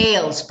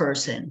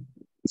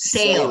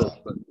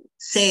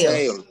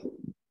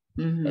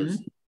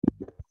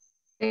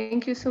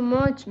 Thank you so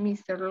much,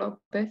 Mr.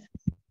 Lopez.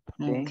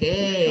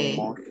 Okay,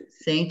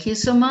 thank you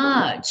so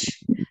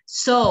much.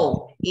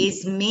 So,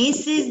 is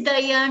Mrs.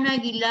 Diana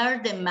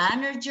Aguilar the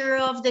manager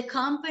of the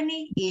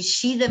company? Is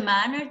she the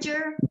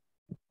manager?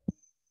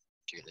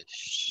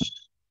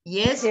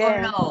 Yes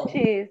or no? She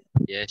is.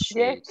 Yes, she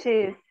Yes, is. she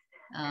is.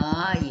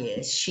 Ah,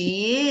 yes,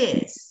 she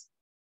is.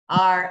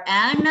 Are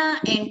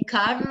Ana and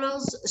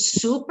Carlos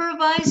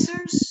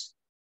supervisors?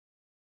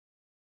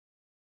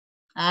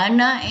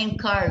 Ana and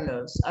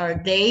Carlos, are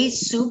they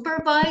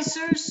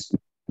supervisors?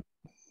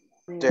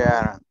 They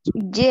aren't.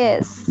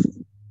 Yes.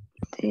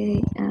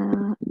 They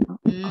are.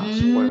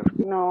 Well,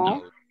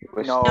 No.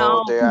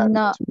 no, they aren't.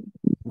 No.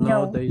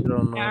 No, they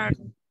don't know.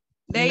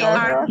 They No,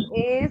 are. Carlos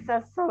is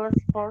a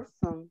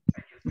salesperson.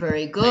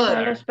 Very good.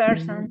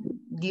 Salesperson.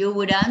 You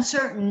would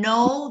answer,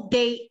 no,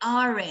 they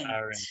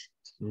aren't.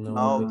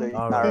 No, they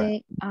aren't.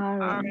 They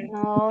are.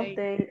 No,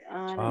 they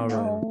aren't.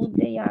 No,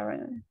 they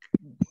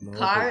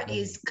aren't.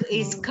 Is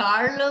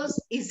Carlos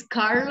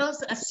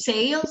a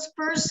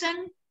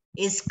salesperson?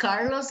 Is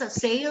Carlos a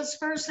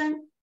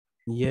salesperson?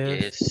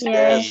 Yes.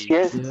 Yes.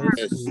 Yes.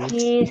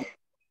 Yes.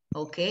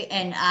 Okay,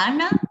 and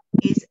Ana,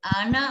 is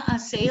Ana a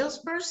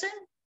salesperson?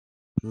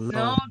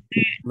 No.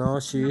 No,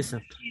 she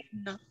isn't.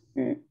 No,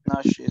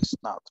 she's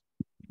not.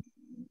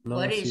 No,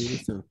 What she is she?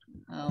 isn't.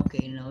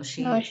 Okay, no,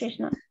 she No, is. she's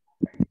not.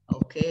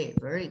 Okay,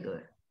 very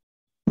good.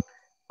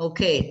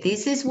 Okay,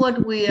 this is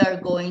what we are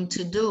going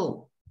to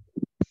do.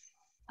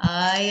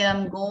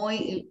 I'm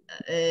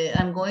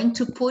going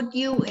to put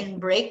you in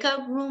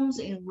breakout rooms,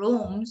 in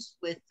rooms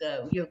with,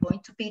 you're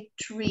going to be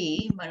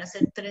 3, van a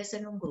ser 3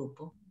 en un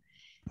grupo.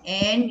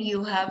 And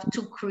you have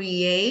to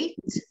create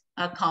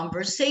a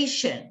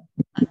conversation,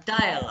 a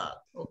dialogue,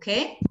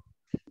 okay?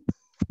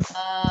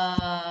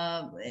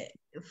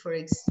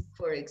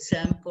 For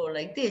example,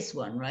 like this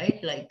one,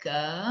 right? Like,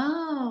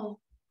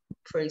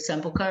 for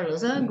example,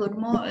 Carlos,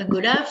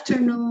 good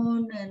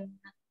afternoon, and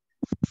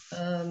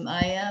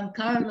I am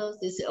Carlos.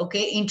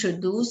 Okay,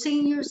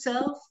 introducing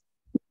yourself,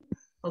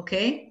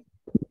 okay?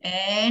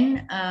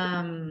 And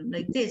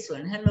like this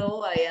one,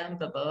 hello, I am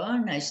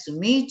Baba, nice to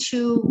meet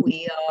you.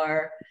 We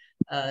are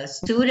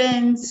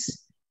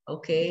students,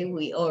 okay?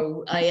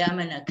 I am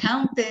an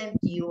accountant,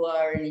 you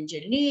are an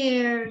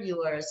engineer,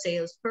 you are a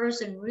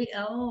salesperson.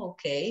 Oh,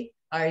 okay.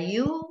 Are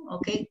you?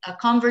 Okay, a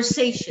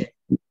conversation.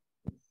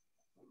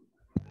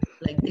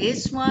 Like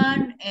this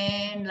one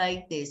and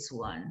like this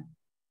one,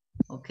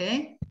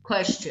 okay?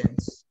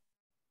 Questions?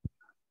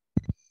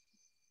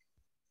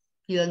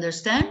 You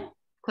understand?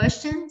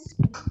 Questions?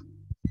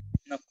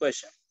 No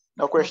question.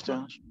 No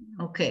questions.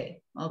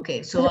 Okay,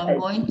 okay. So I'm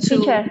going to...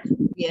 Teacher.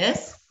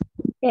 Yes?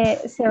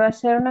 Se va a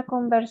hacer una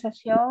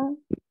conversación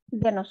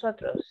de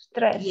nosotros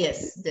 3.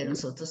 Yes, de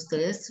nosotros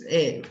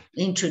 3,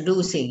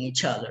 introducing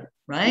each other,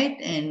 right?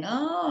 And,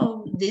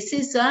 oh, this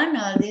is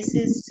Ana, this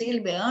is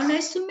Silvia. Oh,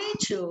 nice to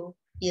meet you.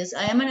 Yes,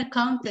 I am an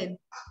accountant.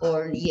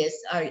 Or, yes,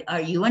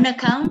 are you an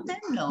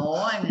accountant? No,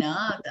 I'm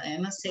not. I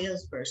am a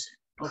salesperson.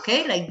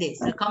 Okay, like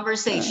this, a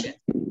conversation.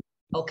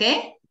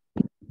 Okay?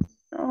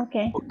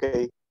 Okay.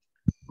 Okay.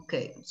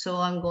 Okay, so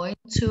I'm going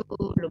to,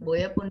 lo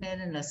voy a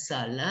poner en las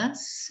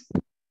salas.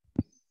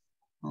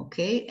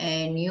 Okay,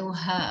 and you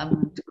have, I'm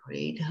going to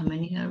create, how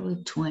many are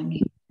we?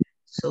 20.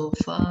 So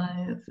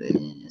 5,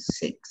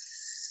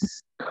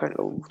 6.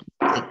 Hello.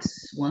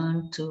 6.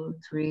 1, 2,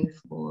 3,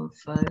 4,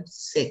 5,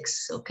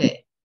 6.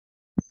 Okay.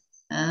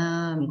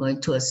 I'm going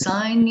to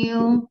assign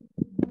you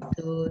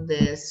to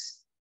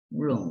these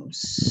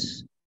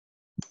rooms.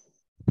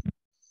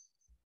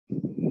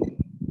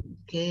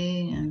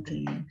 Okay,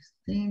 Anthony,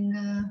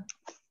 Christina.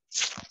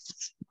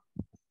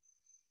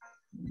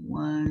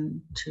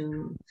 1,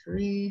 2,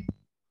 3.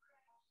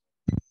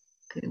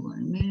 Okay,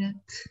 1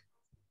 minute.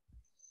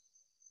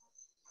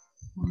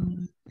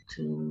 1,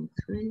 2,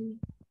 3.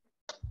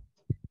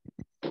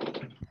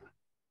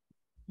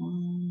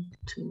 1,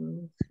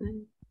 2,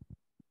 3.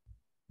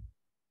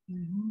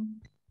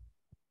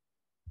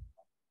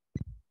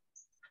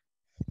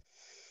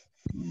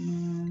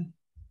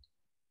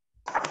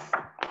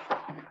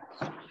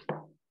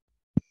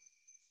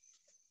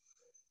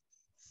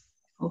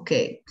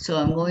 Okay, so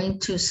I'm going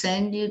to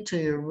send you to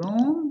your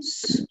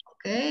rooms,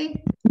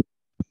 okay?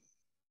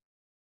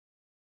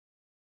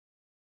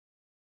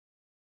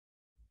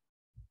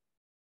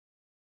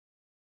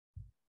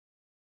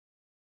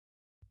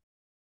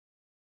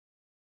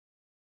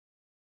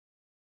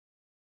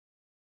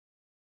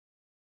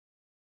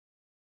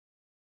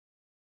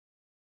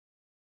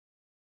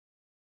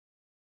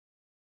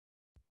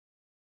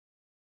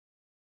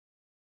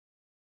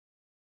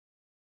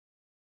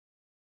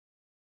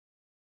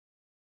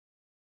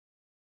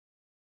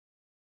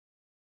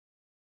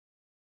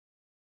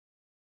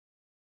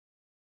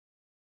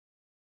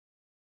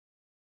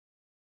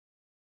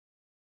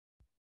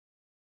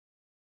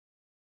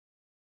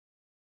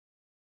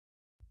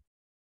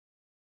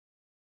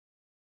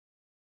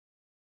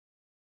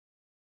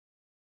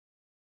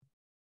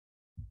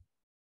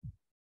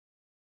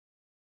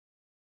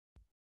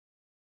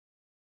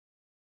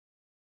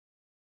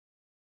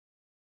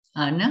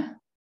 Ana.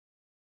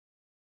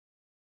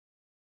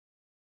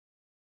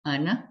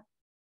 Ana.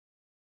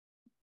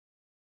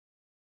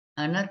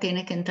 Ana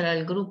tiene que entrar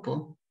al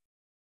grupo.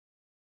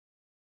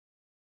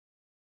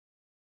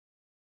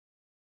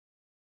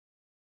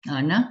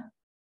 Ana.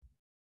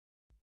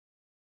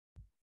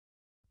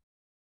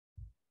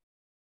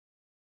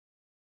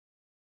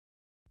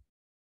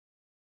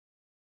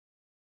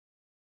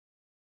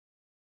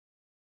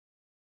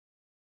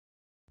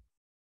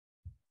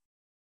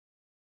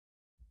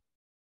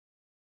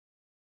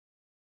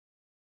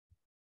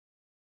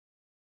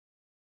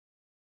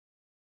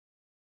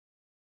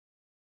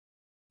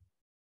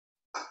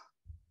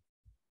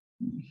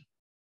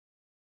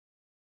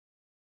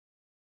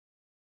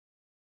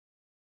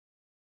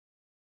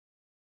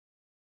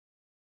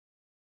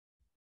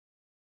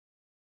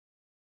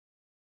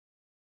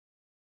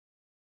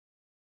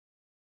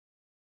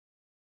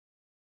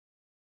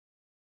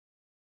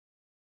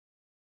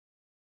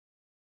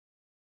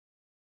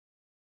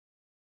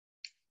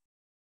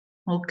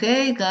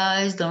 Okay,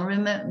 guys,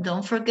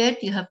 don't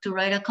forget you have to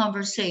write a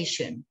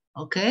conversation,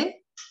 okay?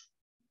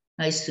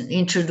 Nice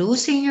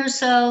introducing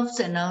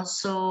yourselves and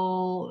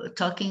also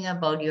talking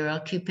about your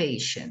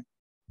occupation.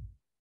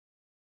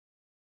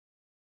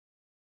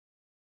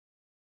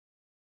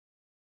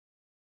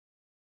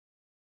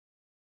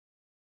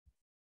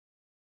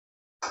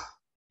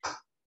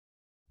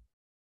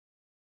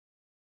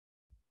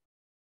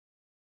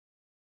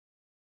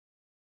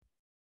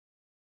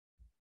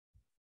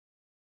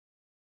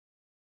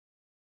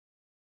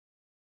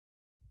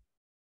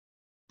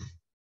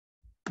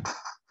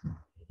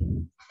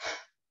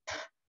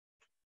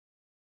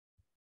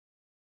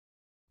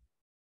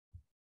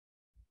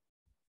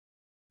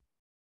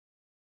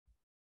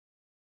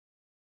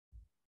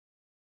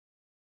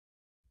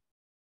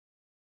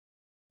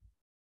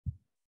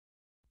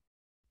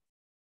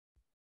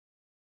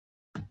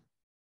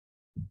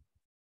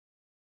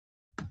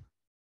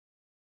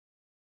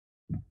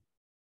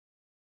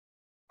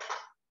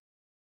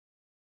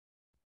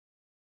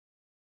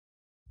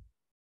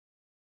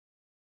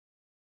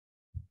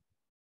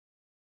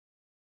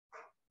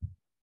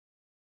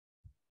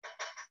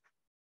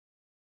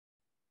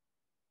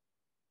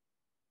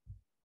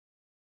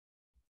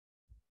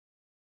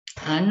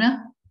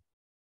 Ana?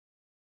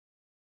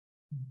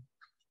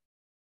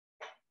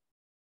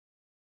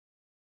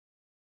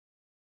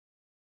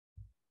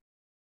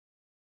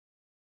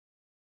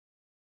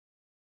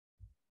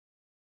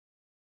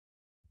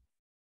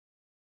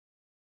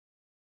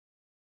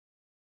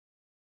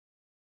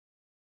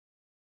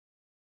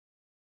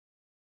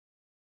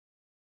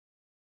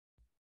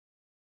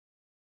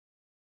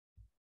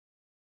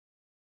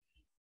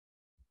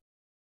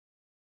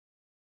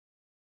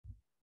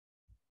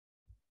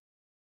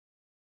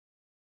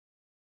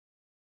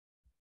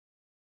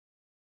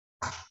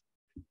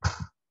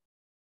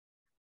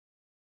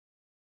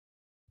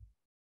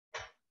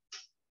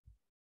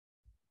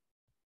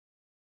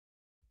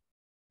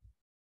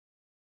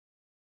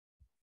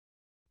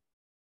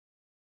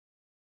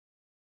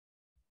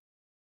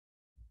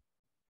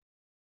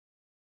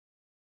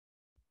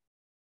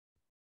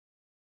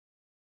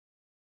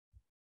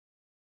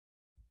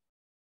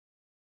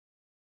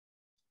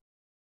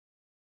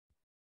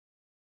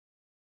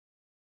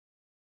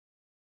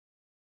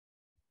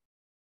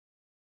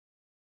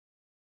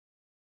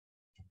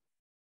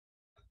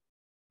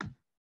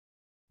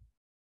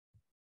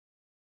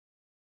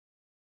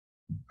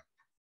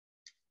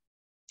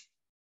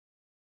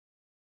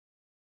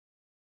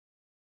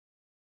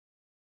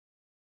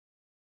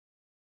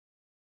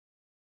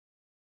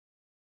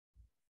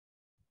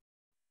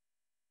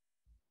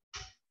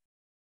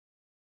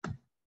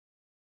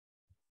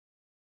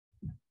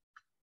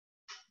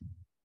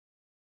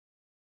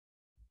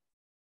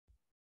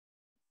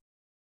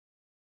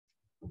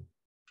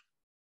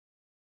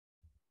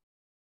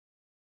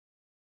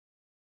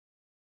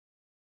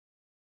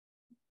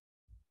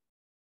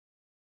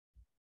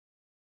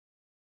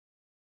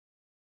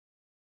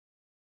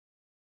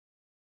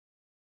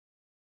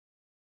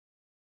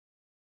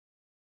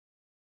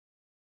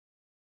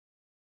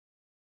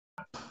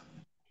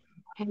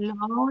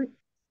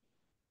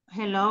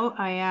 Hello,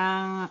 I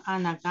am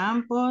Ana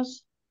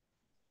Campos.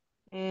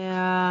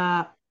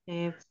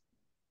 If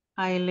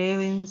I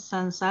live in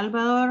San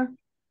Salvador.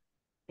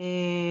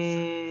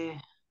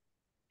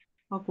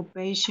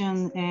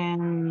 Occupation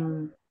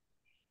and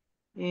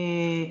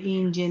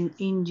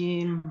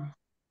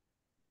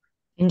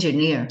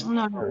Engineer.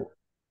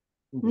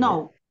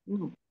 No.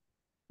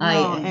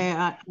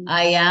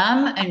 I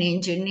am an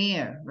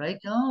engineer, right?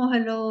 Oh,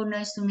 hello,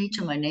 nice to meet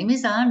you. My name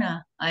is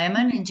Ana. I am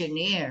an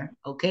engineer,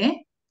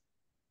 okay?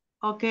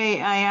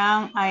 Okay, I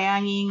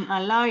am in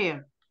a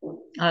lawyer.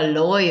 A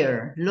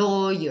lawyer.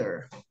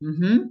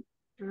 Mm-hmm.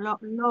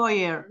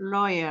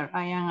 Lawyer.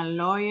 I am a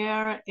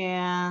lawyer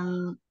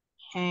and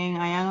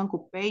I am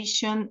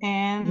occupation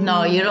and...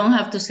 No, you don't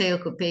have to say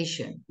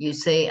occupation. You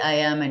say, I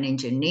am an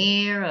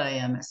engineer, I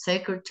am a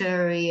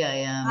secretary, I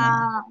am...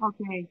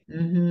 okay.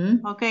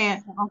 Mm-hmm.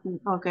 Okay.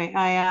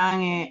 I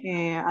am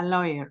a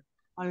lawyer.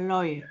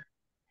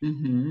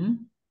 Mm-hmm.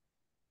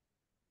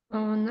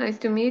 Oh, nice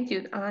to meet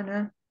you,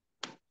 Ana.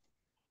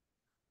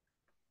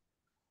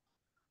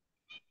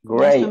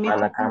 Great,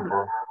 Ana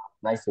Campos.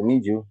 Nice to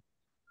meet you.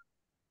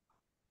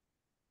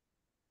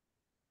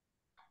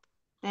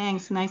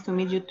 Thanks. Nice to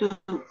meet you too.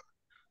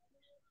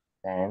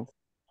 Thanks.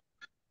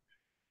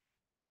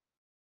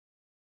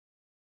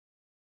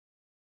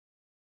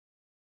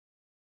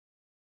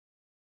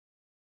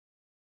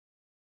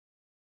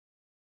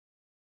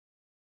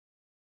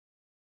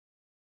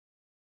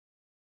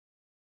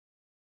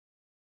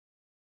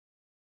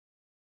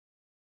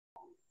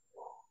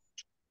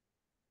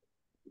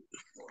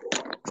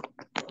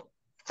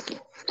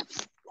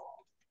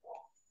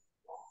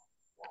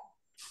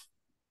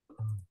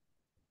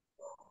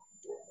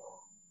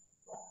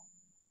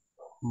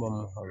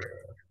 Vamos a ver.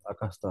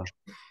 Acá está.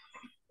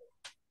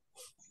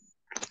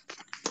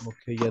 Ok,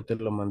 ya te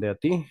lo mandé a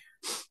ti.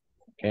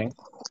 Okay.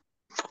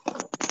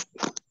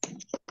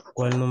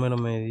 ¿Cuál número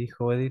me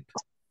dijo Edith?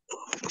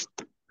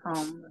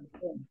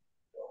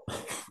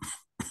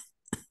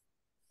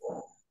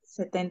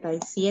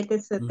 77,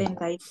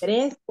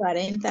 73,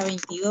 40,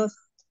 22.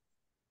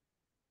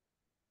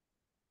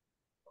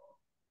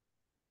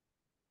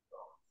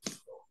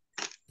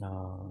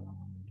 Ah,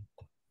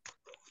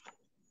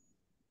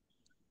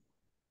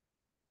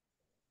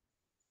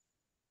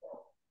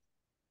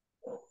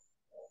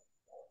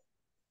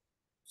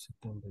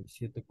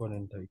 77,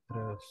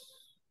 43.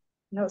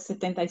 No,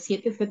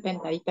 77,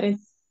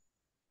 73.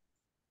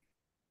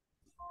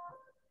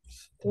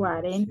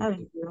 40,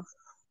 22.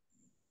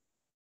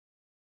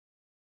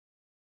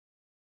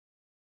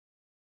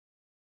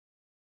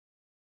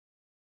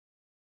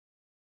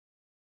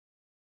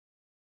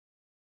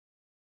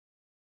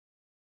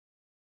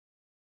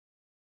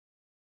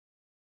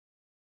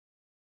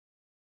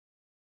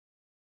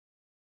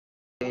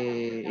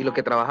 Y lo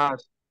que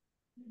trabajabas.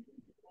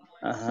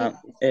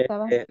 Ajá. Sí,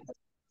 estaba.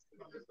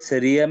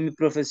 Sería, mi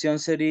profesión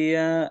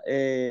sería,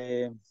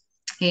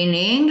 In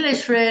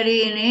English,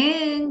 Freddy, in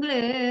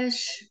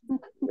English.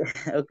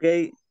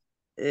 okay,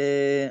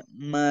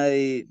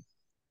 my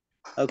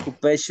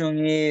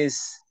occupation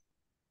is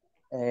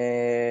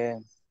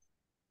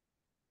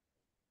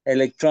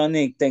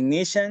electronic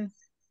technician.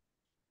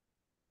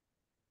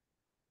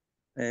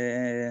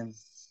 And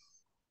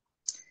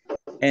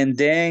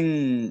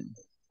then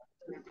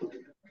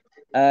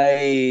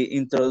I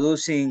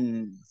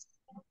introducing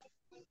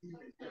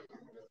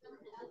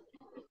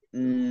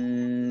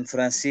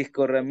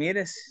Francisco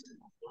Ramírez.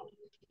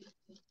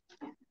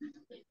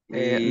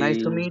 Nice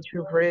to meet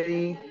you,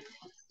 Freddy.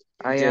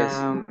 I Yes.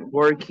 am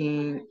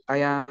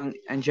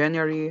in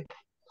January.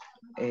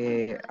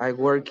 I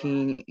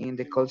working in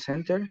the call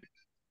center.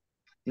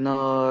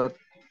 No,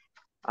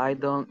 I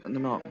don't,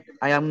 no,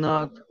 I am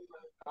not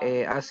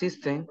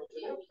assistant.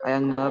 I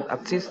am not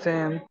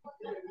assistant.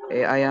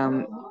 I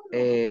am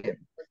a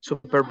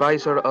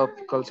supervisor of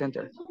call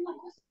center.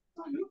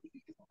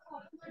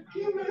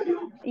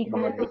 Y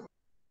como te,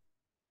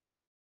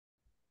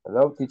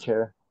 Hello,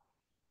 teacher.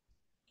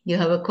 You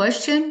have a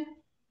question?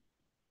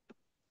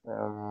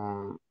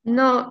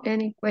 No,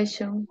 any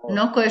question.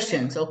 No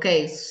questions,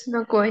 okay.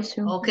 No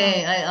question.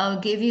 Okay, I'll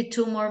give you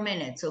 2 more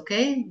minutes,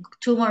 okay?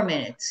 2 more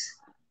minutes.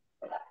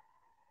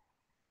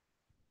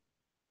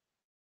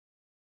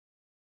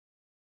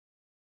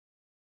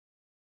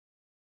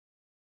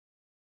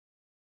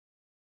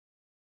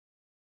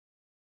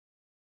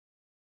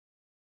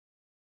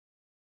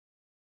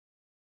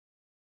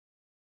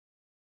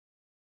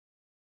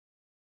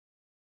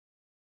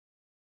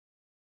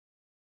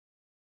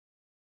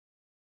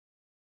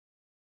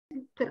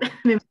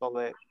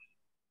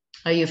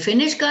 Are you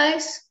finished,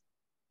 guys?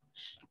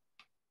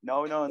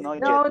 No, not No,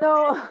 yet.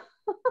 no.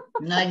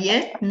 Not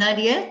yet? Not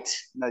yet?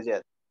 Not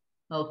yet.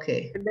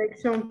 Okay.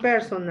 Selección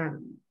personal.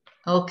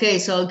 Okay,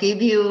 so I'll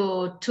give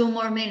you 2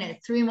 more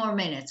minutes, 3 more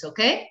minutes,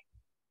 okay?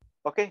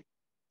 Okay.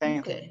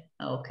 Thank you. Okay,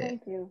 okay.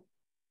 Thank you.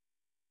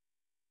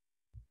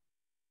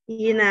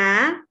 Y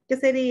nada, ¿qué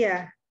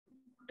sería?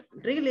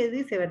 Really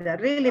dice, ¿verdad?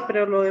 Really,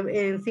 pero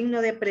en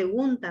signo de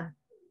pregunta.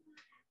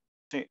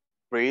 Sí.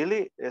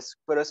 Really,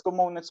 pero es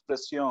como una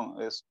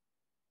expresión. Es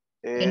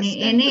In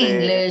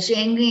entre...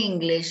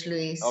 English,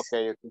 Luis.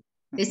 Okay.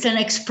 It's an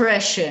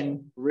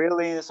expression.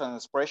 Really is an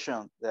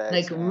expression.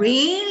 Like,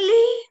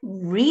 really?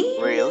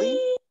 Really? Really?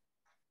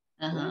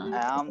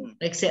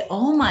 Like say,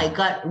 oh my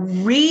God,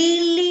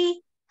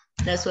 really?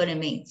 That's what it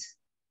means.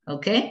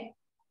 Okay?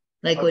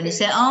 Like when you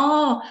say,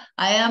 oh,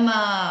 I have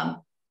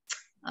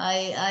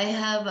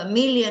 $1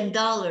 million.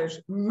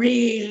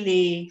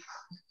 Really?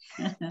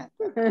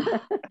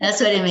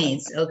 That's what it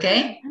means.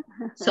 Okay?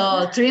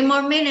 So 3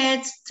 more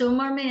minutes, 2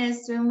 more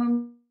minutes, 3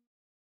 more.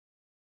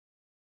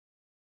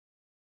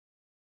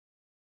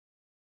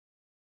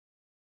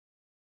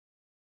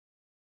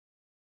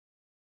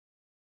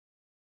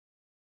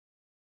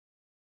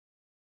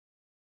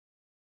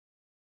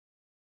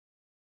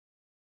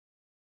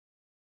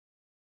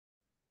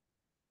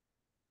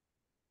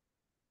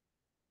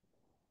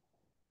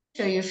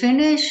 Are you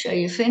finished? Are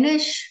you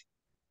finished?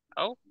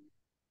 Oh,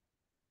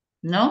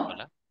 No?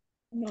 hola.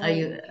 Are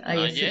you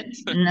Not yet.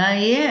 Not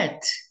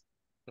yet.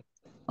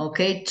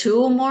 Okay,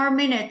 2 more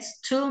minutes,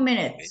 2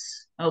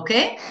 minutes.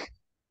 Okay?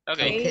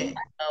 Okay. Okay.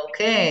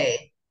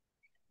 Okay.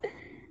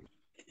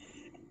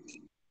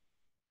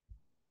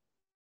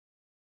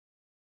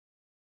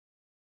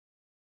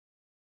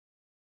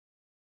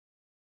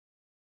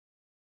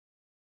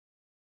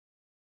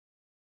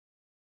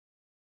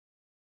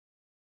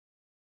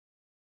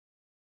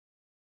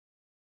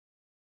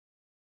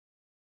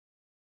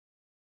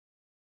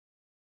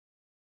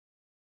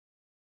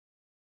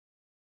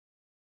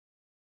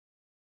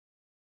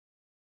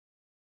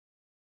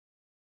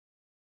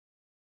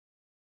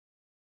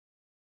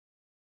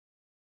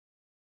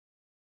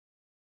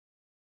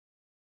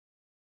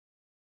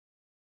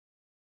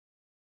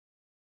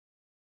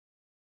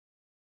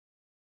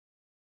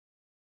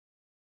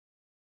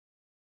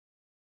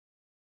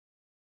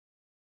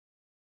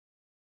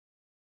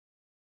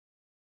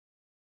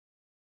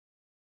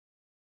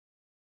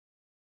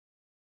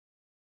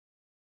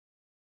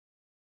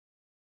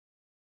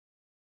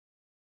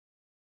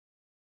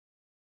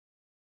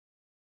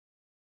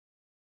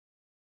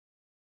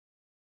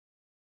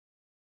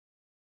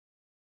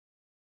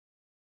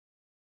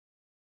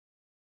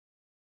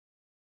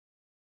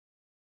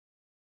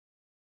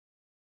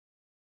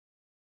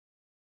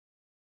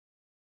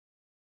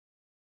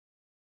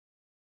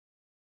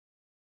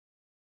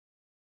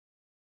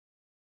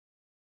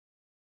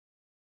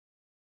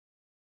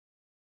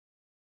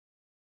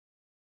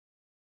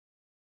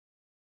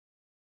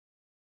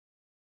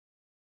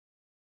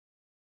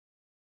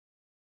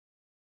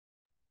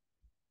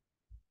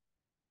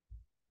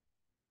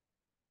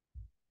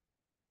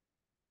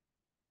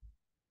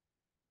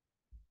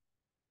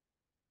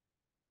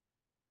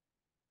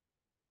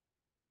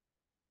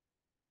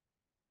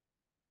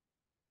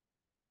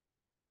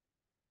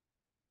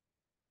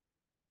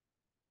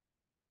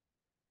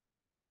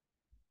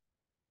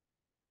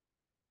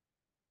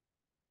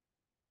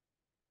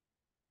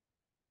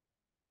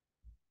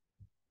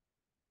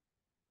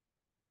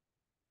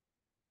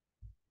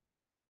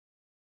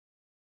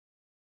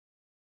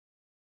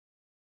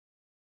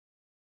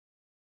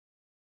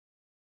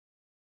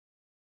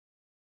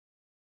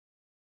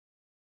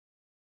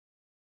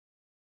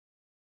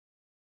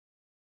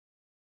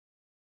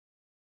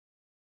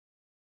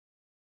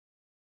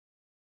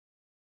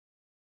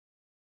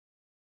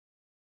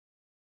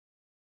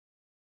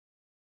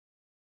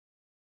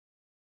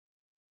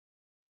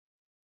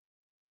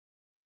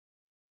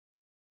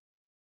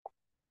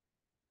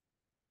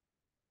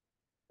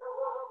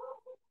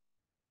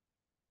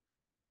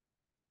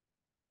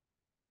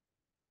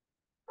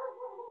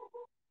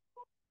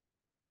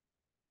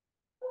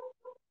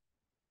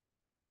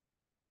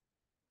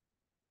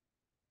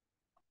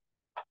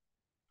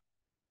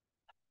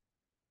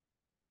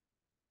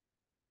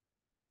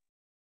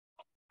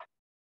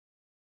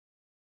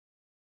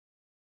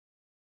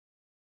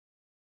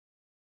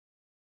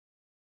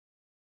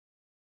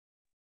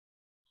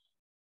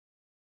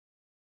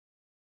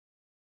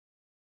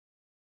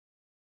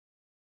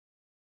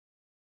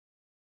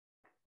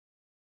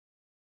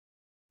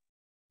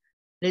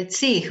 Let's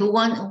see,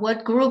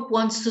 what group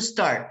wants to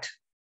start?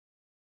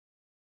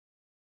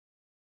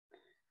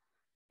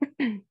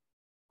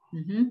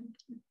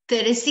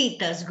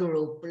 Teresita's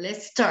group,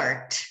 let's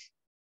start.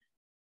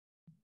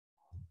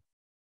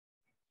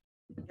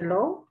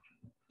 Hello?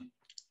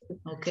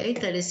 Okay,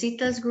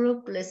 Teresita's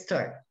group, let's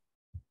start.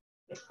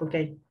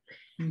 Okay.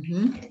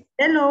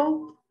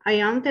 Hello, I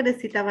am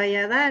Teresita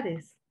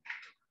Valladares.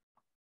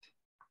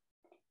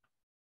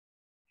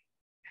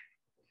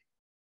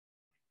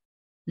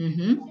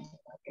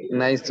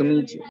 Nice to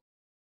meet you.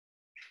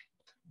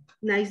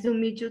 Nice to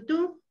meet you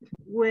too.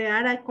 We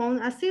are a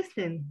account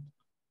assistant.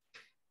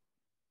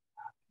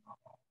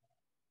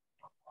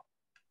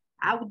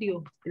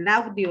 Audio, el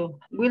audio.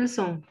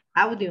 Wilson,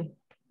 audio.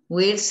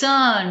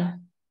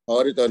 Wilson.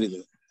 Ahorita.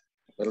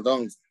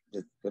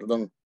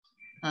 Perdón.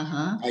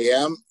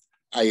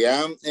 I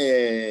am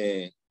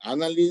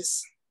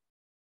analyst,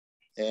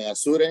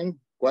 assurance,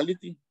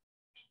 quality.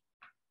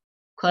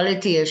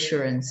 Quality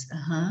assurance.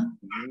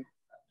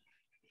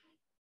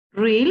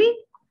 Really?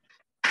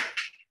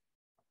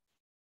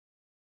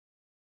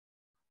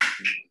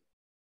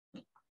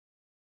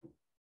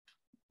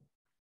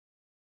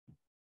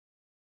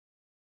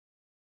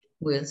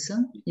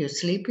 Wilson, you're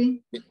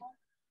sleeping?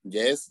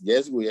 Yes,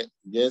 we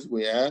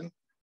are.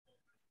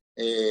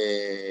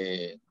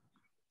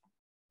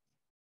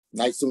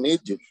 Nice to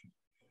meet you.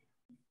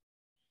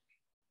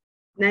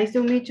 Nice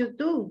to meet you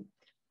too.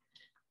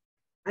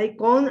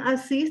 Icon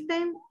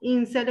assistant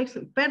in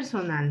selection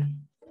personal.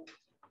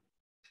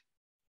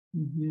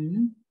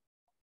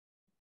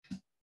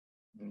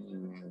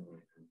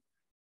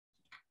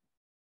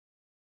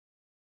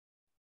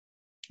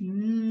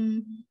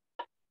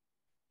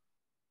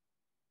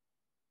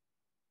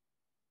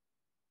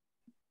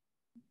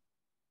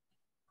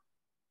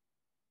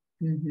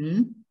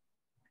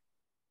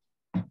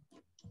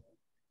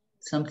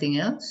 Something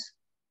else?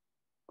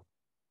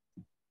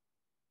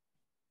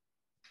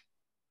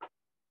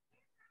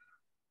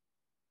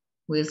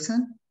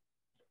 Wilson?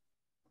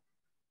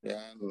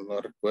 Ya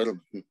no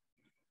recuerdo.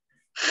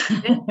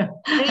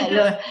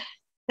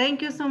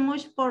 Thank you so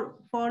much for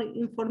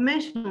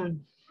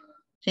information.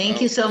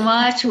 Thank you so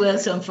much,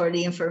 Wilson, for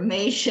the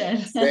information.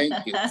 Thank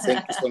you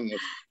so much.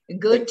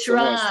 Good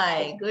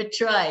try, good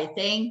try.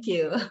 Thank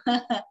you.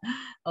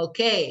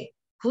 Okay,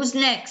 who's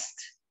next?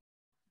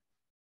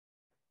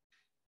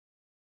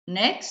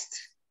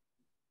 Next?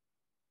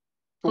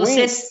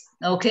 José.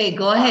 Okay,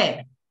 go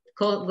ahead.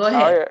 Go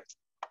ahead.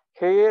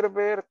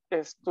 Herbert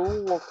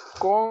estuvo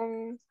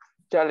con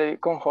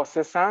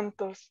José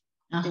Santos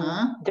y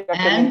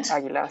Jacqueline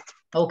Aguilar.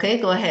 Okay,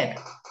 go ahead.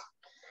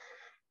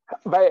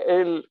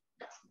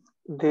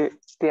 The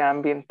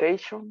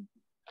ambientation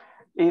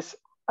is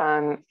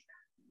an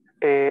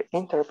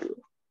interview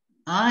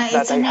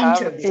it's an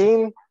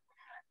interview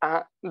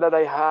that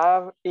I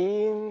have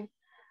in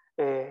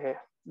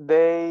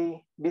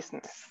day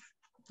business.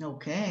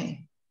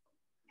 Okay.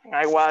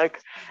 I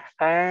walk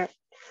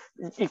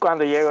y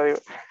cuando llego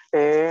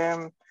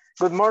digo,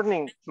 good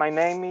morning, my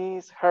name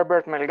is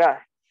Herbert Melgar.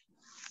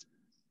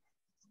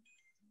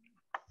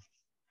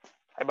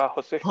 Ahí va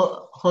José.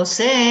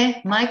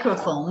 José,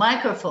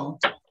 microphone.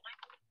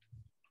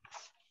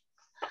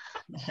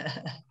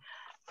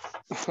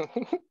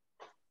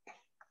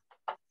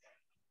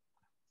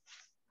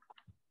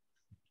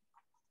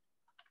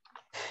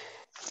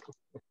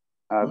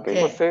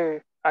 Okay.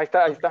 José, ahí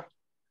está.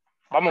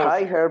 Vamos.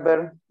 Hi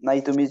Herbert,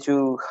 nice to meet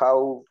you.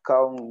 How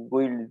can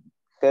we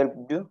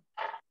help you?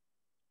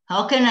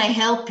 How can I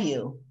help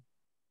you?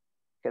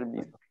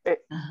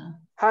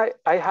 Hi,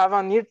 I have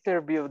an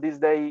interview this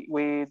day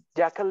with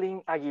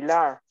Jacqueline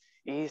Aguilar.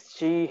 Is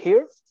she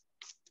here?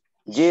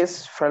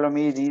 Yes, follow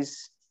me.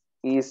 This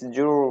is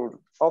your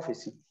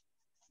office.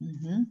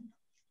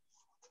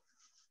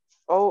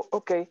 Oh,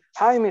 okay.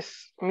 Hi,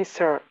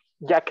 Mr.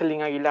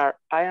 Jacqueline Aguilar.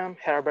 I am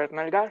Herbert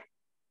Melgar.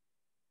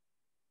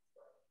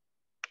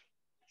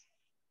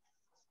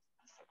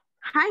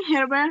 Hi,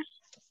 Herbert.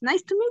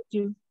 Nice to meet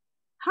you.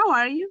 How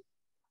are you?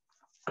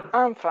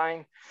 I'm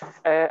fine.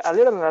 A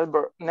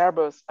little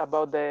nervous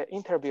about the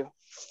interview.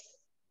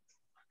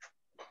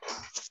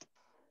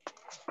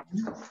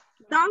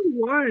 Don't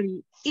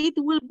worry. It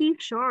will be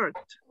short.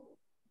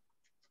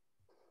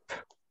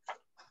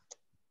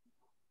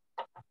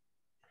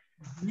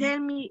 Tell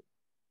me,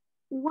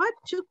 what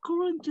you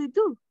currently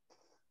do?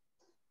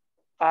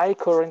 I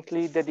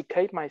currently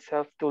dedicate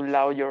myself to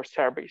lawyer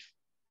service.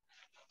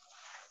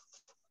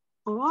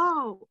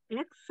 Oh,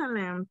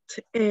 excellent.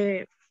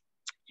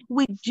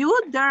 With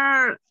you,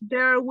 there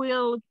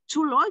will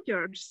 2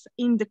 lawyers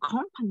in the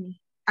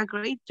company. A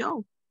great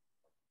job.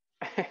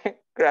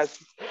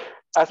 Gracias.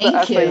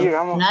 Thank you.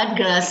 Not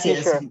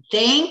gracias.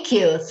 Thank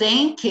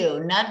you.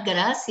 Not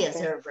gracias,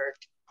 Herbert.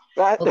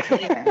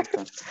 Okay.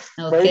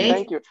 Okay.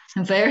 Thank you.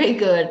 Very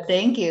good.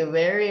 Thank you.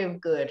 Very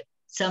good.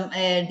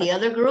 The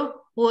other group,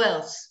 who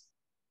else?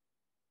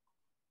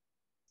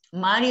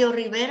 Mario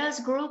Rivera's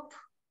group.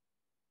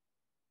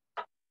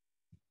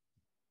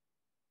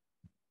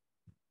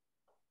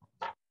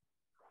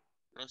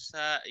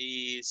 Rosa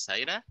y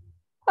Zaira.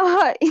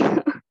 Ay,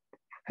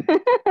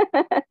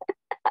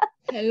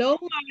 Hello,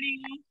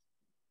 Mario.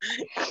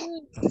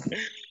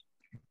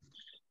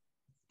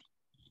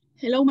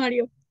 Hello,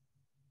 Mario.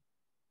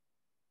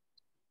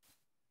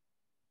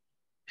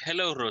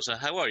 Hello, Rosa.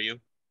 How are you?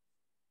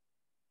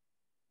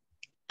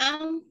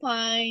 I'm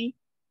fine.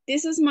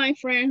 This is my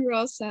friend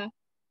Rosa.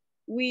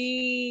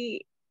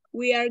 We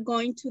are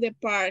going to the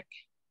park.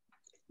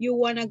 You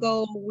wanna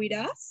go with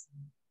us?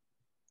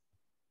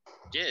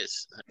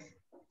 Yes.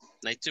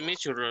 Nice to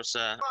meet you,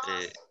 Rosa.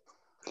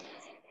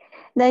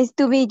 Nice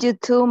to meet you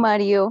too,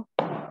 Mario.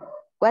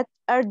 What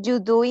are you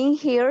doing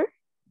here?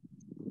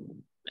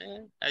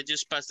 I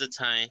just passed the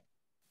time.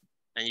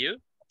 And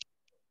you?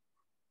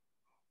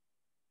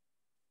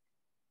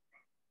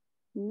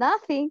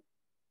 Nothing.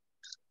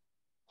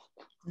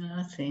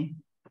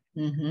 Nothing.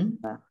 Mm-hmm.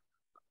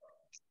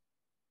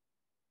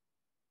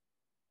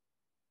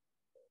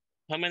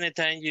 How many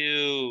times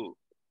you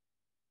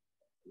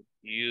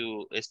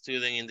a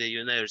student in the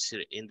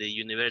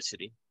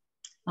university?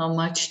 How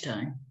much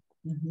time?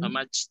 How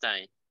much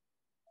time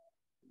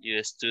you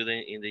a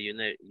student in the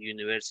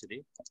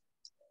university?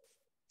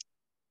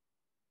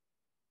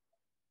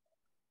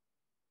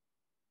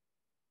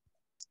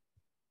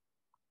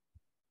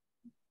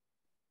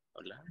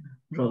 Hola.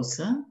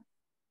 Rosa?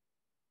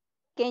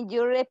 Can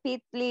you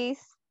repeat, please?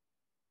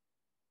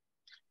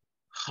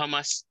 How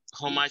much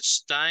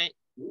time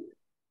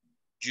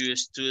you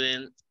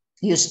student?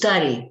 You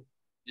study.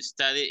 You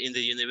study in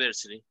the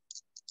university.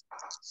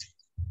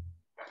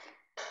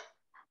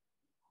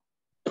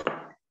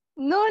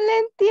 No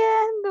le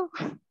entiendo.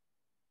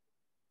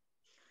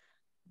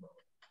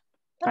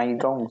 I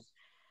don't.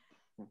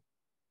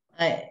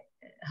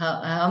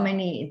 How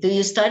many, do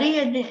you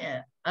study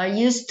are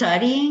you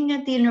studying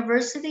at the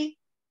university?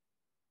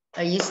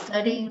 Are you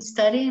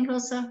studying,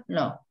 Rosa?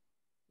 No.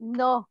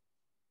 No.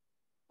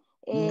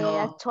 No.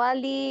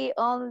 Actually,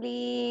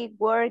 only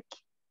work.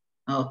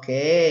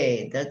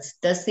 Okay,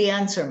 that's the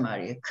answer,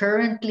 Maria.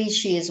 Currently,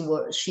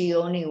 she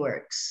only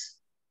works.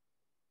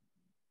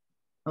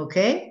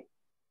 Okay.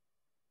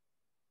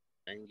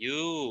 And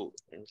you,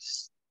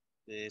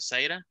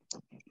 Zaira?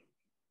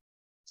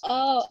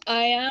 Oh,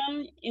 I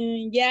am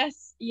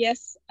yes,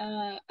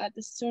 at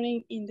the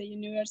student in the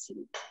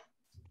university.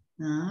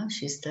 Ah,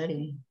 she's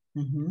studying.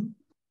 Mm-hmm.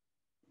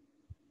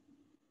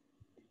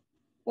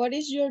 What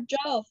is your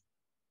job?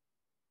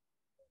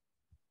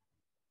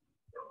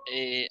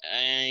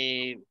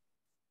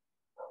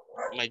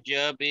 My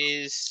job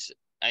is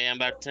I am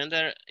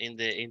bartender in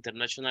the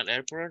international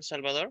airport,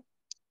 Salvador.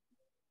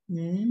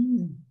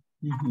 Mm-hmm.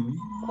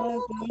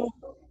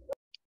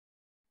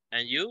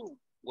 And you,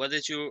 what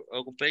is your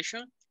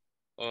occupation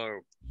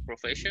or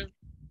profession?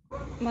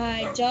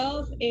 My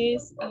job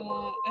is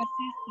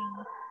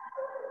assistant.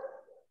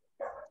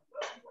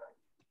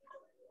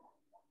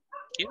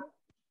 You?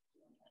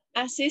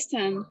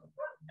 Assistant.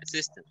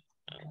 Assistant.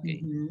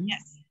 Okay. Mm-hmm.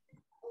 Yes.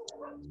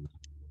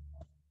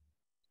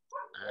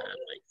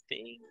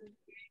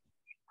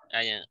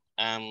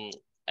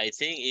 I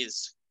think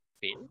it's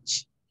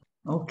finished.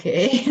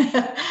 Okay.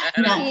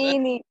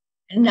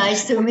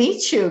 Nice to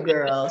meet you,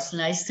 girls.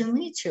 Nice to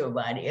meet you,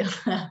 Mario.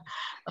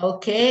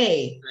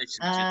 Okay. Nice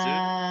to meet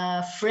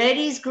you too.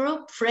 Freddie's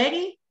group,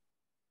 Freddie?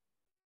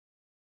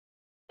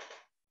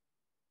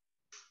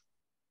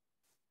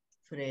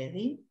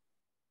 Freddie?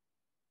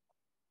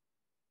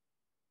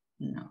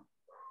 No.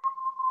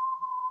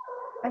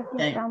 Aquí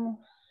estamos.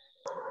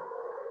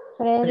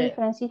 Freddy,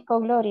 Francisco,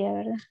 Gloria,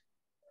 ¿verdad?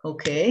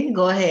 Okay,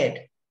 go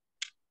ahead.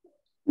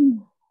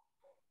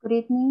 Good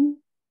evening.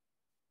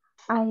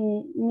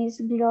 I'm Miss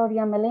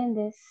Gloria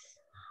Melendez.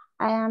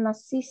 I am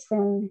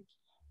assistant.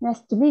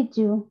 Nice to meet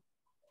you.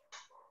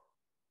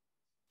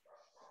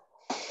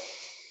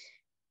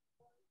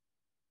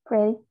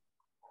 Freddie.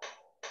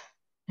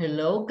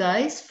 Hello,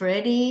 guys.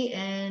 Freddie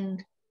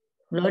and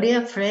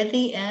Gloria,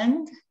 Freddie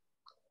and?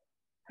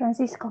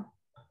 Francisco.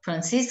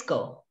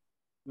 Francisco.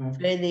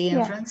 Freddie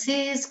and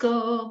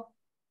Francisco.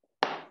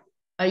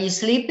 Are you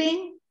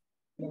sleeping?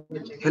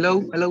 Hello,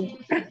 hello.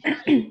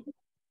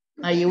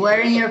 Are you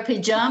wearing your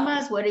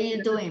pajamas? What are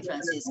you doing,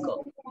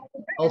 Francisco?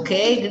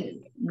 Okay,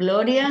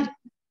 Gloria,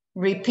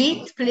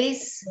 repeat,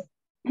 please.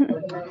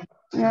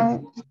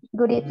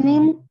 Good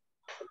evening.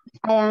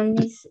 I am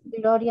Miss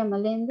Gloria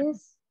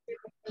Melendez.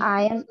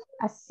 I am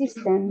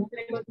assistant.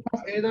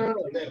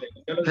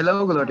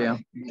 Hello, Gloria.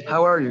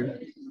 How are you?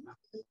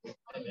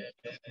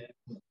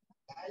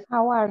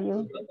 How are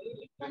you?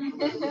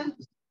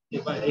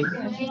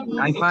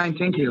 I'm fine,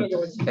 thank you.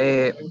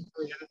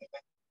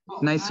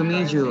 Nice to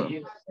meet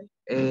you.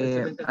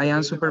 I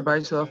am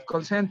supervisor of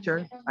call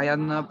center. I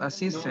am not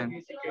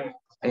assistant.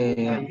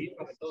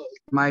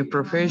 My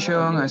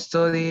profession, I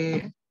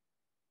study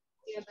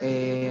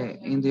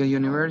in the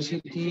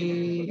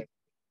university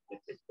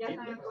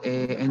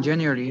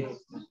engineering.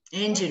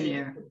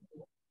 Engineer.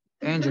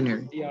 Nice.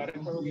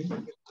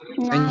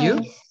 And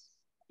you?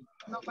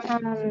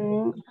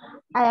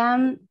 I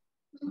am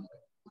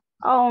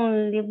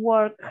only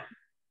work.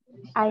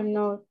 I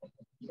know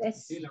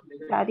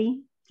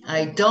study.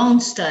 I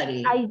don't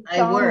study. I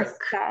work.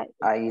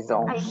 I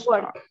don't. I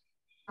work.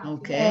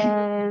 Okay.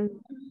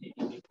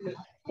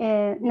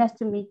 Nice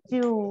to meet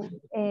you,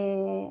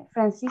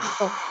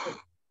 Francisco.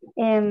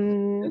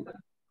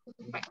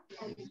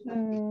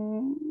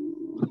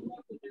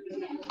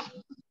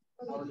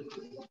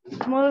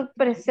 ¿Cómo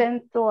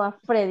presento a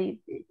Freddy?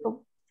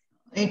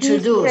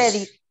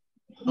 Introduce.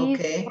 He's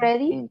Okay.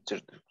 Freddy.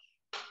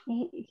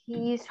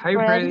 He's Hi,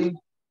 Freddy.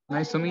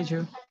 Nice to meet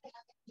you.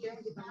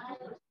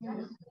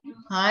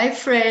 Hi,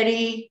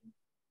 Freddy.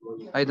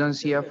 I don't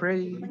see a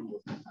Freddy.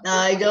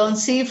 I don't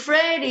see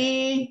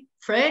Freddy.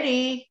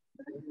 Freddy.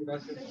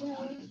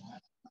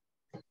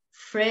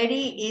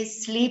 Freddy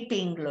is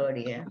sleeping,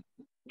 Gloria.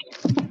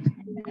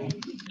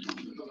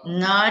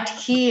 Not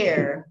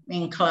here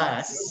in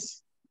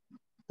class.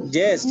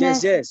 Yes.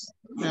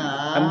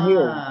 I'm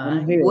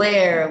here.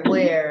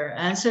 Where?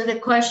 Answer the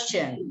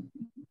question.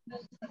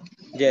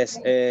 Yes.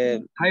 Hi,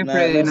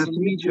 Freddy. Nice to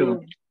meet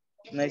you.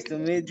 Nice to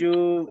meet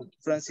you,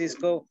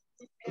 Francisco.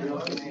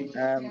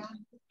 I'm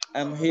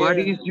here. What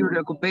is your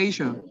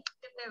occupation?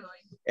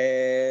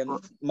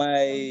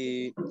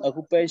 My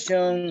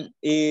occupation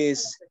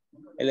is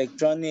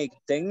electronic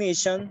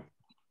technician,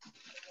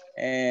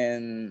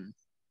 and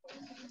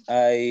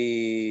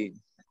I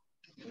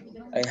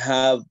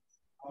have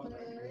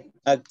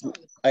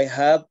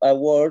a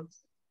work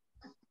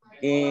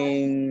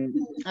in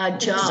a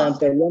job.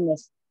 Santa Elena.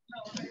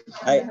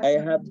 I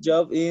have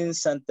job in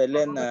Santa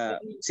Elena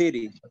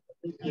City.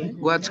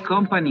 What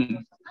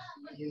company?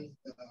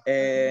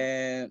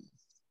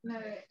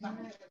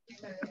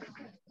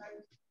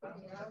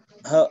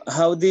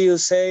 How do you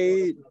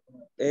say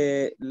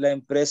la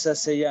empresa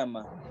se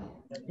llama?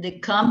 The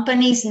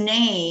company's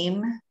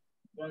name.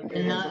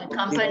 The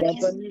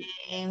company's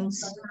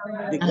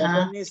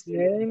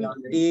name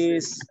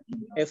is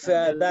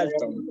F.A.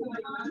 Dalton.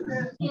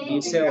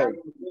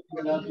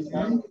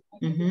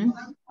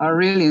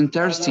 Really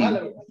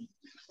interesting.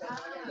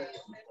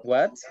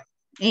 What?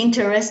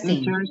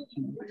 Interesting.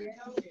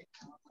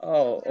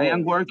 Oh, I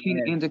am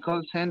working in the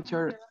call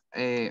center,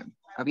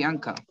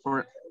 Avianca.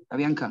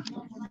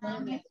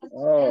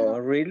 Oh,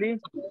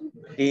 really?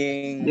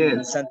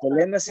 In Santa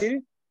Elena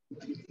City?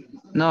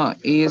 No,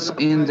 it's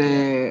in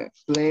the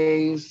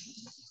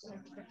place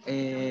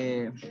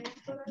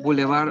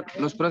Boulevard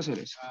Los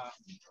Próceres.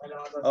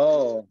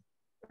 Oh,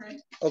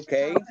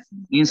 okay.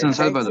 In San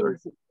Salvador.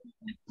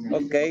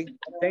 Okay,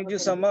 thank you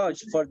so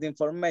much for the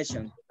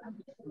information.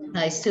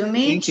 Nice to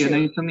meet you.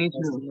 Nice to meet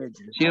you.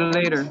 See you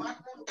later.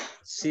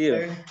 See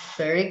you.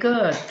 Very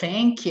good,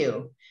 thank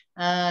you.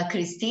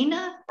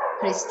 Christina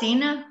is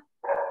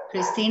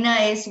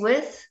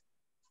with?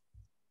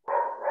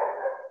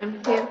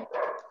 I'm here.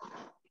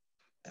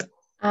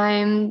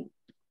 I'm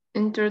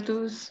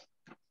introduced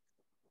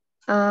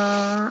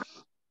Ana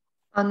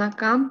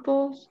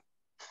Campos.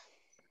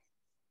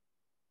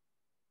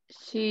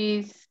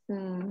 She's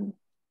from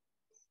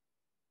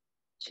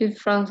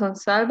San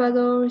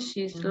Salvador.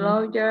 She's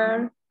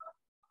lawyer.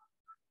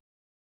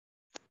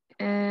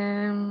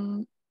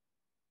 And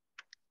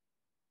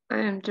I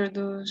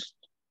introduced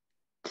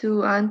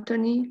to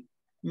Anthony.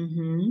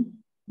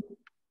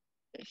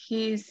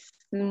 He's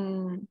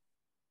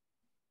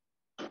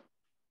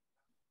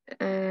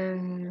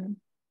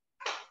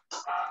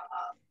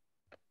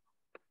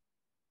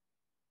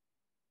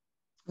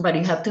but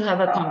you have to have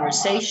a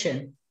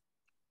conversation.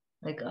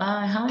 Like,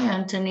 hi,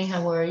 Anthony,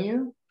 how are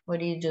you? What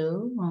do you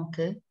do?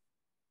 Okay.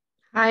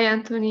 Hi,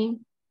 Anthony.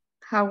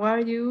 How are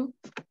you?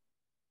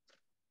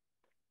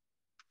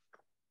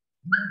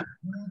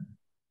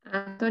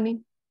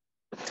 Anthony.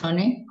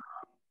 Tony.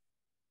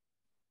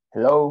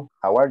 Hello,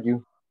 how are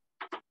you?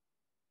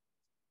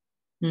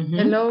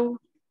 Hello.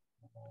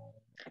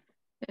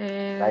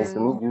 Nice to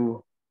meet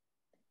you.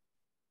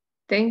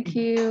 Thank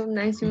you.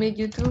 Nice to meet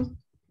you too.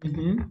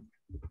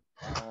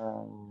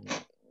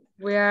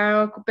 We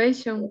are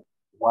occupation.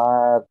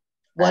 What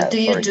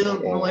do you do?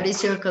 What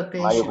is your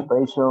occupation? My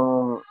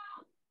occupation,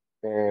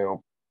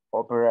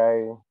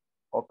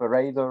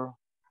 operator,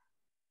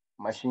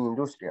 machine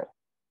industrial.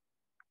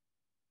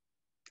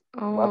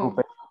 Oh.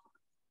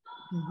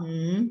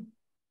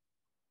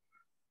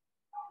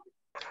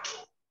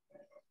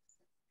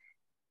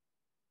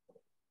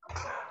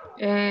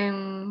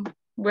 And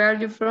where are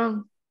you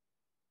from?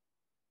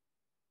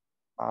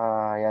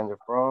 I am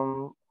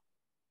from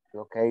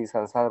located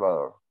San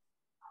Salvador.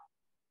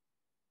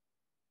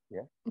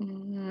 Yeah.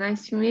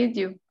 Nice to meet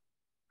you.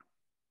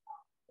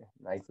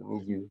 Nice to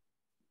meet you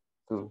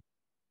too.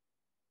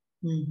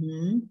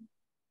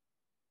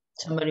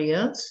 Somebody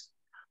else?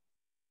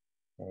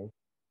 Okay.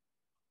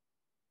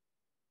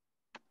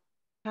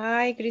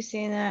 Hi,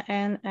 Christina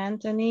and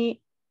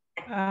Anthony.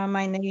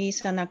 My name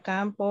is Ana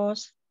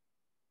Campos.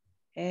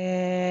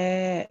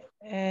 I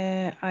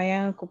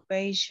am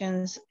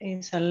occupations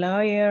is a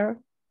lawyer.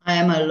 I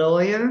am a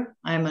lawyer.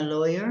 I'm a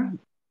lawyer.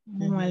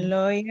 I'm a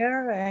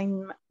lawyer,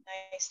 and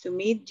nice to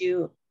meet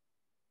you.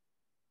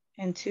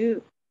 And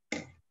too.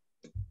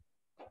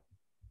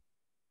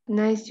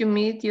 Nice to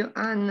meet you,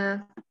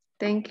 Anna.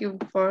 Thank you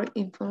for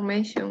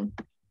information.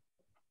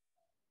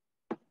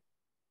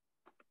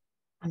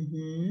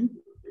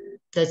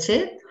 That's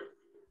it?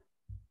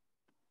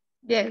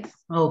 Yes.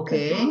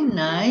 Okay,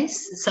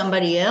 nice.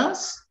 Somebody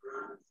else?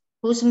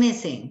 Who's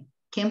missing?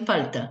 ¿Quién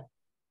falta?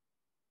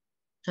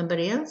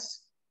 Somebody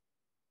else?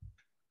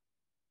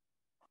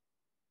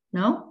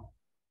 No?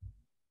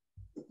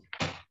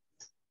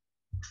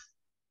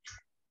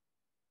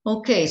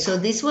 Okay, so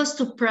this was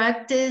to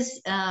practice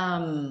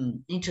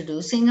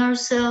introducing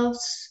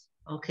ourselves,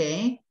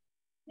 okay?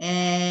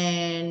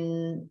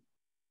 And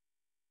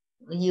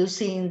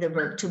using the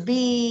verb to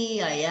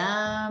be, I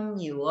am,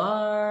 you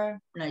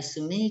are, nice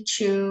to meet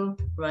you,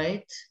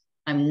 right?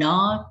 I'm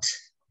not.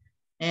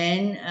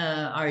 And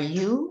are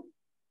you?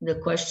 The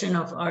question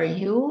of are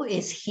you,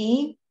 is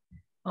he,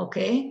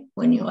 okay?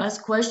 When you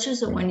ask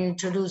questions or when you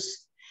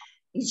introduce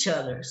each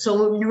other.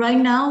 So right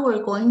now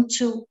we're going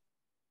to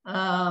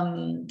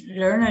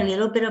learn a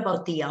little bit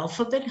about the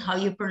alphabet, how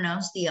you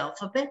pronounce the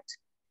alphabet.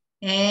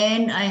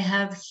 And I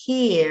have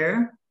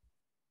here,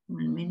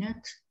 1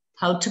 minute,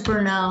 how to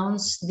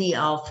pronounce the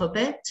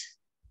alphabet.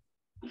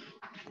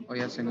 Hoy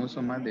hacen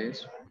uso más de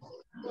eso.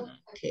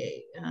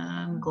 Okay,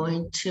 I'm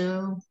going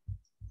to,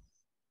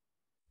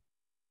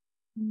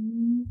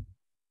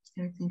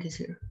 everything is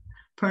here.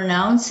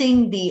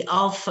 Pronouncing the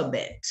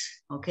alphabet.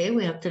 Okay,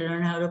 we have to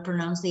learn how to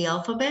pronounce the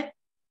alphabet.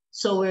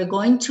 So we're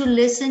going to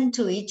listen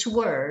to each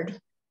word,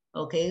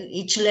 okay,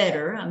 each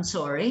letter, I'm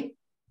sorry.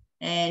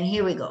 And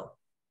here we go.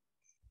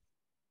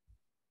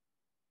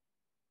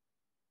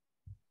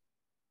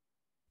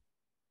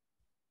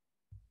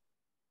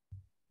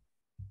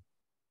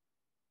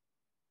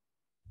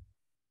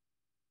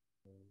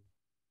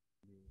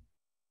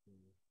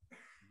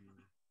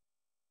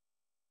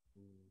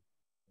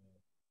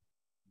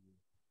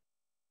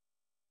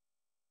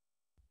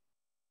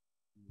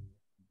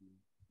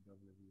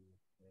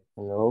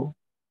 Hello.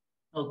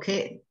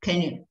 Okay,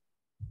 can you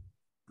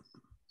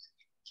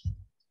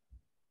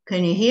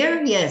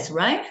hear? Yes,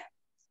 right?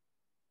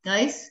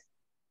 Guys?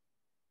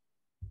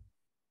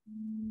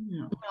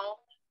 No.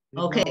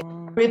 Okay,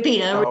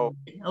 repeat.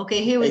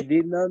 Okay, here we I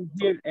did not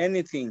hear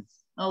anything.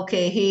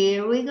 Okay,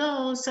 here we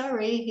go.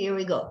 Sorry, here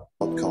we go.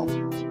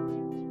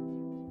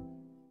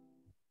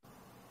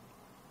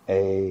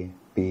 A,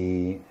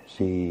 B,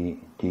 C,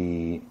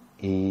 D,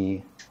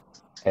 E,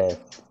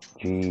 F,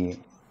 G,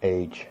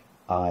 H,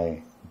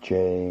 I,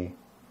 J,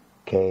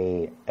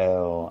 K,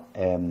 L,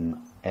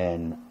 M,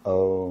 N,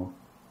 O,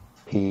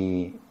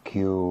 P,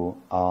 Q,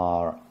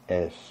 R,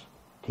 S,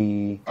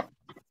 T,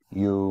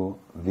 U,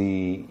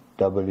 V,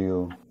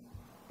 W,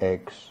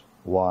 X,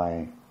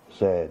 Y,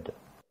 Z.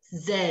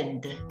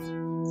 Z.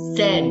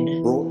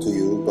 Brought to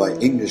you by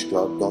English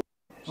Club.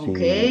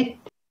 Okay.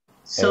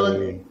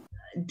 So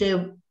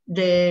the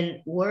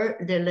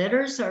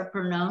letters are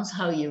pronounced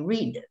how you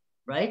read it,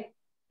 right?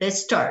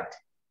 Let's start.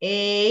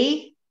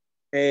 A,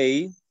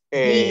 B,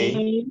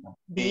 C,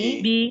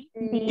 D,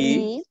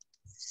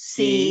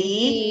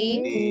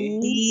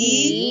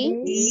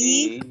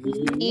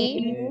 F,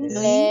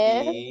 G,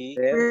 H,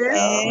 I,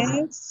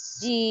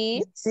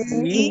 J, K,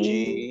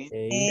 L, M,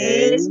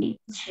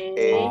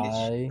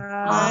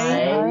 O,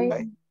 P,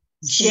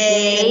 Q, R,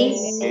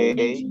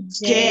 S,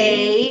 T,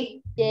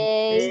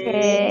 U,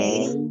 V,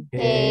 W,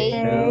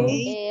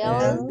 X,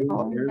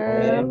 Y,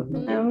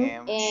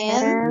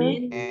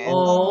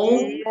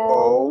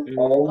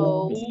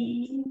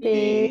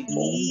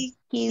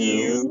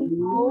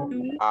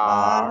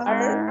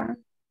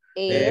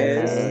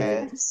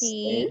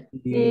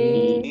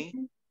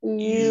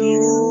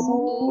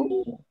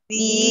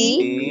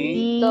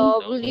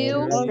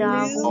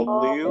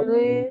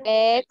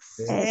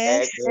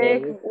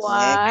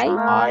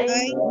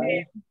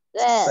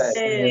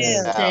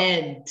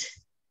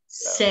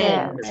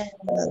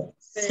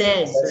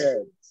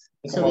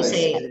 So we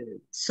say,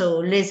 so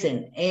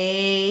listen,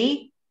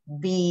 A,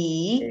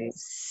 B,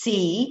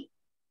 C,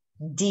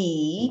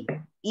 D,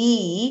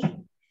 E,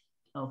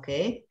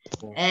 okay,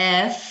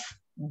 F,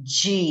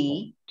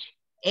 G,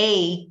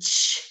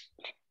 H,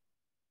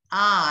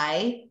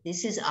 I,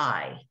 this is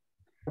I,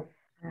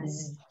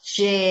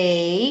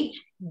 J,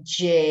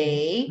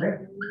 K,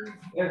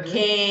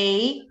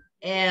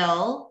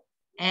 L,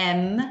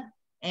 M,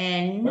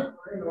 N,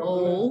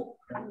 O,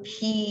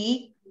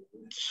 P,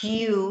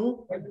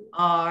 Q,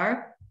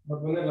 R,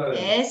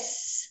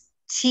 S,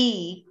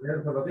 T,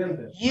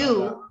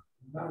 U,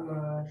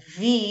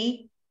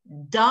 V,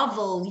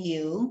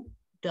 W,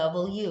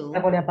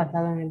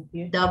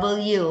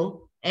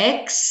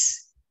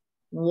 X,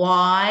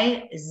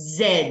 Y,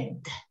 Z.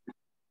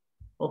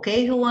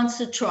 Okay, who wants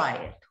to try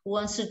it? Who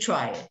wants to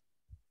try it?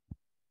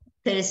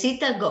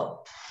 Teresita,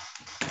 go.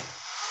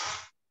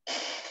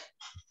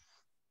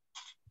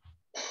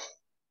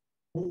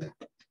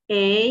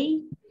 A,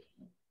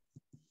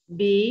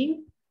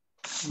 B,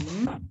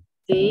 C,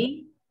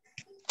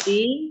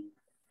 D,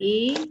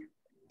 E,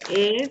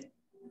 F,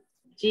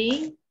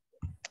 G,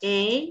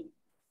 A,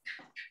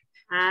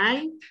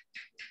 I,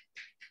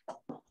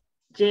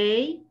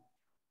 J,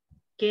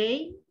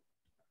 K,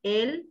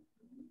 L,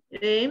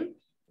 M,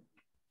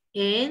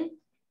 N,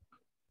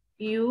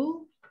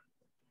 U,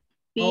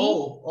 P,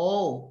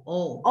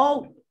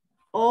 O,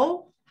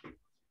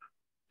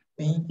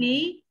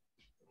 P,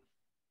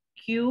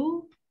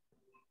 Q,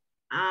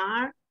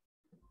 R,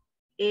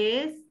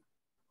 S,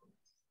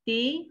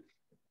 T,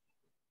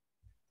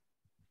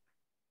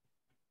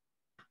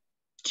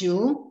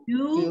 U,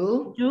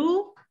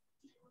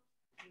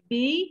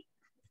 B,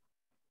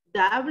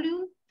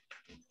 W,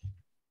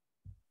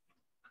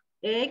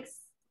 X,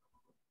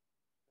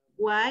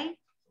 Y,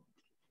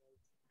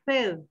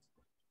 Z.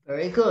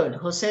 Very good.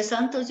 Jose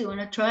Santos, you want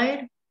to try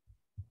it?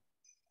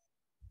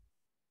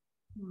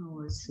 Oh,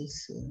 what's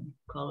this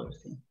color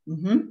thing?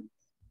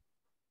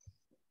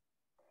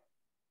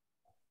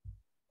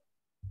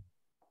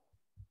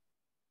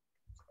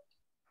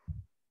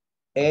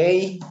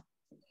 A,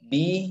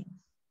 B,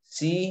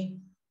 C,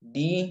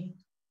 D,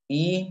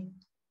 E,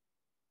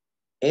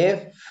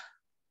 F,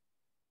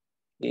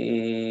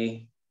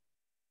 D,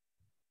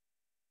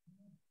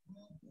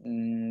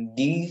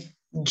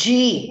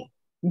 G,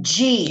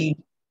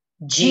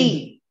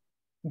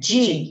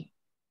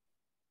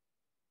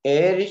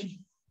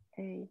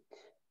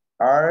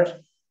 R,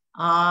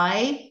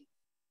 I,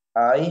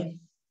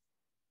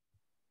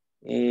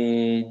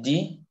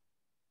 D,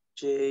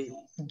 J,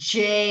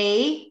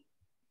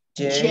 K,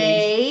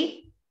 L,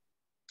 M,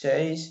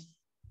 N,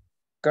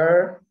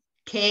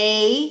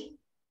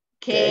 O,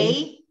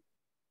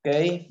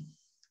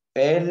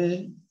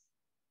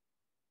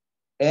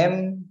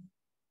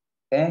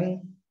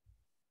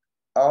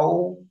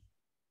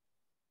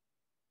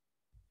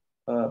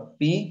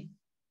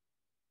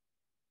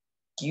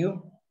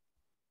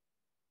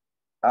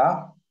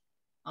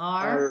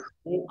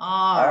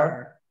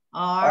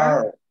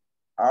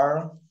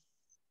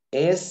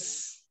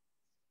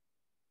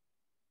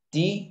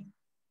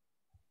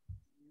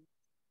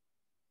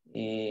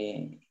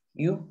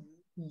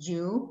 P,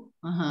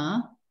 Q, R,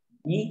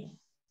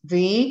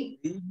 S,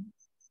 T,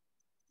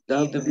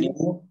 U, E,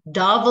 V,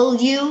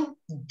 W,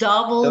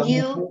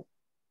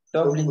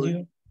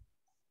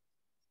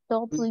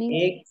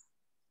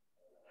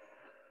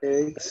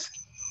 X,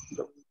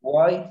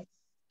 Y,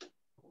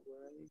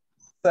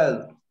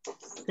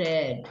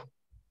 Z.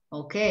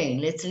 Okay,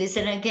 let's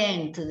listen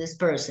again to this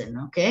person,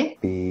 okay?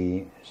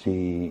 B,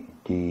 C,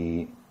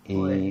 D,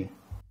 E,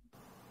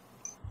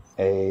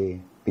 A,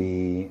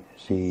 B,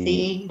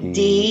 C,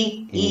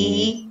 D,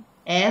 E,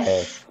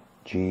 F,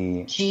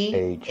 G,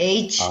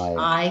 H,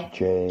 I,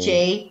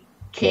 J,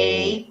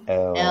 K,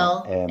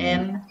 L,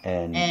 M,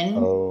 N,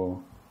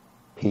 O,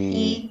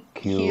 P,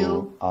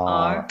 Q,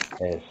 R,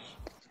 S,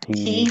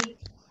 T,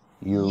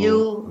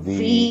 U,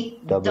 V,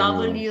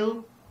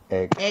 W,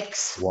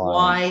 X,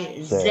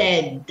 Y,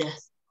 Z.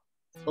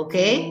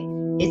 Okay,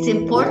 it's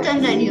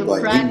important that you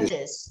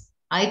practice.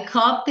 I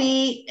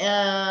copy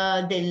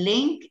the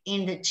link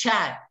in the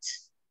chat,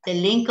 the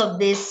link of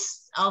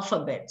this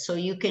alphabet, so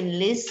you can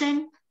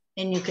listen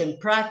and you can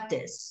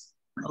practice,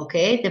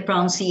 okay, the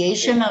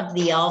pronunciation of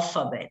the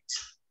alphabet.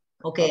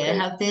 Okay, I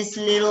have this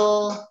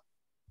little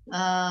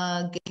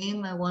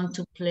game I want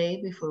to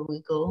play before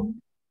we go.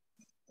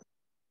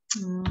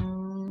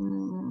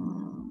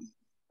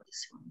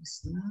 This one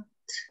is not.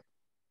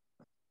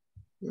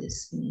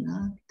 This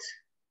not.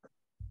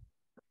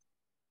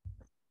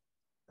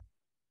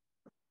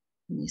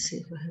 Let me see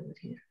if I have it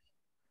here.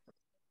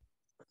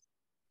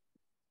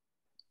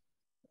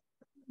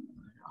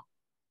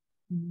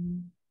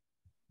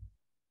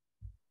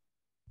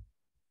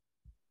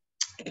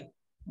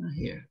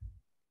 Here.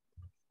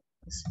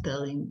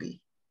 Spelling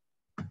bee.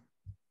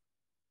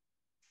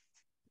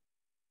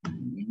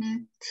 1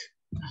 minute.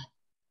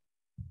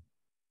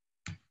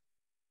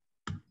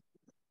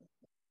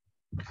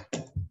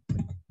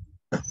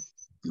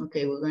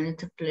 Okay, we're going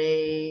to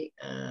play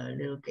a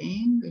little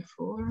game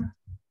before.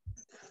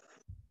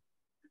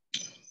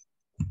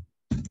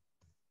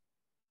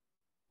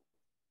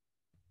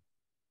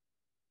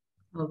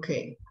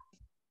 Okay.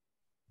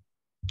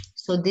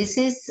 So this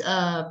is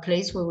a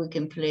place where we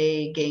can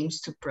play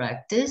games to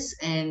practice,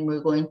 and we're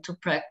going to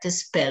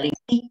practice spelling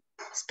bee.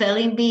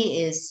 Spelling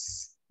bee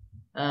is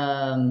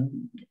to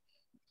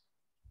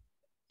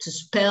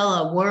spell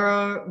a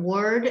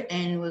word,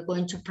 and we're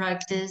going to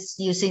practice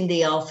using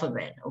the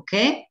alphabet,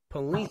 okay?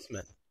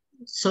 Policeman.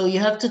 So you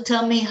have to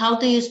tell me, how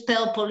do you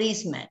spell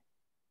policeman?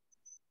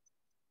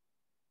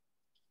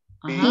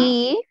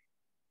 P,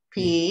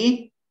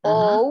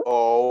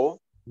 O,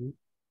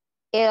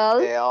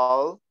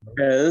 L,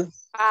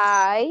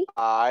 I,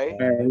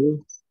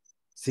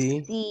 C,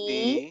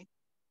 D,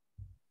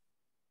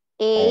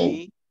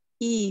 E,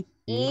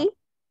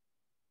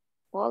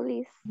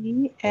 police,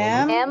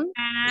 M,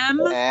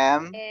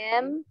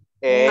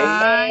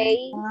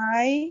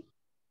 A,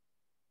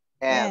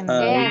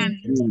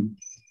 N.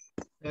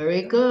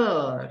 Very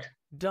good.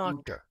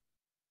 Doctor.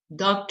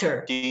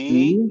 Doctor.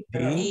 D,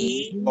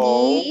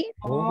 O,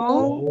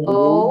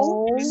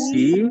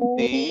 C,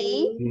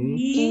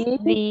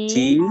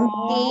 D,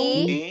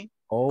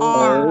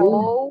 R.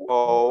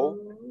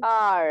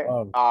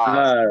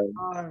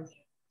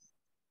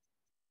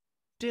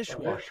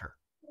 Dishwasher.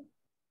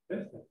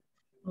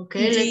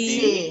 Okay, let's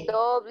see.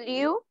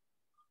 W,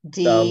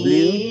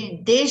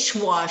 D,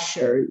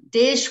 dishwasher,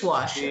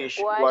 dishwasher.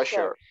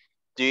 Dishwasher.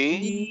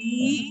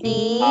 D,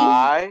 D,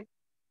 I,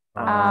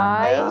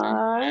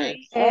 I,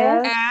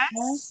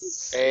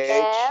 S,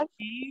 S,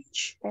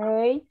 H,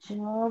 H,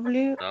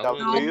 W,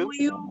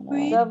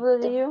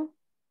 W,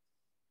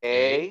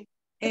 A,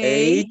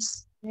 H,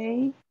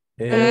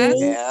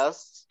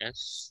 S,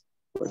 S,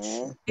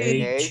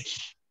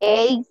 H,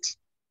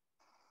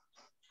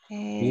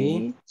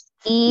 E,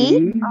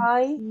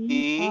 I,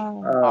 E,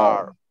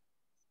 R.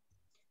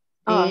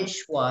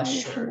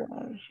 Dishwasher.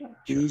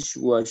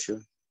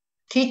 Dishwasher.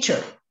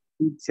 Teacher.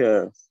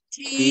 Teacher.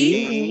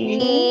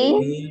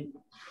 T,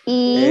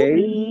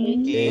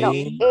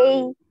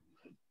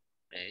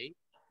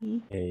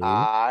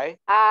 I,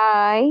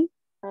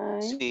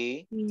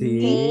 C,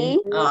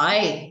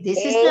 I. This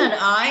is not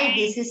I,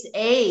 this is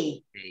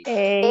A.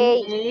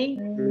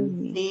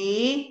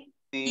 D,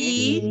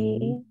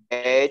 C,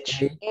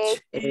 H,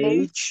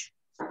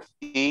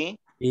 E,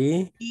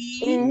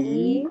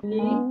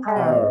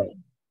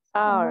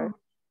 R,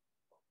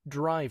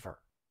 Driver.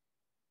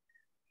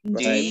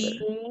 D,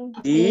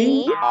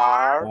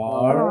 R,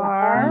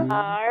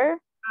 I,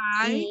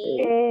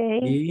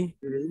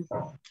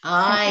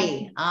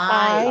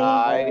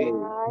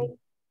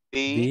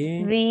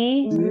 B,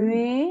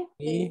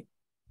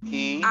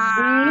 E,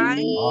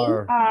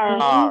 R.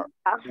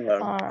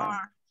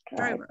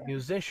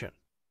 Musician.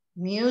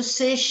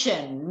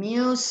 musician,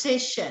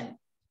 musician.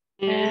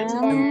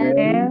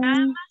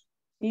 M,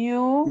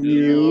 U,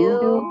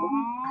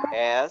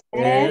 S,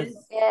 I,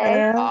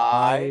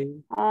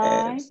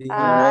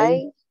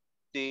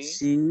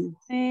 C,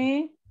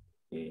 C,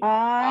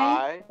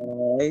 I,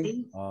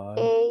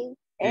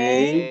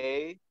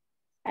 A,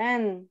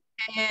 N.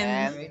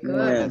 Very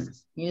good.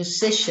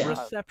 Musician.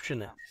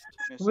 Receptionist.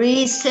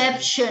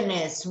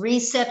 Receptionist,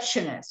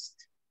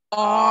 receptionist.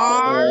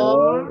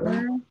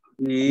 R,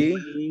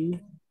 E,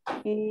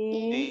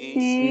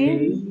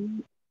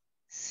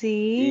 C,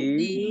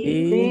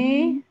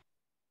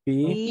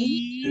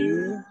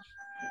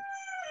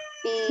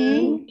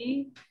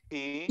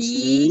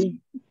 P,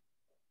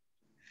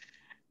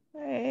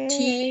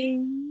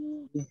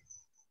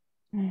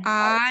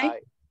 I,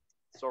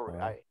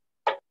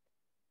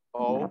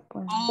 O,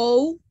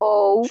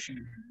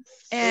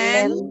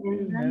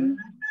 N,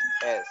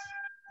 S,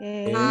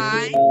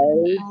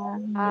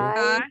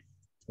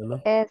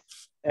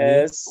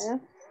 S,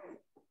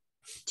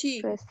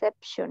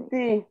 reception.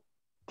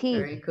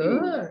 Very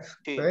good.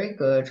 Very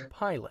good.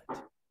 Pilot.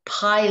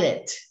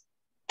 Pilot.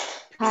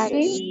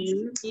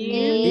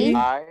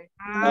 I,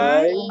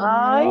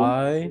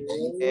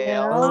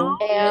 L,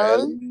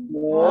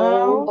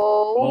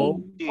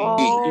 O,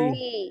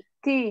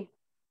 T.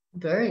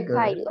 Very good.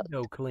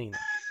 Window cleaner.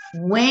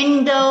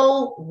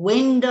 Window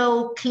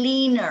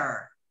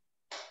cleaner.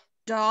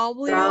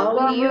 W,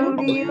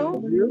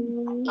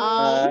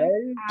 I,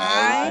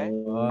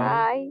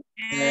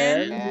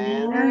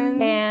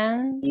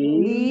 N,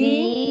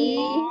 D,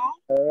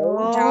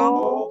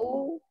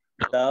 O,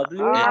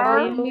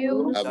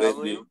 W,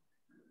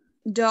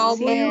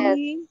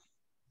 W,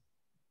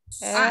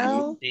 L,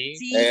 L, E,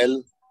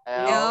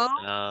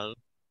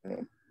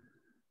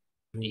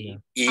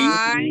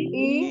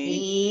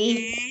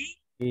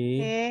 N,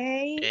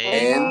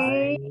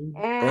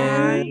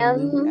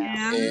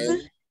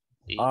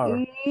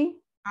 R.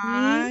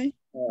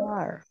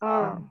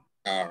 R.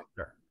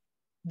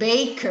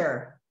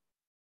 Baker.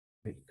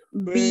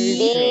 B,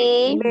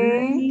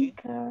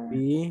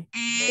 K,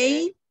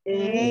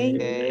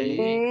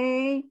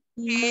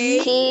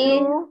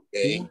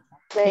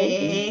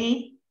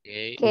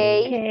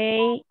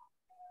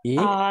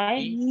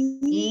 I,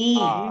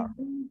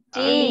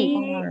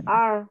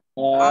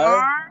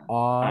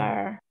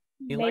 R.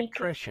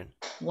 Electrician.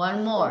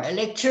 One more.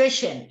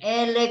 Electrician.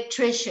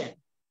 Electrician.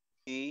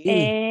 E,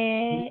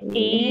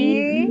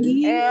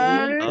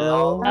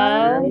 L,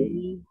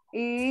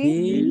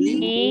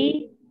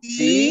 E,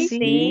 C,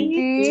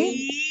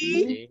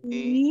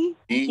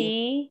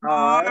 T,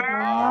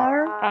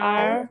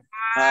 R,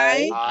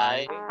 I,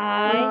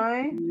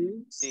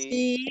 C,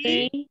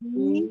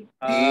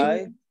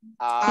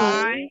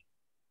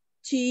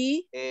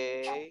 T,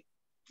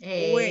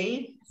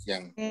 A.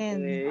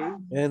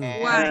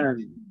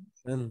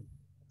 N.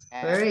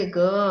 Very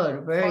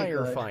good. Very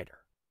good. Firefighter.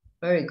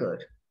 Very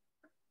good.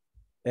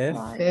 F.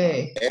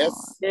 Okay.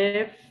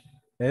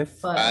 F.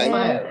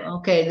 Fire.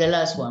 Okay, the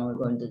last one we're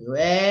going to do.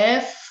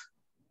 F.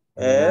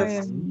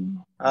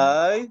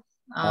 I,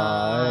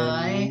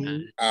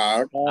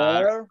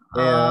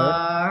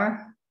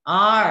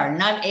 R,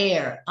 not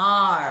air.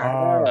 R.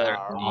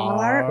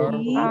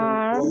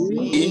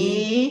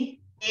 E.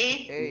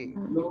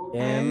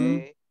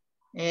 M.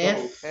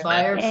 F.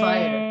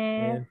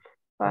 Firefighter.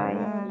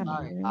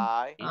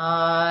 I.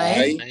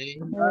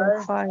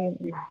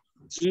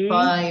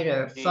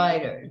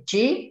 Fighter.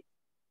 G.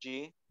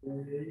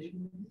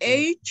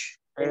 H,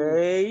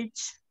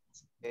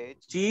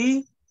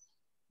 G,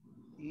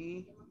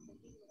 E.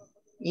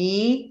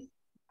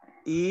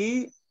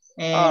 E,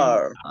 And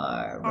R.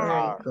 R.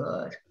 Very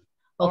good.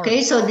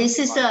 Okay, so this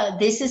is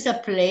a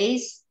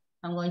place.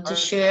 I'm going to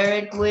share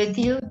it with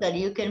you that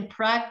you can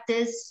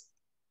practice.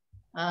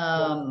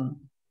 In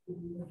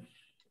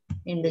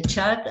the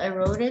chat, I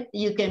wrote it.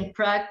 You can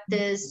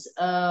practice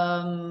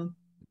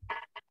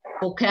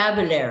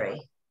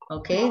vocabulary.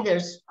 Okay,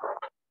 there's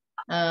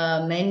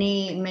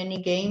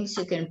many games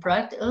you can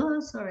practice.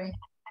 Oh, sorry.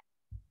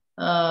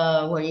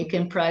 Where you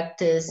can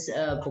practice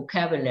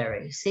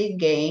vocabulary. See,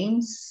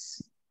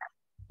 games,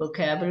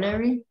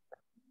 vocabulary,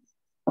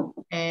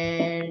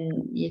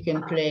 and you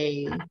can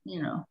play,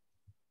 you know,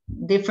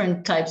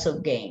 different types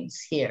of games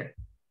here.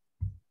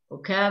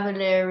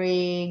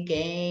 Vocabulary,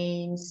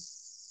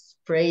 games,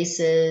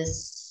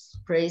 phrases,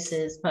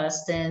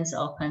 past tense,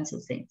 all kinds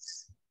of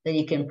things that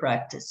you can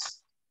practice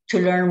to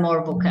learn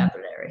more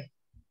vocabulary.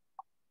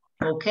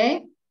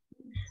 Okay,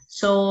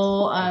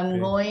 so I'm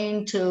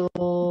going to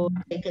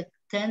take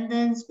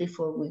attendance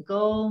before we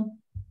go.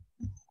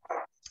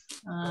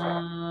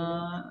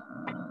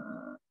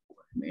 1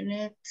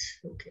 minute,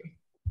 okay.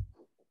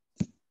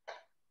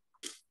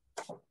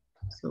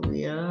 So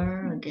we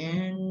are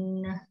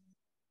again.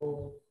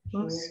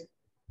 Oops.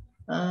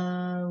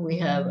 We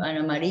have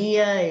Ana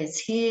Maria is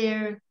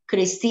here.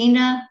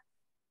 Cristina.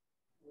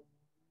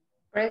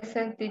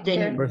 Present,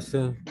 teacher.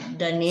 Present.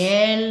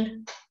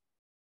 Daniel.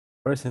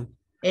 Present.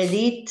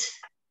 Edith.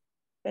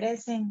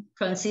 Present.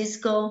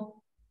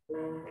 Francisco.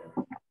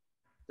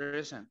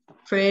 Present.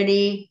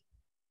 Freddy.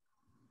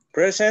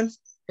 Present.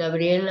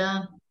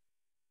 Gabriela.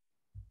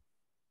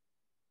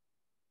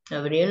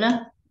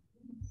 Gabriela.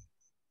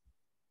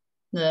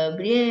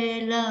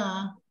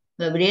 Gabriela.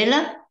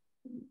 Gabriela?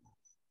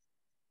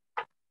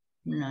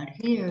 Not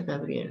here,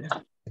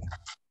 Gabriela.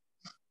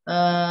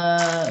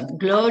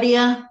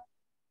 Gloria.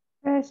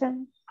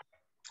 Present.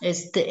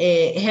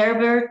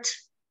 Herbert.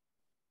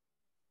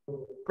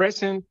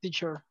 Present,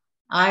 teacher.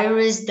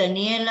 Iris,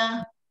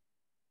 Daniela.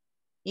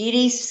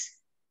 Iris.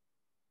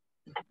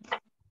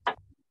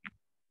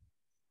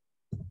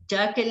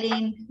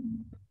 Jacqueline.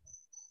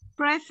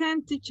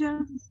 Present,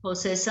 teacher.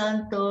 Jose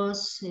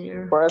Santos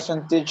here.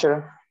 Present,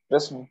 teacher.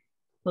 Present.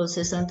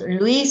 Jose Santos.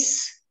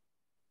 Luis.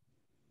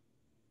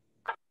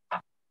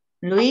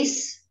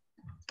 Luis.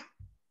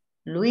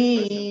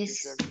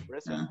 Luis.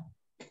 Present.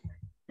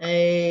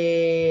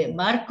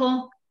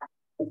 Marco.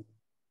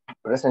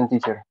 Present,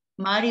 teacher.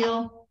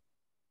 Mario.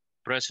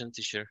 Present,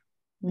 teacher.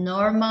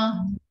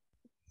 Norma.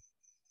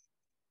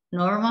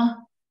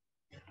 Norma.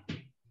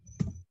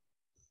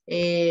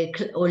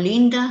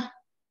 Olinda.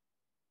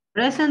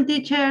 Present,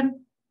 teacher.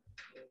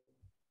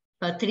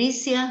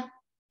 Patricia.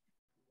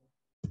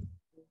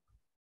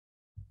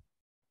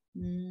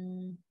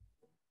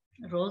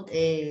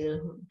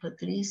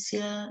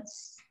 Patricia.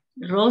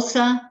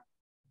 Rosa.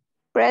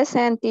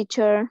 Present,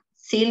 teacher.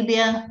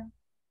 Silvia.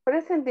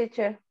 Present,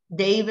 teacher.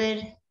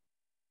 David.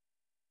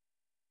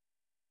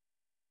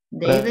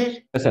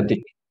 David. Present,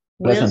 teacher.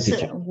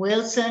 Wilson.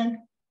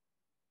 Wilson.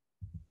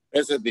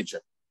 Present,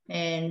 teacher.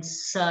 And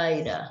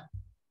Saida.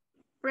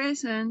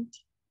 Present.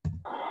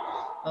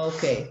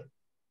 Okay,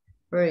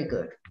 very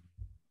good.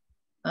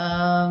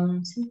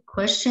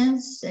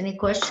 Questions? Any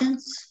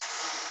questions?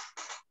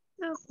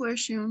 No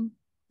question.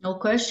 No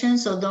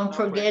questions. So don't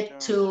forget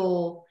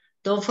to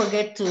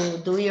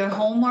do your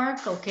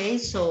homework. Okay,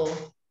 so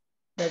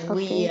that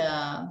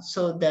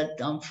so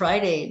that on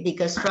Friday,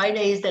 because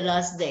Friday is the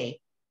last day.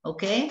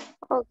 Okay.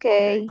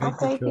 Okay.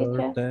 Okay,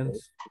 teacher.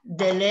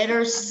 The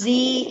letter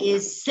Z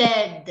is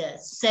said.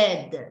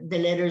 The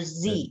letter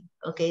Z.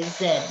 Okay,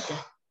 Z.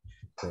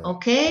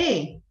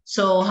 Okay,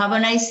 so have a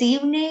nice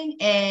evening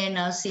and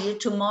I'll see you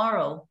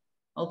tomorrow.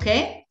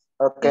 Okay?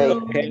 Okay.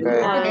 Okay.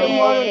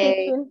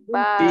 Bye.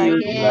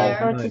 Take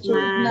care. Bye. Take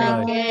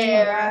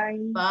care.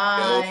 Bye.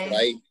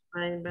 Bye.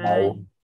 Bye. Bye.